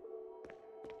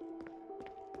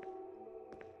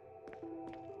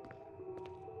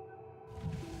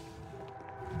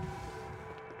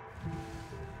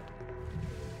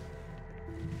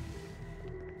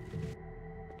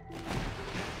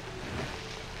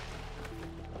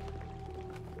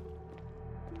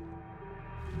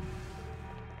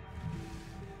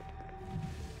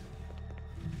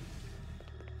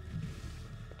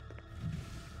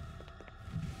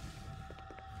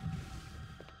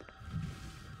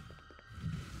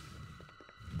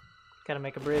 Gotta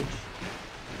make a bridge.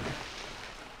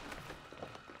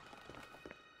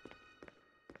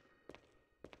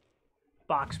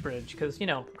 Box bridge, because, you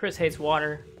know, Chris hates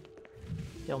water.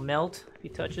 He'll melt if he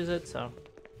touches it, so.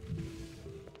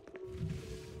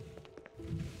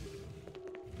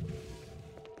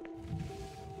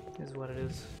 Is what it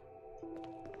is.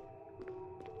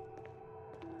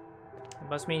 It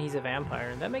must mean he's a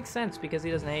vampire. That makes sense, because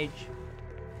he doesn't age.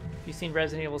 If you've seen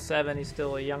Resident Evil 7, he's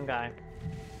still a young guy.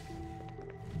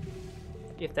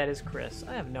 If that is Chris.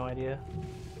 I have no idea.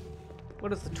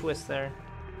 What is the twist there?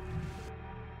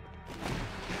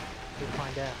 We'll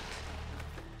find out.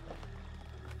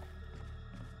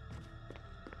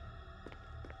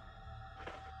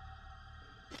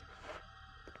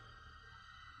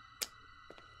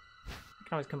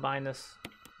 can always combine this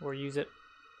or use it.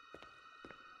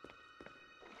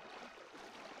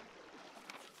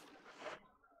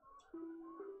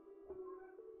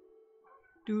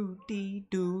 Do dee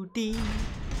do dee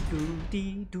do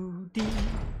dee do dee.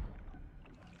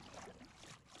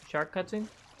 Shark cutscene?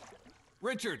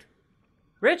 Richard!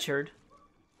 Richard?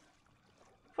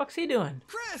 Fuck's he doing?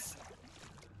 Chris!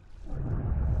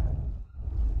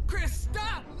 Chris,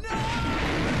 stop! No!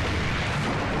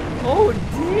 Oh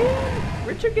damn!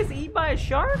 Richard gets eaten by a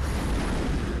shark?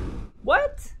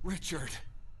 What? Richard.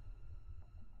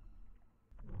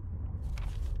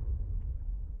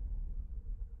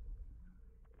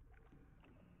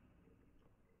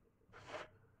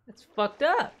 That's fucked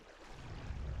up.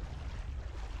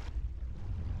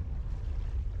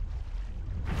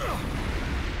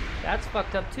 That's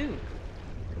fucked up too.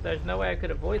 'Cause there's no way I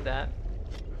could avoid that.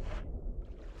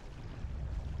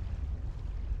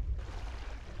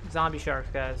 Zombie sharks,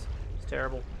 guys. It's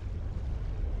terrible.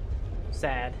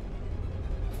 Sad.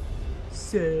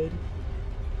 Sad.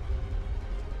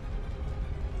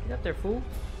 Get up there, fool.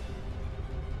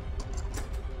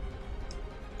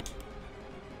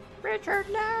 Richard,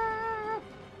 no!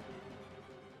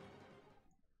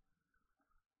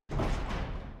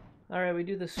 Alright, we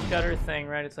do the shutter thing,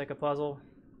 right? It's like a puzzle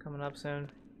coming up soon.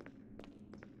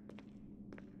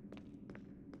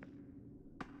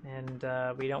 And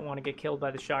we don't want to get killed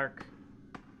by the shark.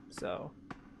 So.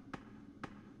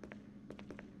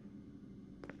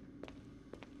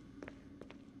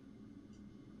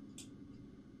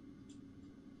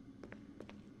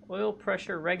 Oil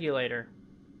pressure regulator.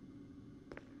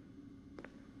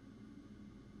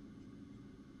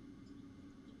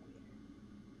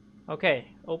 Okay,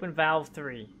 open valve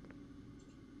 3.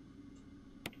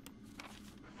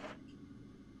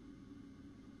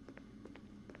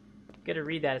 Gotta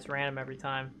read that, it's random every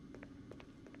time.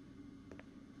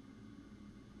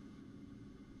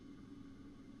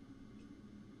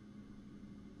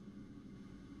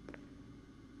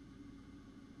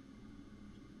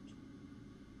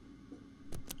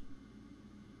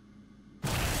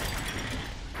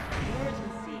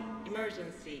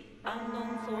 Emergency.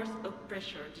 Unknown source of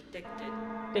pressure detected.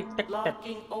 Detected.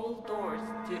 Locking all doors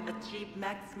to achieve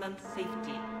maximum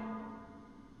safety.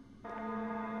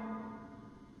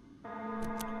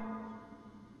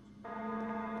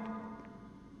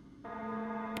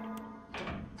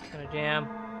 Gonna jam.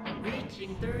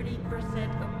 Reaching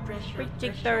 30% of pressure.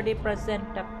 Reaching threshold.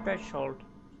 30% of threshold.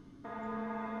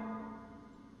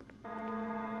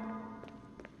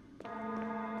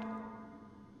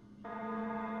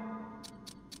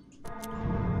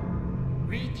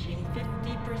 Reaching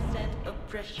 50% of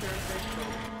pressure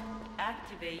threshold.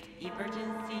 Activate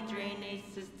emergency drainage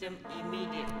system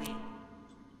immediately.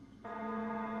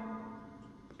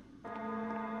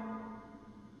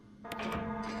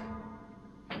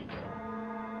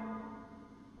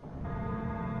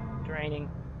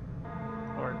 Draining.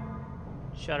 Or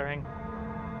shuttering.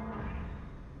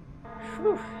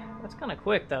 Whew. That's kind of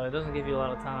quick though, it doesn't give you a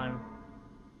lot of time.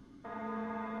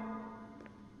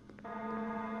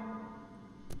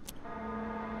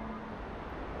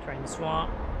 Drain the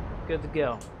swamp. Good to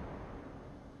go.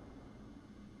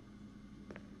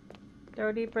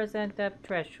 30% of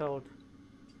threshold.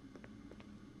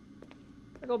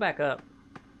 I'll go back up.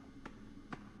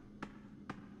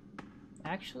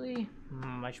 Actually,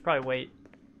 I should probably wait.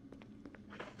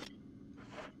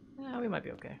 Yeah, we might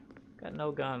be okay. Got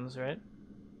no guns, right?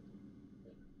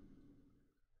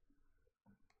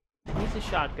 I need the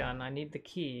shotgun. I need the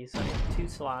keys. I need 2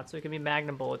 slots. So it can be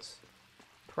magnum bullets.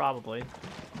 Probably.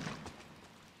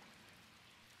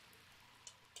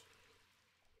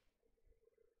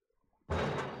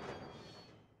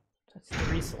 That's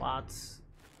 3 slots.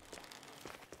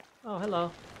 Oh,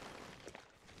 hello.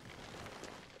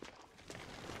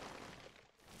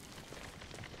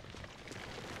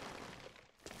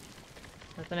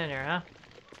 Nothing in here, huh?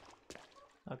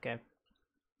 Okay.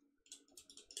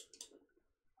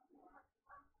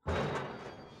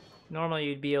 Normally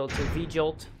you'd be able to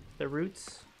V-jolt the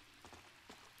roots.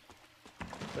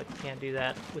 But you can't do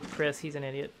that with Chris. He's an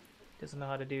idiot. Doesn't know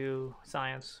how to do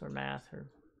science or math or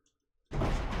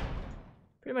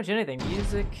pretty much anything.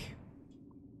 Music.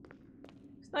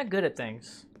 He's not good at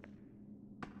things.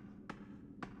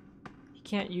 He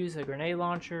can't use a grenade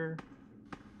launcher.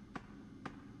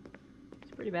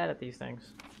 He's pretty bad at these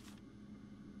things.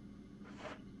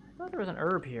 I thought there was an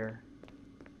herb here.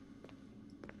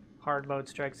 Hard mode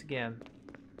strikes again.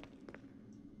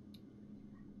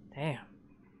 Damn.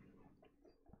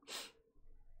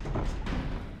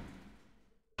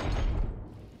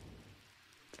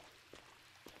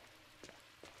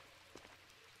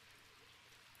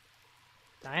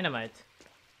 Dynamite.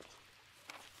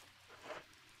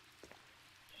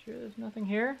 Sure there's nothing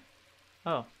here?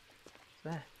 Oh.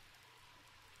 What's that?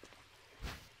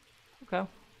 Okay.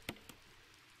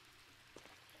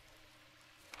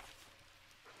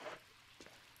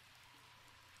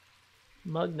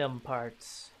 Magnum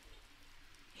parts.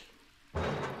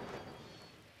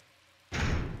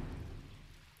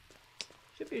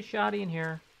 Should be a shoddy in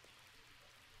here.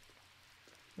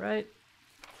 Right?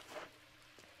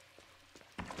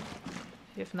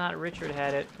 If not, Richard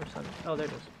had it or something. Oh, there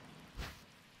it is.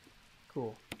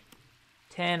 Cool.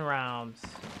 10 rounds.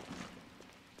 That's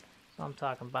what I'm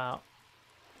talking about.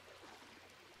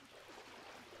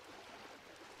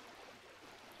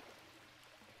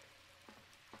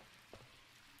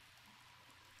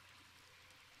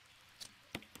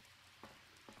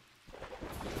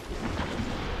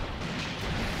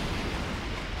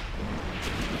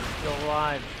 Still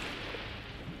alive.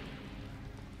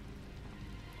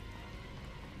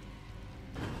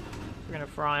 We're gonna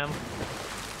fry him.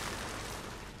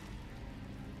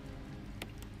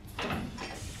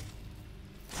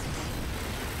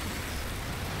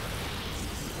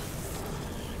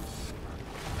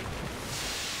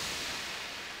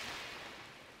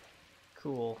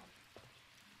 Cool.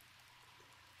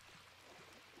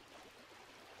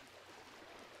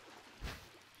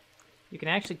 You can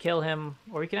actually kill him,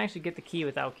 or you can actually get the key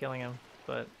without killing him,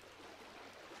 but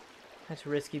that's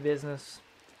risky business.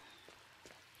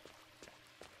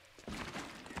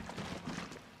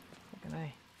 Fucking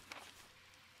A.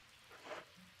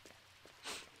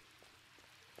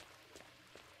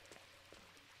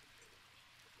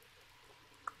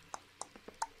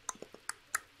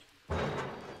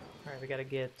 Alright, we gotta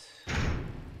get...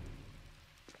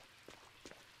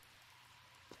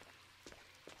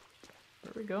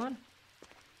 Where are we going?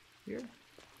 Here?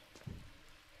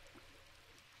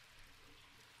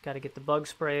 Gotta get the bug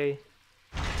spray.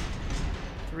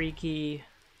 3 key.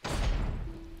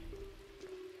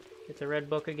 Get the red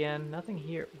book again. Nothing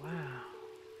here. Wow.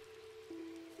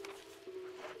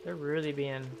 They're really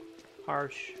being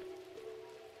harsh.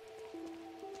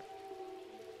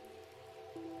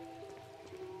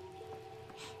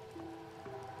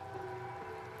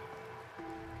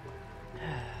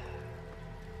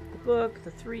 Book, the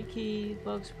 3 key,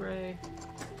 bug spray.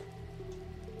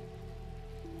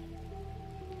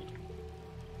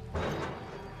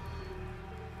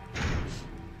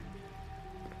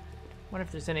 Wonder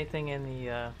if there's anything in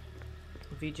the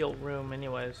vigil room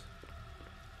anyways.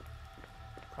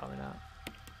 Probably not.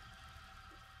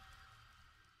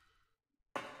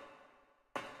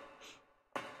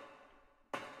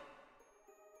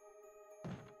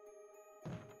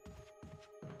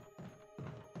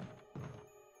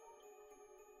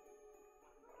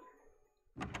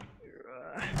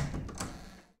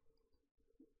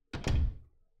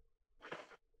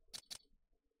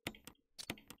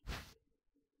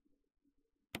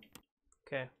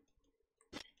 Okay.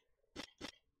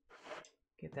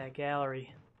 Get that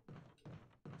gallery.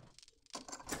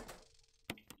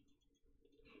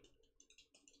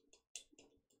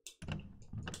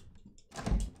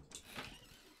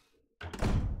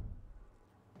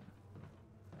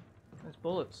 There's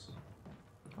bullets.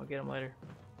 I'll get them later.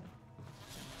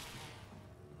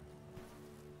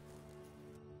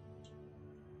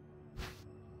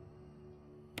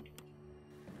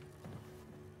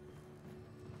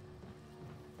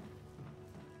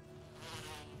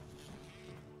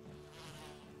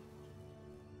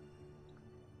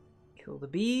 Kill the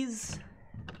bees.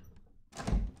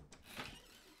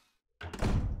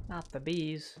 Not the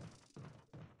bees.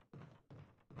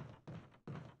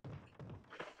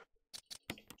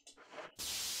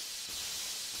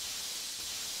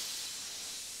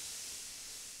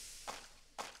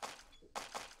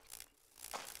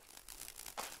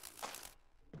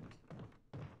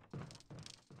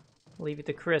 Leave it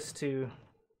to Chris to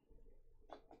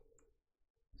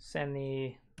send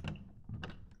the,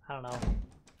 I don't know,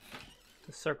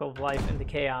 the circle of life into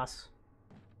chaos.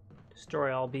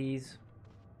 Destroy all bees.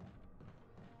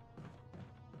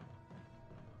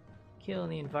 Killing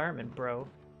the environment, bro.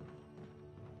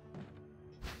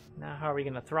 Now how are we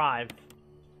gonna thrive?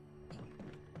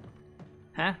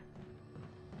 Huh?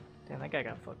 Damn, that guy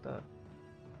got fucked up.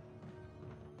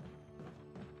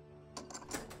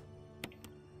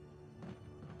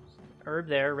 Herb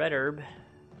there, red herb.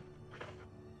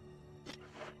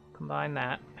 Combine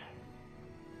that.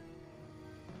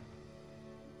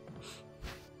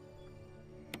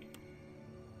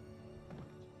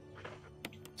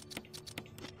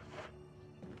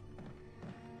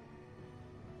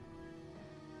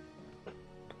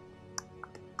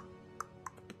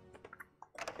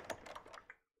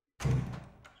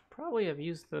 probably have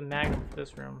used the magnum for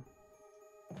this room.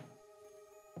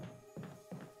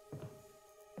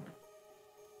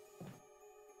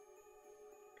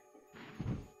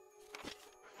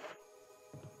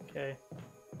 Okay.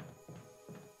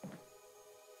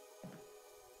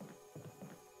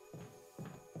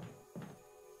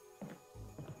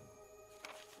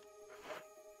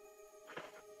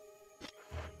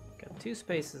 Got 2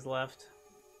 spaces left. So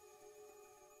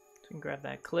we can grab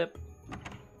that clip.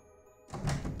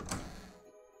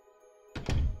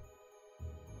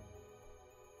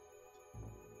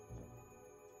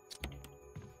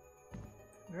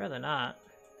 I'd rather not.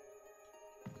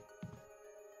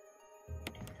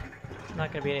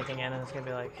 Not gonna be anything in it, it's gonna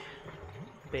be like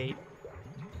bait.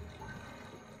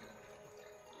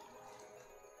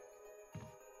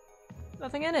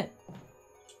 Nothing in it!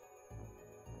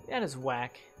 That is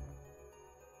whack.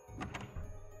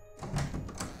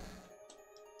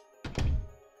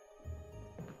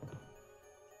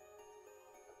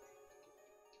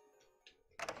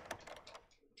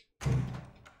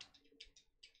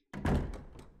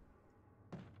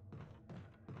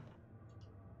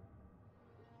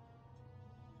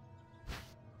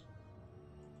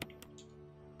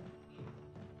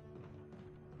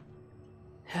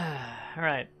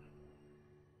 Alright.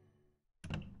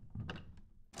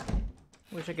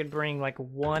 Wish I could bring like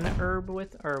 1 herb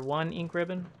with, or 1 ink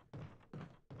ribbon.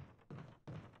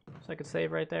 So I could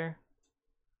save right there.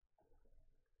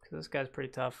 Because this guy's pretty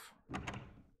tough. I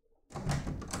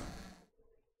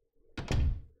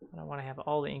don't want to have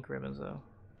all the ink ribbons though.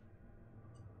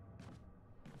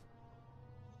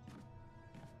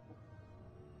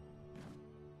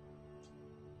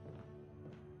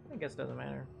 I guess it doesn't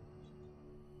matter.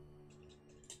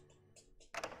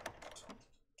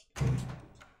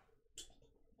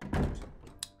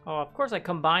 Oh, of course I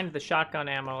combined the shotgun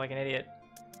ammo like an idiot.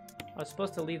 I was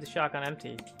supposed to leave the shotgun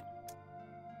empty.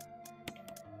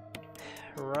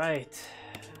 Right.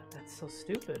 That's so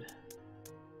stupid.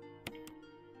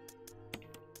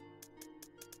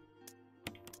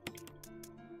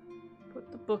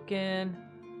 Put the book in.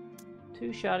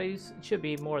 2 shotties. It should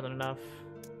be more than enough.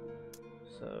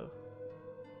 So...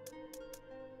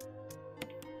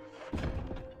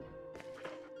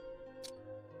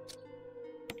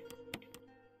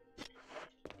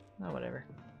 oh, whatever.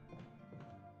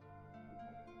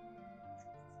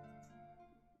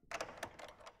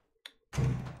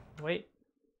 Wait.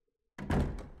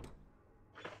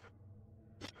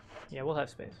 Yeah, we'll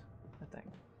have space, I think.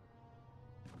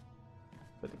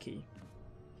 For the key.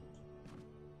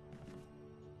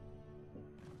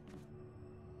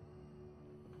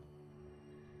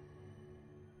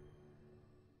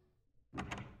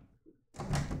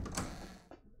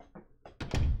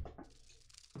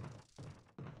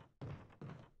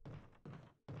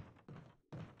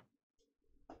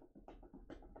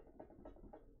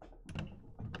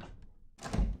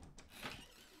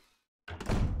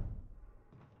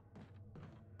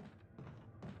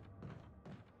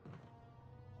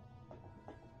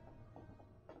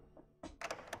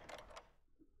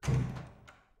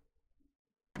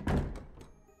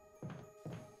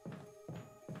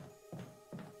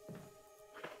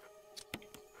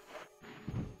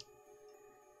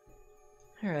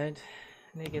 Alright,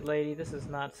 naked lady, this is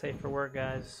not safe for work,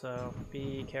 guys, so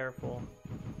be careful.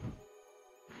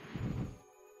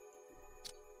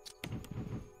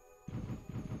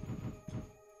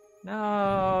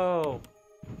 No!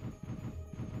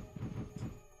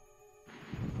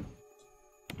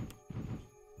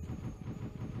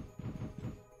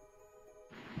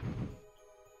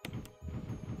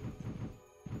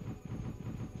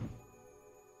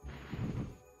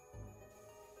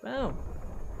 Boom!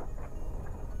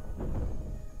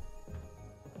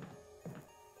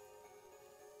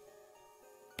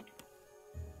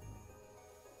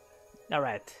 All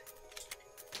right,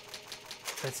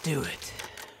 let's do it.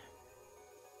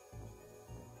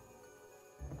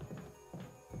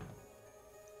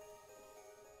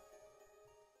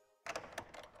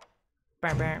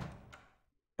 Bam, bam,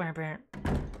 bam, bam.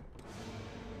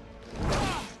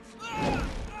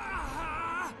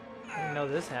 I didn't know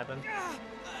this happened.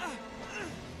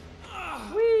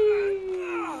 Whee!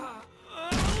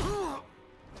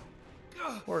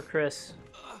 Poor Chris.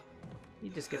 He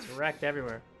just gets wrecked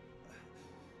everywhere.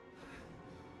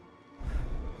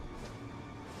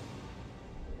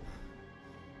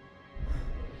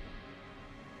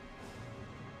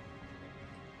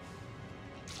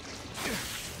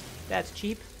 That's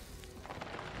cheap.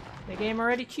 The game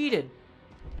already cheated.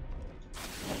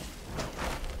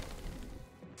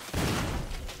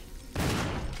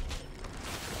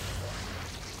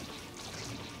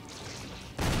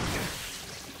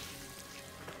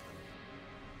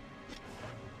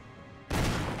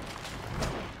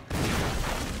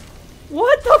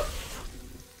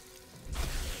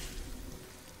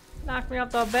 me off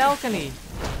the balcony.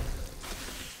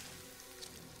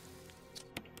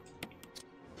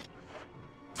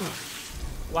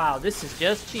 Wow, this is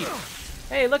just cheap.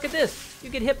 Hey, look at this. You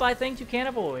get hit by things you can't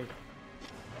avoid.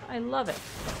 I love it.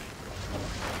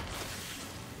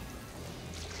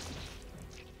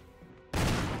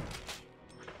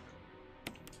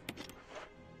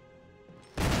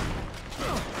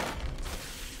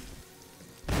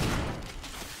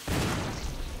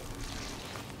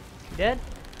 You dead?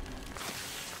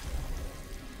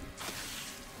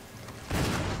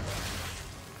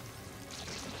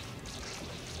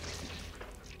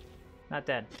 Not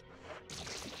dead.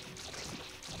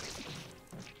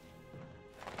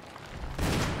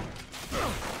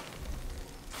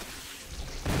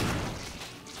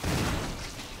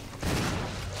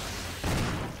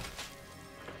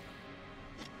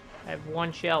 I have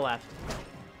one shell left.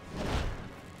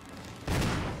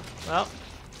 Well,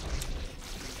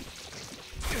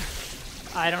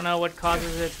 I don't know what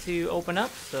causes it to open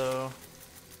up, so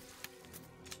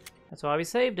that's why we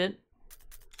saved it.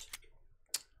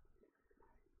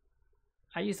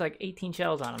 I used like 18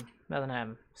 shells on him. Nothing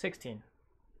happened. 16.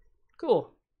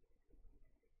 Cool.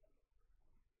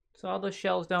 So all those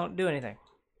shells don't do anything.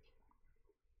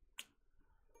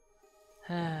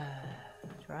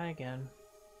 Try again.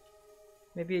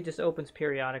 Maybe it just opens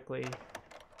periodically.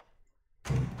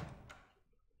 I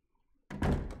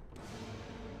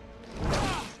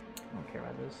don't care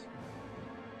about this.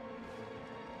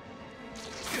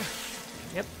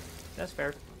 Yep, that's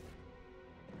fair.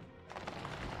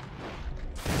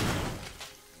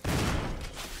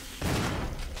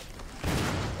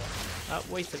 Oh,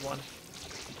 wasted one.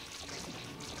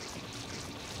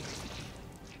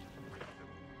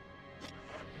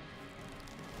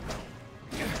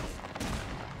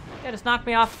 Yeah, just knocked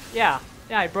me off. Yeah,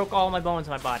 I broke all my bones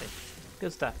in my body.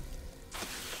 Good stuff.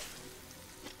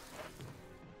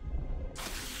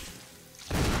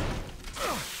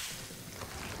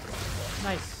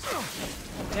 Nice.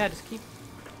 Yeah, just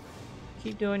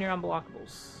keep doing your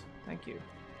unblockables. Thank you.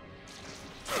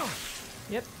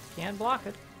 Yep, can't block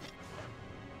it.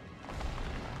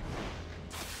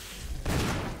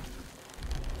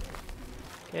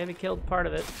 Okay, we killed part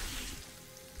of it.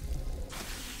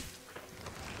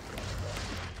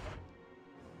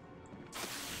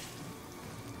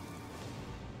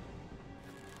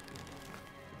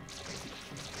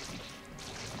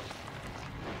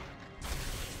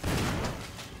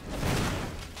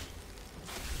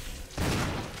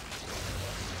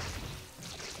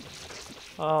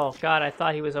 Oh god, I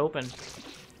thought he was open.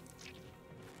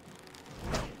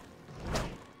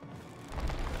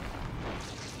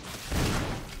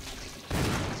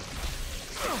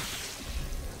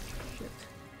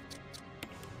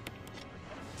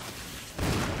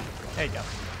 There you go.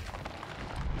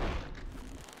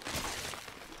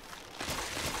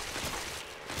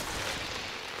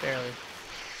 Barely.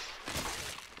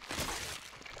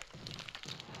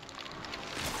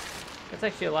 That's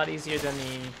actually a lot easier than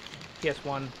the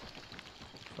PS1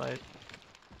 fight.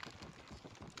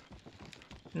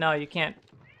 No, you can't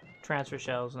transfer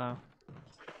shells, no.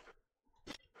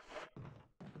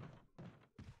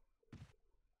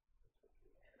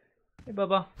 Hey,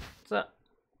 Bubba. What's up?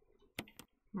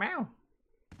 Meow.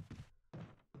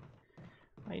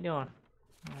 How you doing?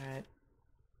 Alright.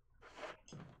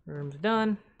 Room's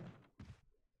done.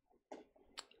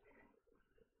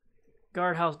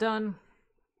 Guardhouse done.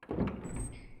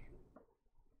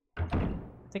 I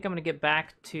think I'm gonna get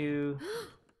back to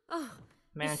Oh,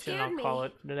 mansion, you I'll scared call me.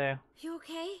 it for today. You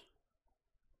okay?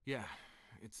 Yeah,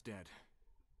 it's dead.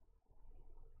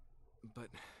 But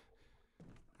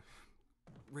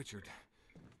Richard,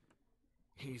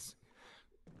 he's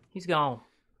gone.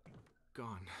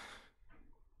 gone.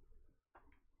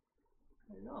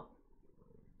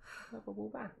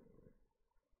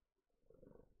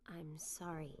 I'm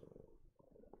sorry.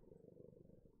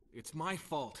 It's my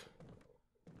fault.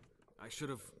 I should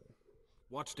have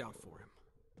watched out for him.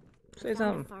 Say Found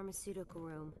something. a pharmaceutical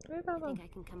room. Say I something. think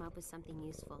I can come up with something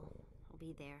useful. I'll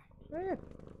be there. Say it.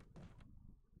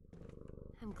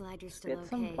 I'm glad you're still Spit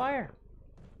some okay. fire.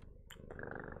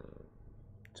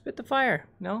 Spit the fire.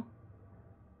 No?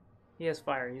 He has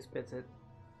fire. He spits it.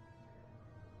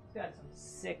 He's got some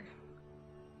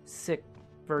sick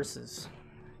verses.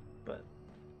 But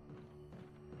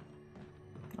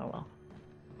oh well.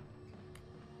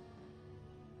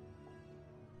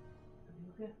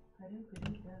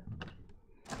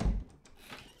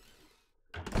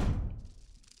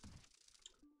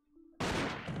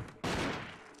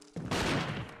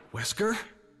 Wesker?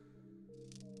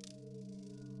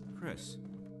 Chris,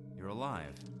 you're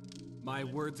alive. My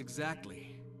words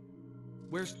exactly.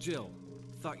 Where's Jill?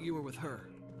 thought you were with her.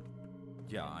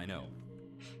 Yeah, I know.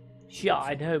 Yeah,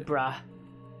 I know, bruh.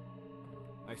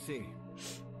 I see.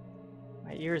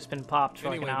 My ear's been popped for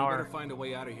Anyway, like an we hour. better find a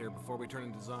way out of here before we turn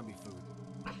into zombie food.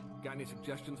 Got any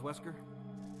suggestions, Wesker?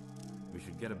 We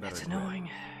should get a better That's grip annoying.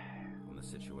 on the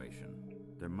situation.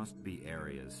 There must be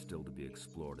areas still to be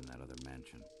explored in that other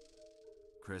mansion.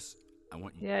 Chris, I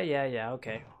want you... Yeah,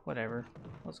 okay. Whatever.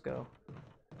 Let's go.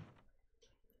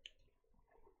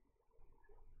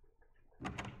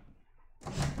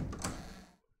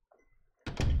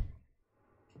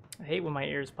 I hate when my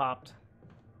ears popped.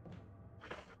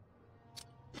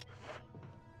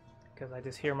 Because I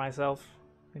just hear myself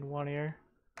in one ear.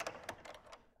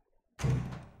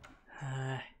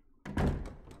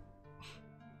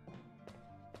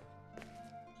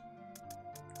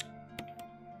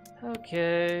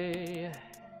 Okay.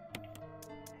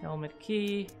 Helmet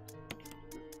key.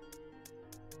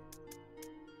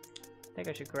 I think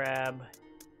I should grab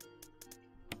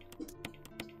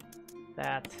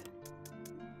that.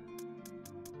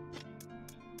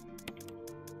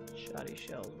 Shoddy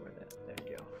shells were that. There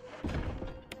you go.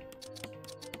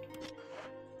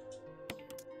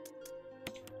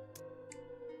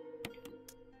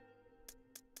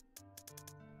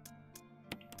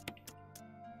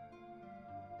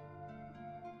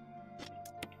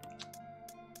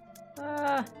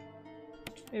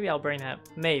 Maybe I'll bring that.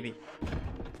 Maybe.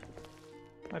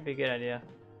 Might be a good idea.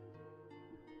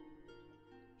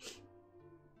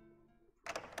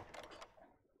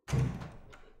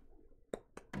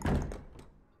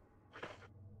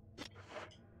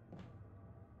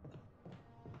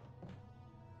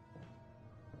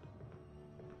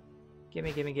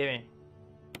 Gimme.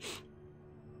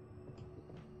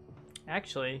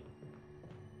 Actually,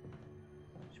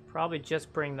 should probably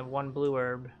just bring the one blue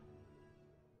herb.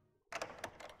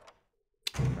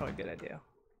 Probably a good idea.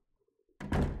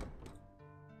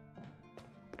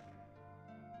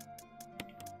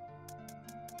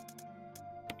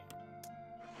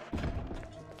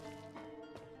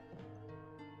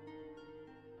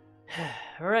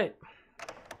 All right.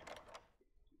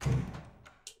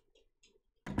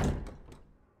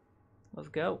 Let's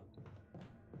go.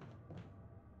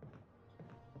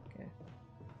 Okay.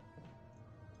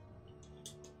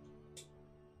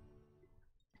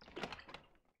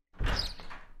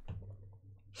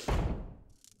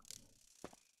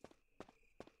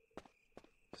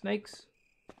 Snakes?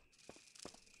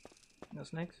 No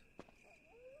snakes?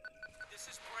 This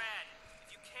is Brad.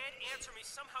 If you can't answer me,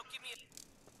 somehow give me a...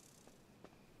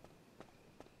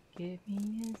 Give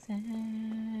me a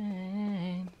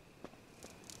sign.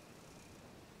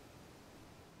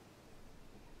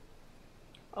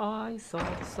 I saw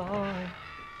the sign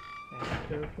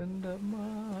and opened up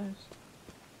my eyes.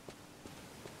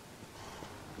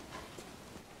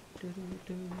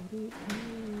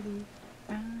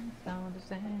 I saw the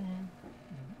sign.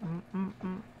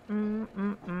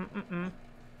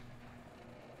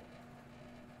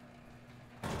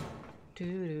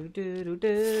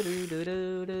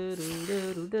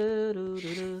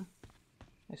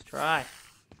 Let's try.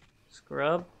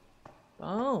 Scrub.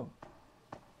 Boom.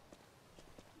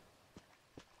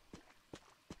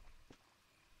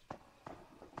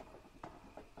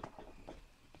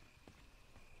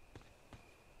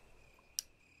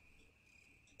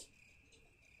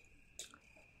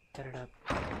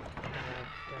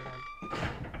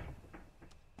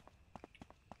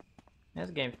 This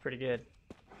game's pretty good.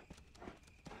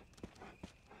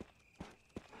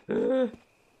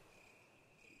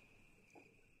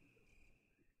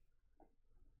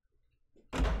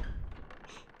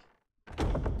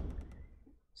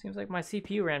 Seems like my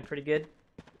CPU ran pretty good.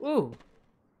 Ooh!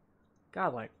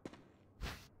 Godlike.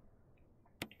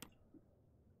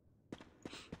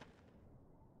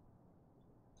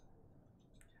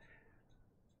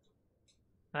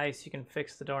 Nice, you can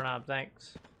fix the doorknob,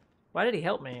 thanks. Why did he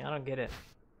help me? I don't get it.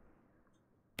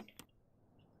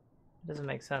 It doesn't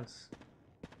make sense.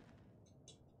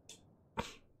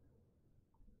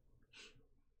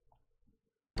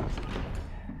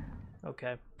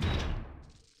 Okay.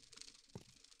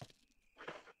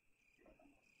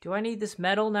 Do I need this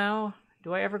metal now?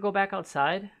 Do I ever go back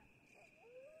outside?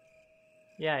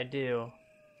 Yeah, I do.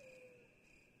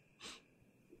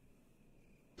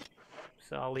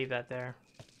 So I'll leave that there.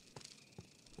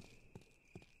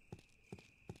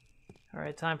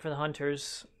 Alright, time for the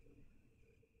hunters.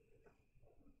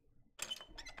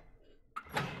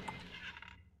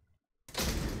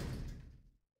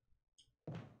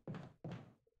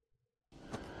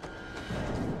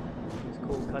 It's a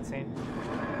cool cutscene.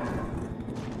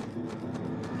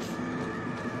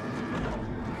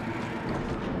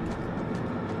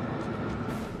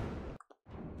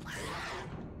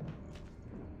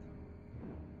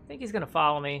 think he's gonna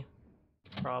follow me.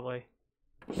 Probably.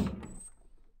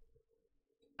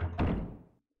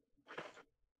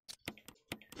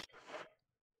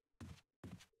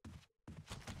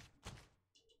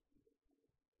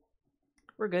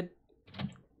 We're good.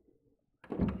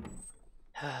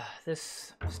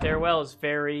 This stairwell is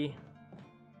very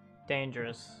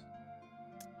dangerous.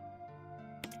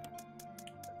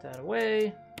 Put that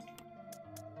away.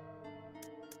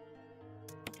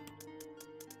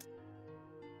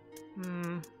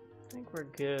 I think we're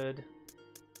good.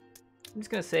 I'm just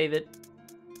gonna save it.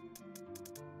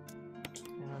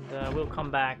 And we'll come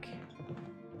back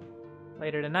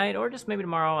later tonight, or just maybe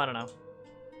tomorrow, I don't know.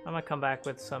 I might come back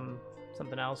with something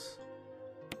else.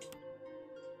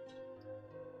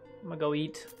 I'm gonna go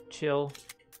eat, chill.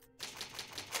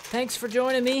 Thanks for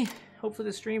joining me. Hopefully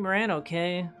the stream ran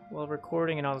okay while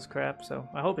recording and all this crap, so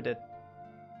I hope it did.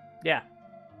 Yeah.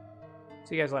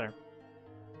 See you guys later.